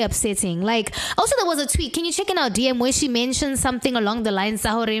 That's really upsetting. Like, also there was a tweet. Can you check in our DM where she mentioned something along the lines,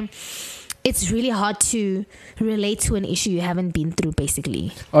 Sahore? It's really hard to relate to an issue you haven't been through,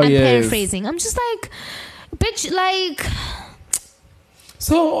 basically. I'm paraphrasing. I'm just like, bitch, like...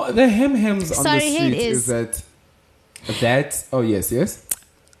 So, the hem-hems on the street is that... Oh, yes.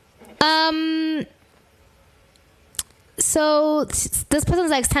 So this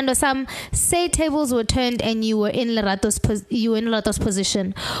person's like, Stando Sam, say tables were turned and you were in Lerato's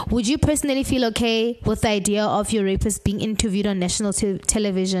position. Would you personally feel okay with the idea of your rapist being interviewed on national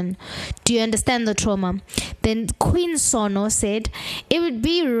television? Do you understand the trauma? Then Queen Sono said, it would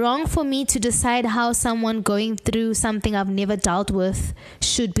be wrong for me to decide how someone going through something I've never dealt with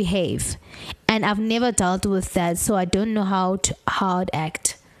should behave. And I've never dealt with that, so I don't know how I'd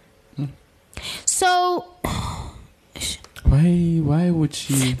act. So... Why would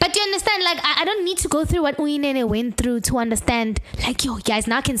she? But you understand, like, I don't need to go through what Uyinene went through to understand, like, yo, guys,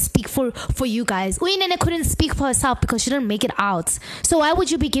 now I can speak for you guys. Uyinene couldn't speak for herself because she didn't make it out. So why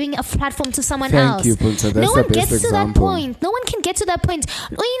would you be giving a platform to someone else? Thank you, Puntsa. That's no one the best gets example. to that point. No one can get to that point.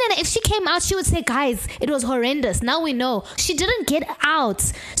 Uyinene, if she came out, she would say, guys, it was horrendous. Now we know. She didn't get out.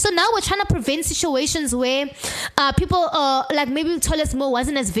 So now we're trying to prevent situations where people, like, maybe Toles Mo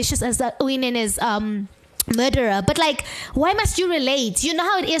wasn't as vicious as Uyinene's murderer, but like, why must you relate? You know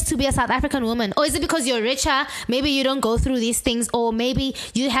how it is to be a South African woman, or is it because you're richer? Maybe you don't go through these things, or maybe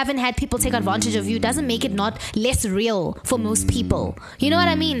you haven't had people take advantage of you. Doesn't make it not less real for most people. You know what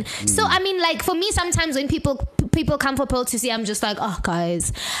I mean? So I mean, like, for me, sometimes when people come for Pearl Thusi, I'm just like, oh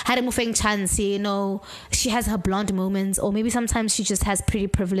guys, Harimufeng chance, you know, she has her blonde moments, or maybe sometimes she just has pretty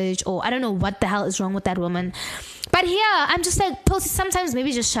privilege, or I don't know what the hell is wrong with that woman. But here, I'm just like, Pearl Thusi, sometimes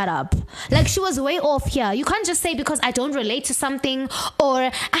maybe just shut up. Like, she was way off here. You can't just say because I don't relate to something,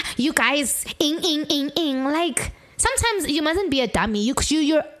 or you guys, like, sometimes you mustn't be a dummy.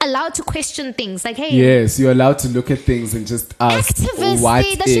 You're allowed to question things. Like, hey. Yes, you're allowed to look at things and just ask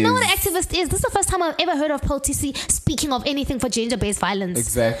activist. Does she know what an activist is? This is the first time I've ever heard of Pearl Thusi speaking of anything for gender-based violence.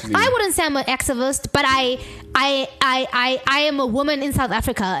 Exactly. I wouldn't say I'm an activist, but I am a woman in South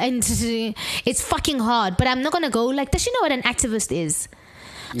Africa, and it's fucking hard. But I'm not gonna go like, does she know what an activist is?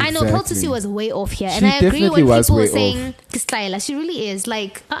 Exactly. I know Pearl Thusi was way off here, and I agree when people were saying, she really is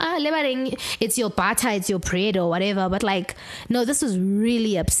like, it's your butter, it's your bread or whatever. But like, no, this was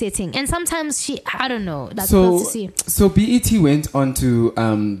really upsetting. And sometimes I don't know. Like, so BET went on to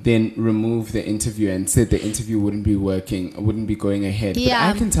then remove the interview and said the interview wouldn't be going ahead. Yeah.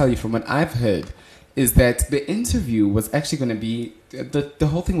 But I can tell you from what I've heard is that the interview was actually going to be, the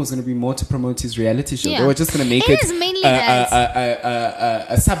whole thing was going to be more to promote his reality show. They were just going to make it mainly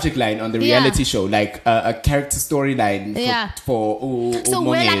a subject line on the reality show, like a character storyline for so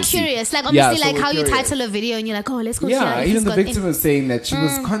we're like curious, like obviously like how you title a video and you're like, oh, let's go. Even the victim was saying that she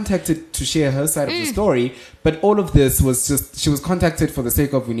was contacted to share her side of the story, but all of this was just, she was contacted for the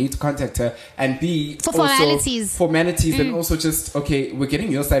sake of, we need to contact her, and for formalities and also just, okay, we're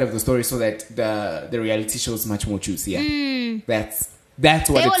getting your side of the story so that the reality show is much more juicier. That's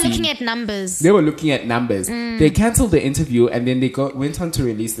what they were looking at numbers. They were looking at numbers. They cancelled the interview and then they went on to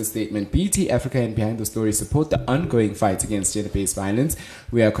release the statement. BET Africa and Behind the Story support the ongoing fight against gender-based violence.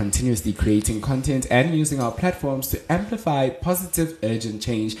 We are continuously creating content and using our platforms to amplify positive, urgent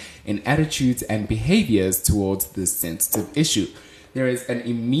change in attitudes and behaviors towards this sensitive issue. There is an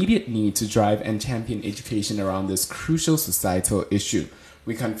immediate need to drive and champion education around this crucial societal issue.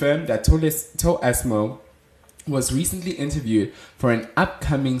 We confirm that To Asmo was recently interviewed for an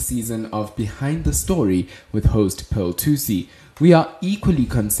upcoming season of Behind the Story with host Pearl Thusi. We are equally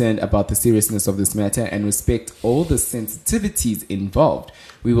concerned about the seriousness of this matter and respect all the sensitivities involved.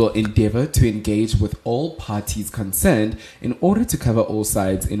 We will endeavor to engage with all parties concerned in order to cover all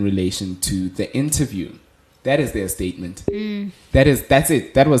sides in relation to the interview. That is their statement. That's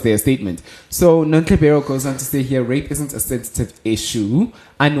it. That was their statement. So Nontlebero goes on to say here, rape isn't a sensitive issue.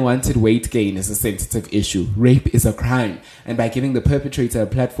 Unwanted weight gain is a sensitive issue. Rape is a crime. And by giving the perpetrator a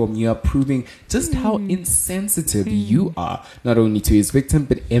platform, you are proving just how insensitive you are, not only to his victim,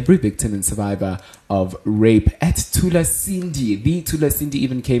 but every victim and survivor of rape. At Tula Cindy, the Tula Cindy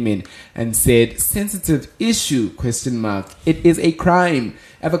even came in and said, sensitive issue, ? It is a crime.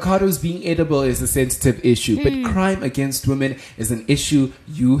 Avocados being edible is a sensitive issue, but crime against women is an issue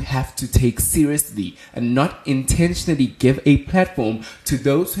you have to take seriously and not intentionally give a platform to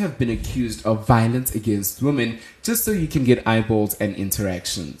those who have been accused of violence against women just so you can get eyeballs and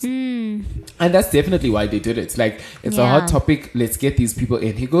interactions. And that's definitely why they did it. Like, it's a hot topic. Let's get these people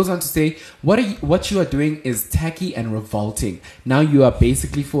in. He goes on to say, what you are doing is tacky and revolting. Now you are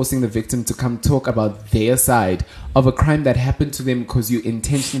basically forcing the victim to come talk about their side of a crime that happened to them because you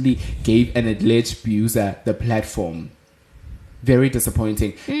intentionally gave an alleged abuser the platform. Very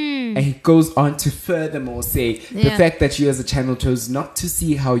disappointing. And he goes on to furthermore say the fact that you as a channel chose not to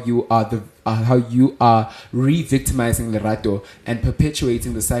see how you are re-victimizing Lerato and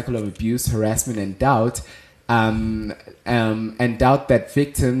perpetuating the cycle of abuse, harassment, and doubt, and doubt that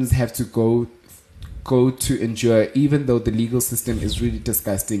victims have to go to endure, even though the legal system is really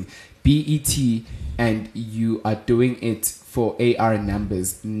disgusting. BET, and you are doing it for AR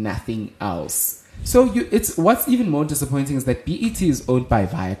numbers, nothing else. So it's what's even more disappointing is that BET is owned by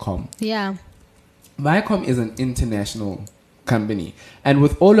Viacom. Yeah. Viacom is an international company. And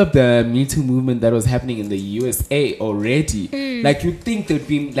with all of the Me Too movement that was happening in the USA already, like, you'd think they'd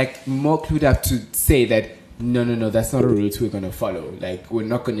be like more clued up to say that no, that's not a route we're going to follow. Like, we're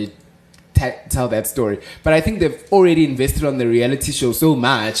not going to tell that story. But I think they've already invested on the reality show so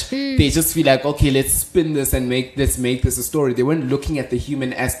much, they just feel like, okay, let's spin this and let's make this a story. They weren't looking at the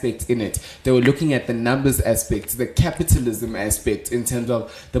human aspect in it. They were looking at the numbers aspect, the capitalism aspect, in terms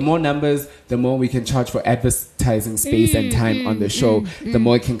of the more numbers, the more we can charge for advertising space and time on the show, the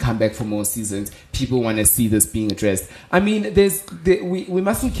more it can come back for more seasons. People want to see this being addressed. I mean, we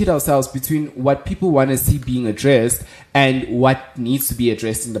mustn't kid ourselves between what people want to see being addressed and what needs to be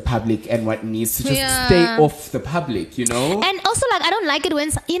addressed in the public and what needs to just stay off the public, you know? And also, like, I don't like it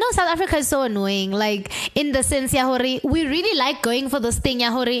when, South Africa is so annoying, like, in the sense, Yahori, we really like going for this thing,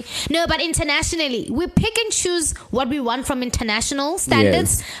 Yahori. No, but internationally, we pick and choose what we want from international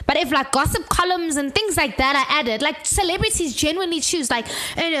standards. Yes. But if, like, gossip columns and things like that are added, like, celebrities genuinely choose, like,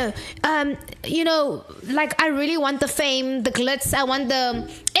 like, I really want the fame, the glitz, I want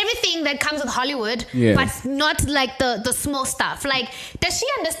everything that comes with Hollywood, but not, like, the small stuff. Like, does she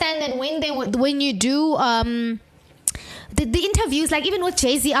understand that when you do the interviews, like even with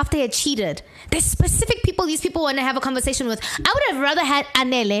Jay-Z after he had cheated, there's specific people these people want to have a conversation with. I would have rather had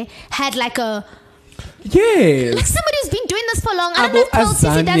Anele had like a like somebody who's been doing this for long. I don't know if Pearl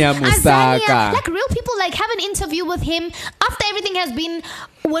Thusi does. Azania, like real people, like have an interview with him after everything has been,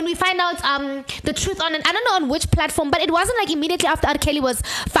 when we find out the truth on it. I don't know on which platform, but it wasn't like immediately after R. Kelly was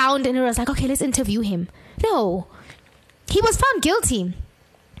found and it was like, okay, let's interview him. No, he was found guilty.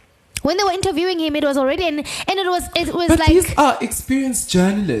 When they were interviewing him, it was already, and it was but like, these are experienced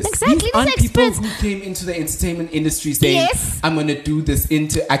journalists. Exactly, these aren't people who came into the entertainment industry saying, "I'm going to do this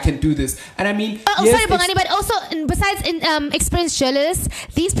I can do this." And I mean, sorry, Bongani, but also besides experienced journalists,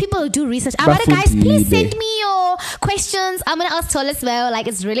 these people who do research. Guys, please send me your questions. I'm going to ask Tol as well. Like,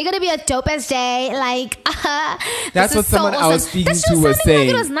 it's really going to be a dope as day. Like, that's what someone I was speaking to was saying.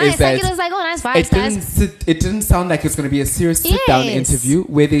 Like, it was nice. Like, it was like, oh, nice vibes, guys. It didn't sound like it's going to be a serious sit-down interview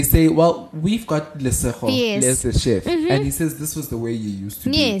where they say, well, we've got Lesego, Les the chef, and he says this was the way you used to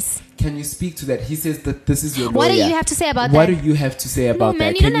be. Can you speak to that? He says that this is your lawyer. What do you have to say about that? What do you have to say about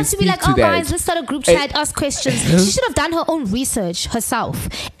that? You don't have to be like, oh guys, let's start a group chat, ask questions. She should have done her own research herself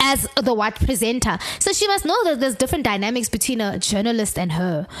as the white presenter. So she must know that there's different dynamics between a journalist and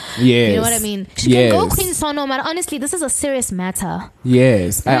her. Yes. You know what I mean? She can go Queen Sono, but honestly, this is a serious matter.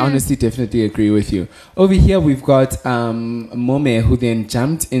 Yes, I honestly definitely agree with you. Over here, we've got Mome, who then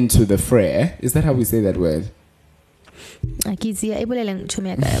jumped into the fray. Is that how we say that word? Jumped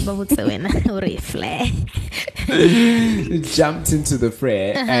into the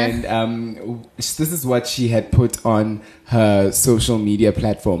fray, and this is what she had put on her social media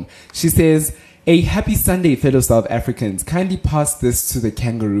platform. She says, "A happy Sunday, fellow South Africans. Kindly pass this to the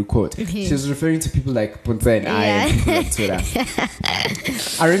kangaroo court." She was referring to people like Puntsa and I and people on Twitter.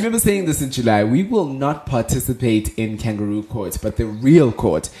 I remember saying this in July. We will not participate in kangaroo court, but the real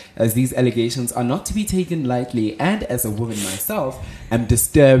court, as these allegations are not to be taken lightly. And as a woman myself, I'm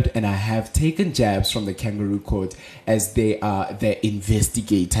disturbed, and I have taken jabs from the kangaroo court as they are the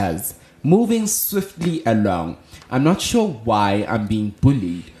investigators. Moving swiftly along. I'm not sure why I'm being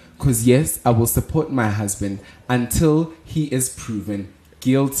bullied. Because yes, I will support my husband until he is proven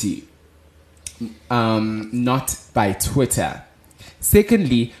guilty. Not by Twitter.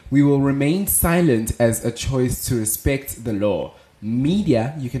 Secondly, we will remain silent as a choice to respect the law.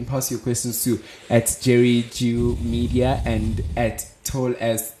 Media, you can pass your questions to at Jerry Jew Media and at Tall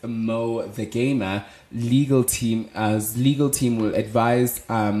as Mo the Gamer. Legal team will advise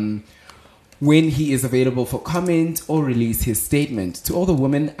when he is available for comment or release his statement. To all the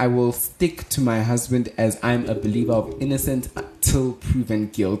women, I will stick to my husband as I'm a believer of innocent until proven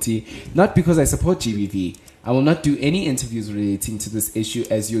guilty. Not because I support GBV. I will not do any interviews relating to this issue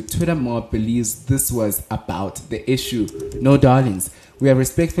as your Twitter mob believes this was about the issue. No, darlings. We have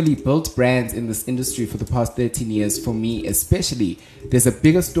respectfully built brands in this industry for the past 13 years, for me especially. There's a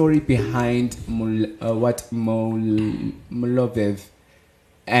bigger story behind what Molovev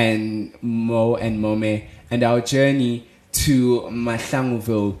and Mo and Mome and our journey to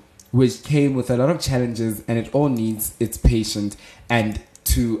Mahlanguville, which came with a lot of challenges, and it all needs its patience and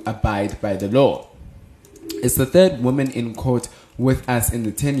to abide by the law. It's the third woman in court with us in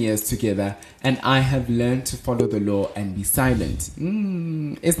the 10 years together, and I have learned to follow the law and be silent.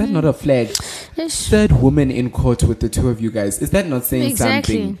 Is that not a flag? Third woman in court with the two of you guys. Is that not saying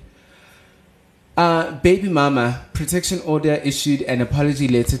something? Baby mama, protection order issued, an apology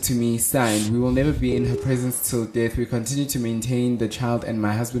letter to me signed. We will never be in her presence till death. We continue to maintain the child and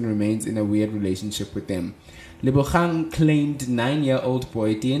my husband remains in a weird relationship with them. Lebogang claimed 9-year-old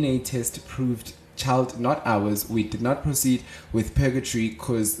boy. DNA test proved child not ours. We did not proceed with purgatory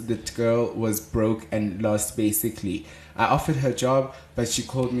because the girl was broke and lost basically. I offered her job, but she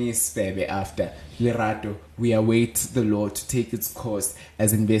called me Spebe after. Lerato, we await the law to take its course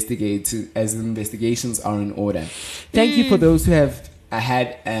as investigations are in order. Thank you for those who have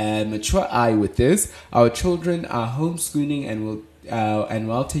had a mature eye with this. Our children are homeschooling and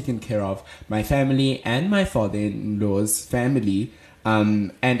well taken care of. My family and my father-in-law's family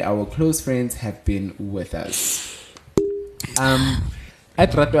and our close friends have been with us.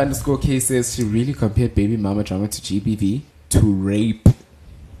 At Rato_K says she really compared baby mama drama to GBV to rape.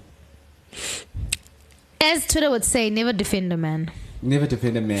 As Twitter would say, never defend a man. Never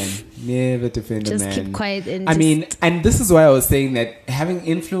defend a man. Never defend a man. Just keep quiet. And and this is why I was saying that having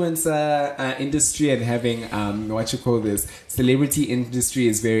influencer industry and having celebrity industry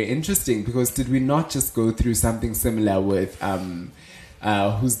is very interesting, because did we not just go through something similar with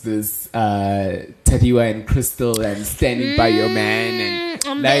who's this Tadiwa and Crystal and Standing by Your Man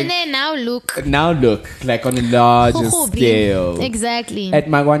and now look like on a larger scale. Exactly. At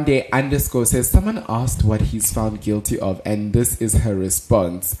Magwande_ says someone asked what he's found guilty of, and this is her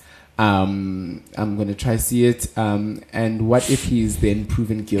response. I'm gonna try see it. And what if he's then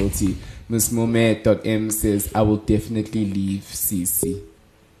proven guilty? Ms. Momet.m says I will definitely leave CC.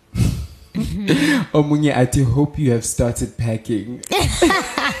 Omunye, I do hope you have started packing.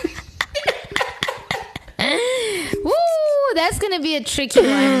 Woo, that's gonna be a tricky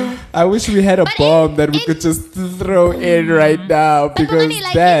one. I wish we had a bomb that we could just throw in right now, because in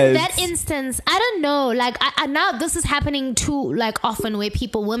that instance, I don't know. Like I now this is happening too, like often where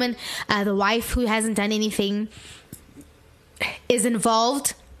women, the wife who hasn't done anything is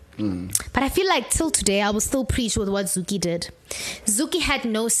involved. But I feel like till today I will still preach with what Zuki did. Zuki had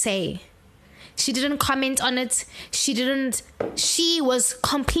no say. She didn't comment on it. She was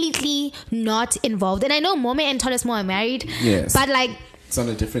completely not involved. And I know Mome and Tolesmo are married. Yes. But like, it's on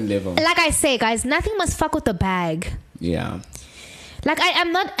a different level. Like I say, guys, nothing must fuck with the bag. Yeah. Like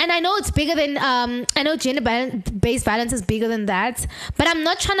I'm not, and I know it's bigger than, I know gender-based violence is bigger than that, but I'm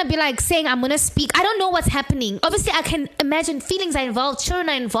not trying to be like saying I'm going to speak. I don't know what's happening. Obviously, I can imagine feelings are involved, children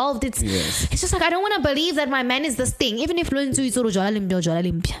are involved. It's just like, I don't want to believe that my man is this thing. Even if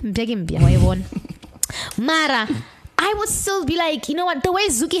Mara, I would still be like, you know what, the way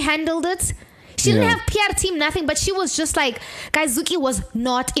Zuki handled it, she didn't have PR team, nothing, but she was just like, guys, Zuki was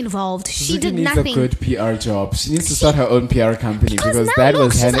not involved. She did nothing. Zuki needs a good PR job. She needs to start her own PR company, because that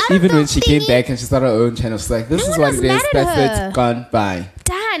was even when she came back and she started her own channel. She's like, this is what it is. That's it. Gone by.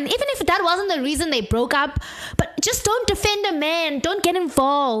 Dan, even if that wasn't the reason they broke up, but just don't defend a man. Don't get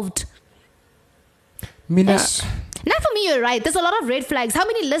involved. Mina. Now for me, you're right. There's a lot of red flags. How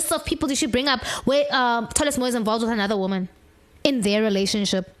many lists of people did she bring up where Tolesmo is involved with another woman in their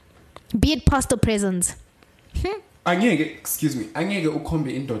relationship? Be it past or present. Excuse me. Angeke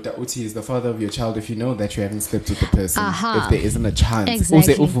ukhombe indoda uthi is the father of your child if you know that you haven't slept with the person. If there isn't a chance.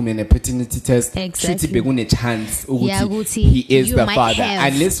 Exactly. Uvume a paternity test. Exactly. Shuthi bekune chance ukuthi he is you the might father.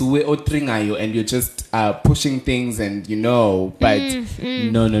 have. Unless we otringayo and you're just pushing things and you know, but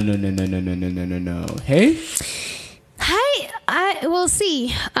no. Hey? I will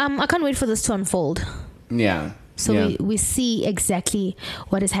see. I can't wait for this to unfold. Yeah. So we see exactly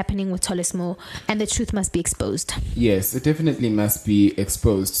what is happening with Tolesmo, and the truth must be exposed. Yes, it definitely must be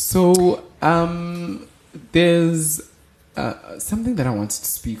exposed. So there's something that I wanted to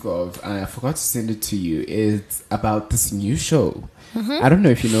speak of. I forgot to send it to you. It's about this new show. I don't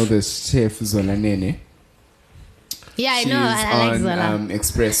know if you know this chef Zola Nene. Yeah, I She's know. I like Zola. on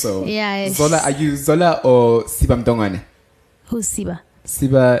Espresso. Yeah. Zola, are you Zola or Siba Mtongane? Who's Siba?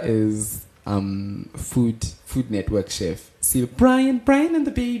 Siba is Food Network chef. Siba, Brian and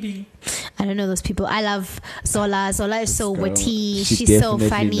the baby. I don't know those people. I love Zola. Zola is so witty. She She's so definitely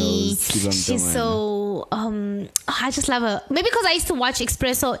funny. knows Siba She's Mtongane. so I just love her. Maybe because I used to watch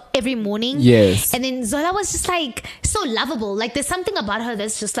Espresso every morning. Yes. And then Zola was just like so lovable. Like there's something about her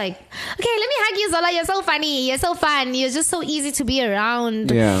that's just like, okay, let me hug you, Zola. You're so funny. You're so fun. You're just so easy to be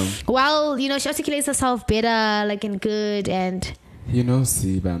around. Yeah. Well, you know, she articulates herself better, like in good and. You know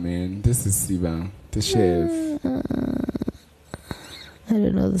Siba, man. This is Siba, the chef. I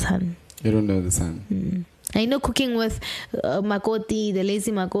don't know the son. You don't know the son. I know cooking with Makoti, the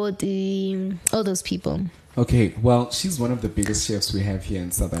lazy Makoti, all those people. Okay, well, she's one of the biggest chefs we have here in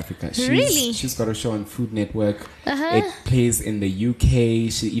South Africa. Really? She's got a show on Food Network. It plays in the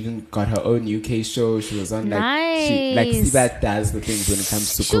UK. She even got her own UK show. She was on like Siba does the things when it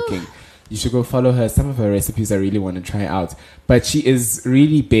comes to cooking. You should go follow her. Some of her recipes I really want to try out. But she is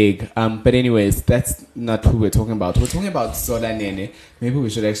really big. But anyways, that's not who we're talking about. We're talking about Zola Nene. Maybe we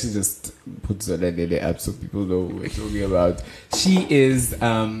should actually just put Zola Nene up so people know who we're talking about. She is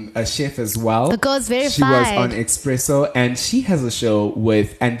a chef as well. The girl's verified. She was on Espresso and she has a show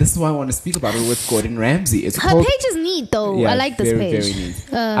with, and this is why I want to speak about it, with Gordon Ramsay. It's Her called, page is neat though. yeah, I like this very, page.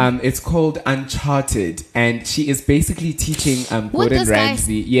 very neat. It's called Uncharted, and she is basically teaching Gordon this guy?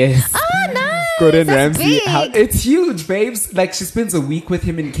 Ramsay. Yes. Oh, nice. Gordon That's Ramsay. big. It's huge, babes. Like she spends a week with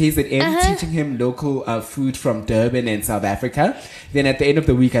him in KZN, teaching him local food from Durban and South Africa. Then at the end of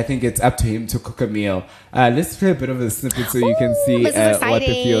the week, I think it's up to him to cook a meal. Let's play a bit of a snippet so you can see this is what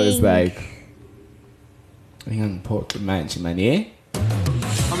the feel is exciting. like. I'm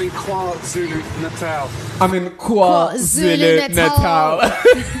in KwaZulu Natal. I'm in KwaZulu Natal.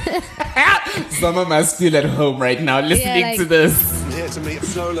 Someone must feel at home right now listening to this. I'm here to meet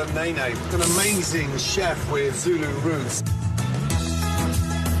Zola Nene, an amazing chef with Zulu roots.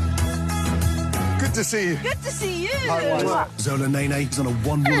 Good to see you. Good to see you. Hi, Zola Nene is on a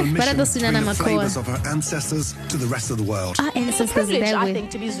one-woman mission Barato to bring the Sunana flavours Makoa. of her ancestors to the rest of the world. Our ancestors Privilege, there I with.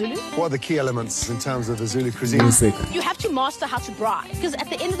 think, to be Zulu. What are the key elements in terms of the Zulu cuisine? Music. You have to master how to braai, because at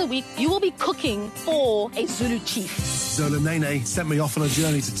the end of the week, you will be cooking for a Zulu chief. Zola Nene sent me off on a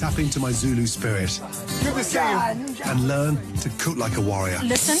journey to tap into my Zulu spirit. Good to see you. And learn to cook like a warrior.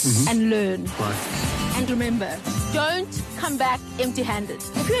 Listen and learn. Right. And remember, don't come back empty-handed.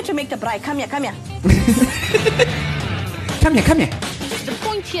 If you had to make the braai, come here. Come here. The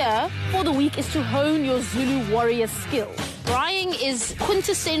point here for the week is to hone your Zulu warrior skills. Braaiing is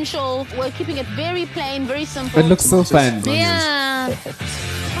quintessential. We're keeping it very plain, very simple. It looks so fun. Yeah.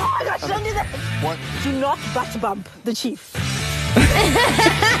 Oh my gosh, don't do that. What? Do not butt bump the chief.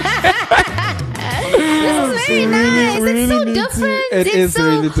 This is very nice. It's so different. It's so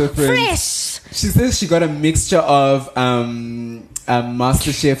really different. Fresh. She says she got a mixture of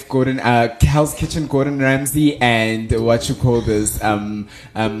MasterChef Gordon, Hell's Kitchen Gordon Ramsay, and what you call this,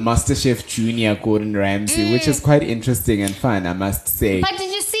 MasterChef Junior Gordon Ramsay, which is quite interesting and fun, I must say. But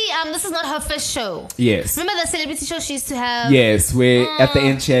did you see? This is not her first show. Yes. Remember the celebrity show she used to have? Yes, where at the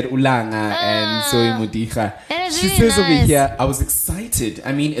end she had Ulanga and Zoe Modiga. She really says over nice. here, I was excited.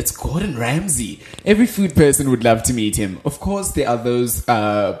 I mean, it's Gordon Ramsay. Every food person would love to meet him. Of course, there are those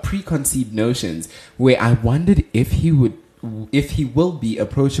preconceived notions where I wondered if he will be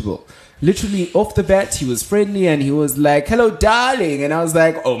approachable. Literally off the bat, he was friendly and he was like, "Hello, darling," and I was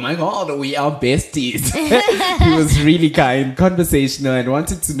like, "Oh my god, we are besties." He was really kind, conversational, and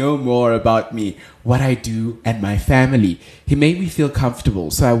wanted to know more about me, what I do, and my family. He made me feel comfortable,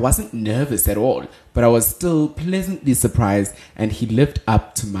 so I wasn't nervous at all, but I was still pleasantly surprised, and he lived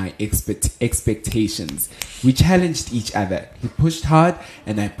up to my expectations. We challenged each other. He pushed hard,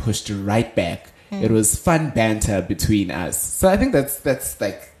 and I pushed right back. It was fun banter between us. So I think that's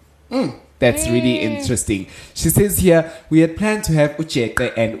like That's really interesting. She says here, we had planned to have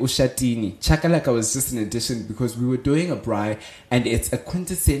ucheke and ushatini. Chakalaka was just an addition because we were doing a braai and it's a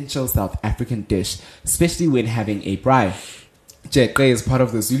quintessential South African dish, especially when having a braai. Jeke is part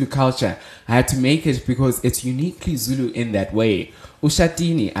of the Zulu culture. I had to make it because it's uniquely Zulu in that way.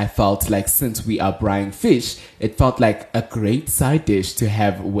 Ushatini, I felt like since we are braaiing fish, it felt like a great side dish to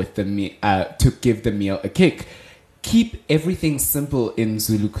have with the to give the meal a kick. Keep everything simple in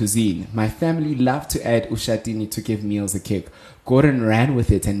Zulu cuisine. My family loved to add ushatini to give meals a kick. Gordon ran with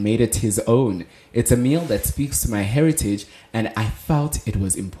it and made it his own. It's a meal that speaks to my heritage, and I felt it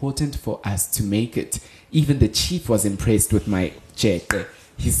was important for us to make it. Even the chief was impressed with my jeke.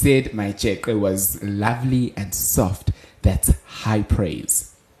 He said my jeke was lovely and soft. That's high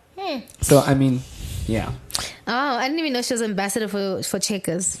praise. So, I mean, yeah. Oh, I didn't even know she was ambassador for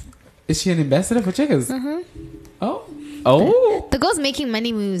Checkers. Is she an ambassador for Checkers? Oh. The girl's making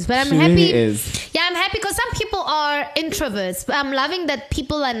money moves, but I'm She happy. really is. Yeah, I'm happy because some people are introverts. But I'm loving that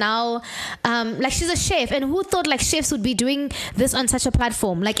people are now, like she's a chef, and who thought like chefs would be doing this on such a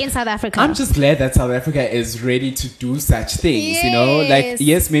platform, like in South Africa? I'm just glad that South Africa is ready to do such things, you know? Like,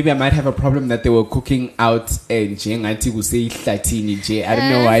 yes, maybe I might have a problem that they were cooking out in I don't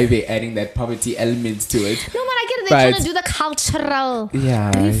know why they're adding that poverty element to it. No, man, I get it. They're trying to do the cultural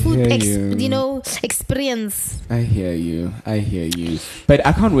food, experience. I hear you. But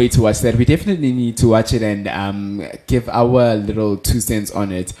I can't wait to watch that. We definitely need to watch it and give our little 2 cents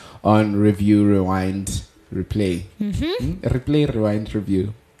on it on Review, Rewind, Replay. Replay, Rewind,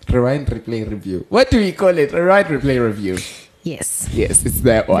 Review. Rewind, Replay, Review. What do we call it? Rewind, Replay, Review. Yes, it's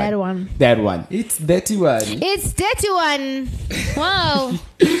that one. That one. It's dirty one. It's dirty one. Wow.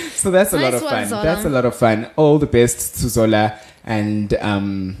 So that's a lot of Nice fun. one, Zola. That's a lot of fun. All the best to Zola and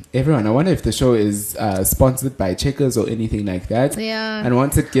everyone. I wonder if the show is sponsored by Checkers or anything like that. Yeah. And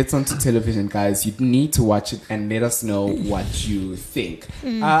once it gets onto television, guys, you need to watch it and let us know what you think.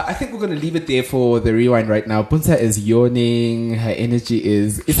 I think we're going to leave it there for the rewind right now. Puntsa is yawning. Her energy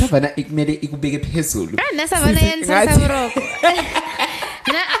is...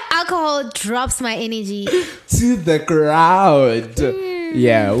 Alcohol drops my energy to the ground.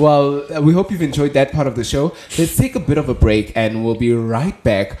 Yeah, well, we hope you've enjoyed that part of the show. Let's take a bit of a break and we'll be right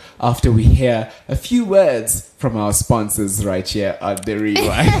back after we hear a few words from our sponsors right here on The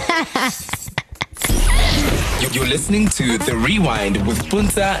Rewind. You're listening to The Rewind with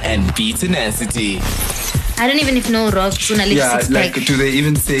Puntsa and BeeTenacity. I don't even know Rob Journalist. Yeah, like, do they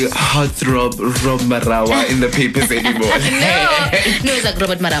even say Heartthrob Rob Marawa in the papers anymore? No, it's like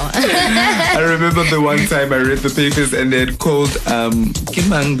Robert Marawa. I remember the one time I read the papers and they had called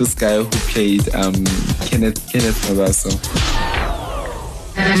Kimang, this guy who played Kenneth Mabaso.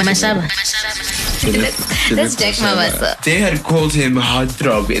 Mashaba. That's Jack Mabasa. They had called him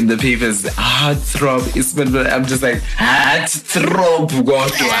Heartthrob in the papers. Heartthrob is, I'm just like, Heartthrob.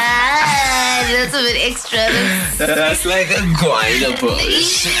 That's a bit extra. That's like a guida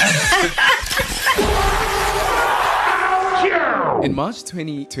push. In March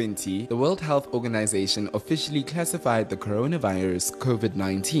 2020, the World Health Organization officially classified the coronavirus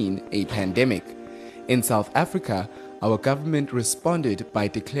COVID-19 a pandemic. In South Africa, our government responded by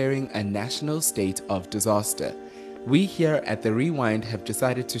declaring a national state of disaster. We here at The Rewind have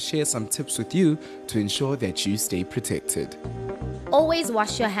decided to share some tips with you to ensure that you stay protected. Always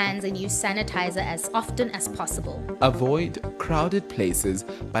wash your hands and use sanitizer as often as possible. Avoid crowded places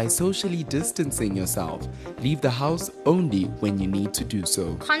by socially distancing yourself. Leave the house only when you need to do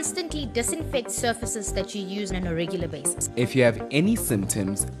so. Constantly disinfect surfaces that you use on a regular basis. If you have any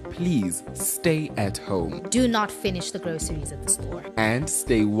symptoms, please stay at home. Do not finish the groceries at the store. And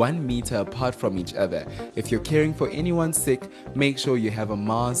stay 1 meter apart from each other. If you're caring for anyone sick, make sure you have a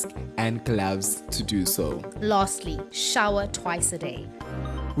mask and gloves to do so. Lastly, shower twice a day.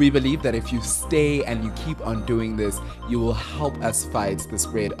 We believe that if you stay and you keep on doing this, you will help us fight the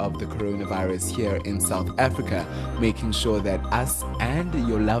spread of the coronavirus here in South Africa, making sure that us and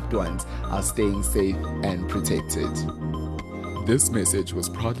your loved ones are staying safe and protected. This message was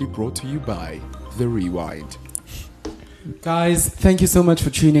proudly brought to you by The Rewind. Guys, thank you so much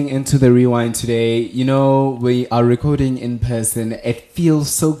for tuning into The Rewind today. You know, we are recording in person. It feels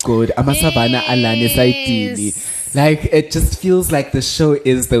so good. Like, it just feels like the show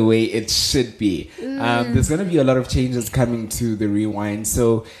is the way it should be. There's going to be a lot of changes coming to The Rewind,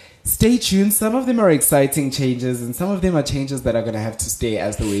 so stay tuned. Some of them are exciting changes, and some of them are changes that are going to have to stay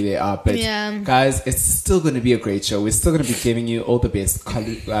as the way they are. But guys, it's still going to be a great show. We're still going to be giving you all the best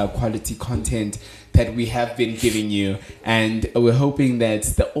quality content that we have been giving you, and we're hoping that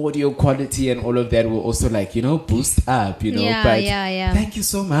the audio quality and all of that will also boost up, Yeah, but yeah. thank you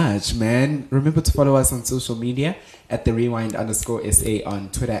so much, man. Remember to follow us on social media at the rewind_SA on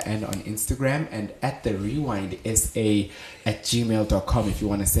Twitter and on Instagram, and at the rewindsa@gmail.com if you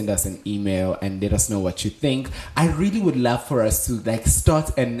want to send us an email and let us know what you think. I really would love for us to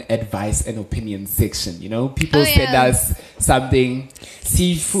start an advice and opinion section. People send us something,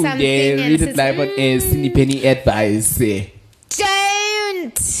 seafood there, read it live on air, penny advice.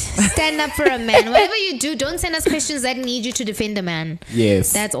 Don't stand up for a man. Whatever you do, don't send us questions that need you to defend a man.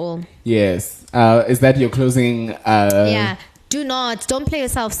 Yes. That's all. Yes. Is that your closing? Yeah. Don't play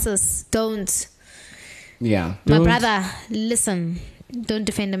yourself, sis. Don't. Yeah. My brother, listen. Don't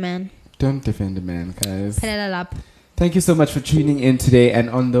defend a man. Don't defend a man, guys. Put it up. Thank you so much for tuning in today, and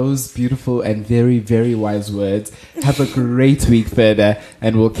on those beautiful and very, very wise words, have a great week further,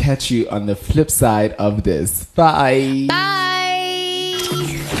 and we'll catch you on the flip side of this. Bye. Bye.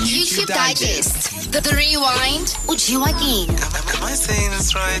 YouTube Digest. The Rewind. Uchiwa King. Am I saying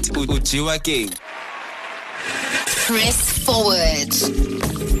this right? Uchiwa King. Press forward.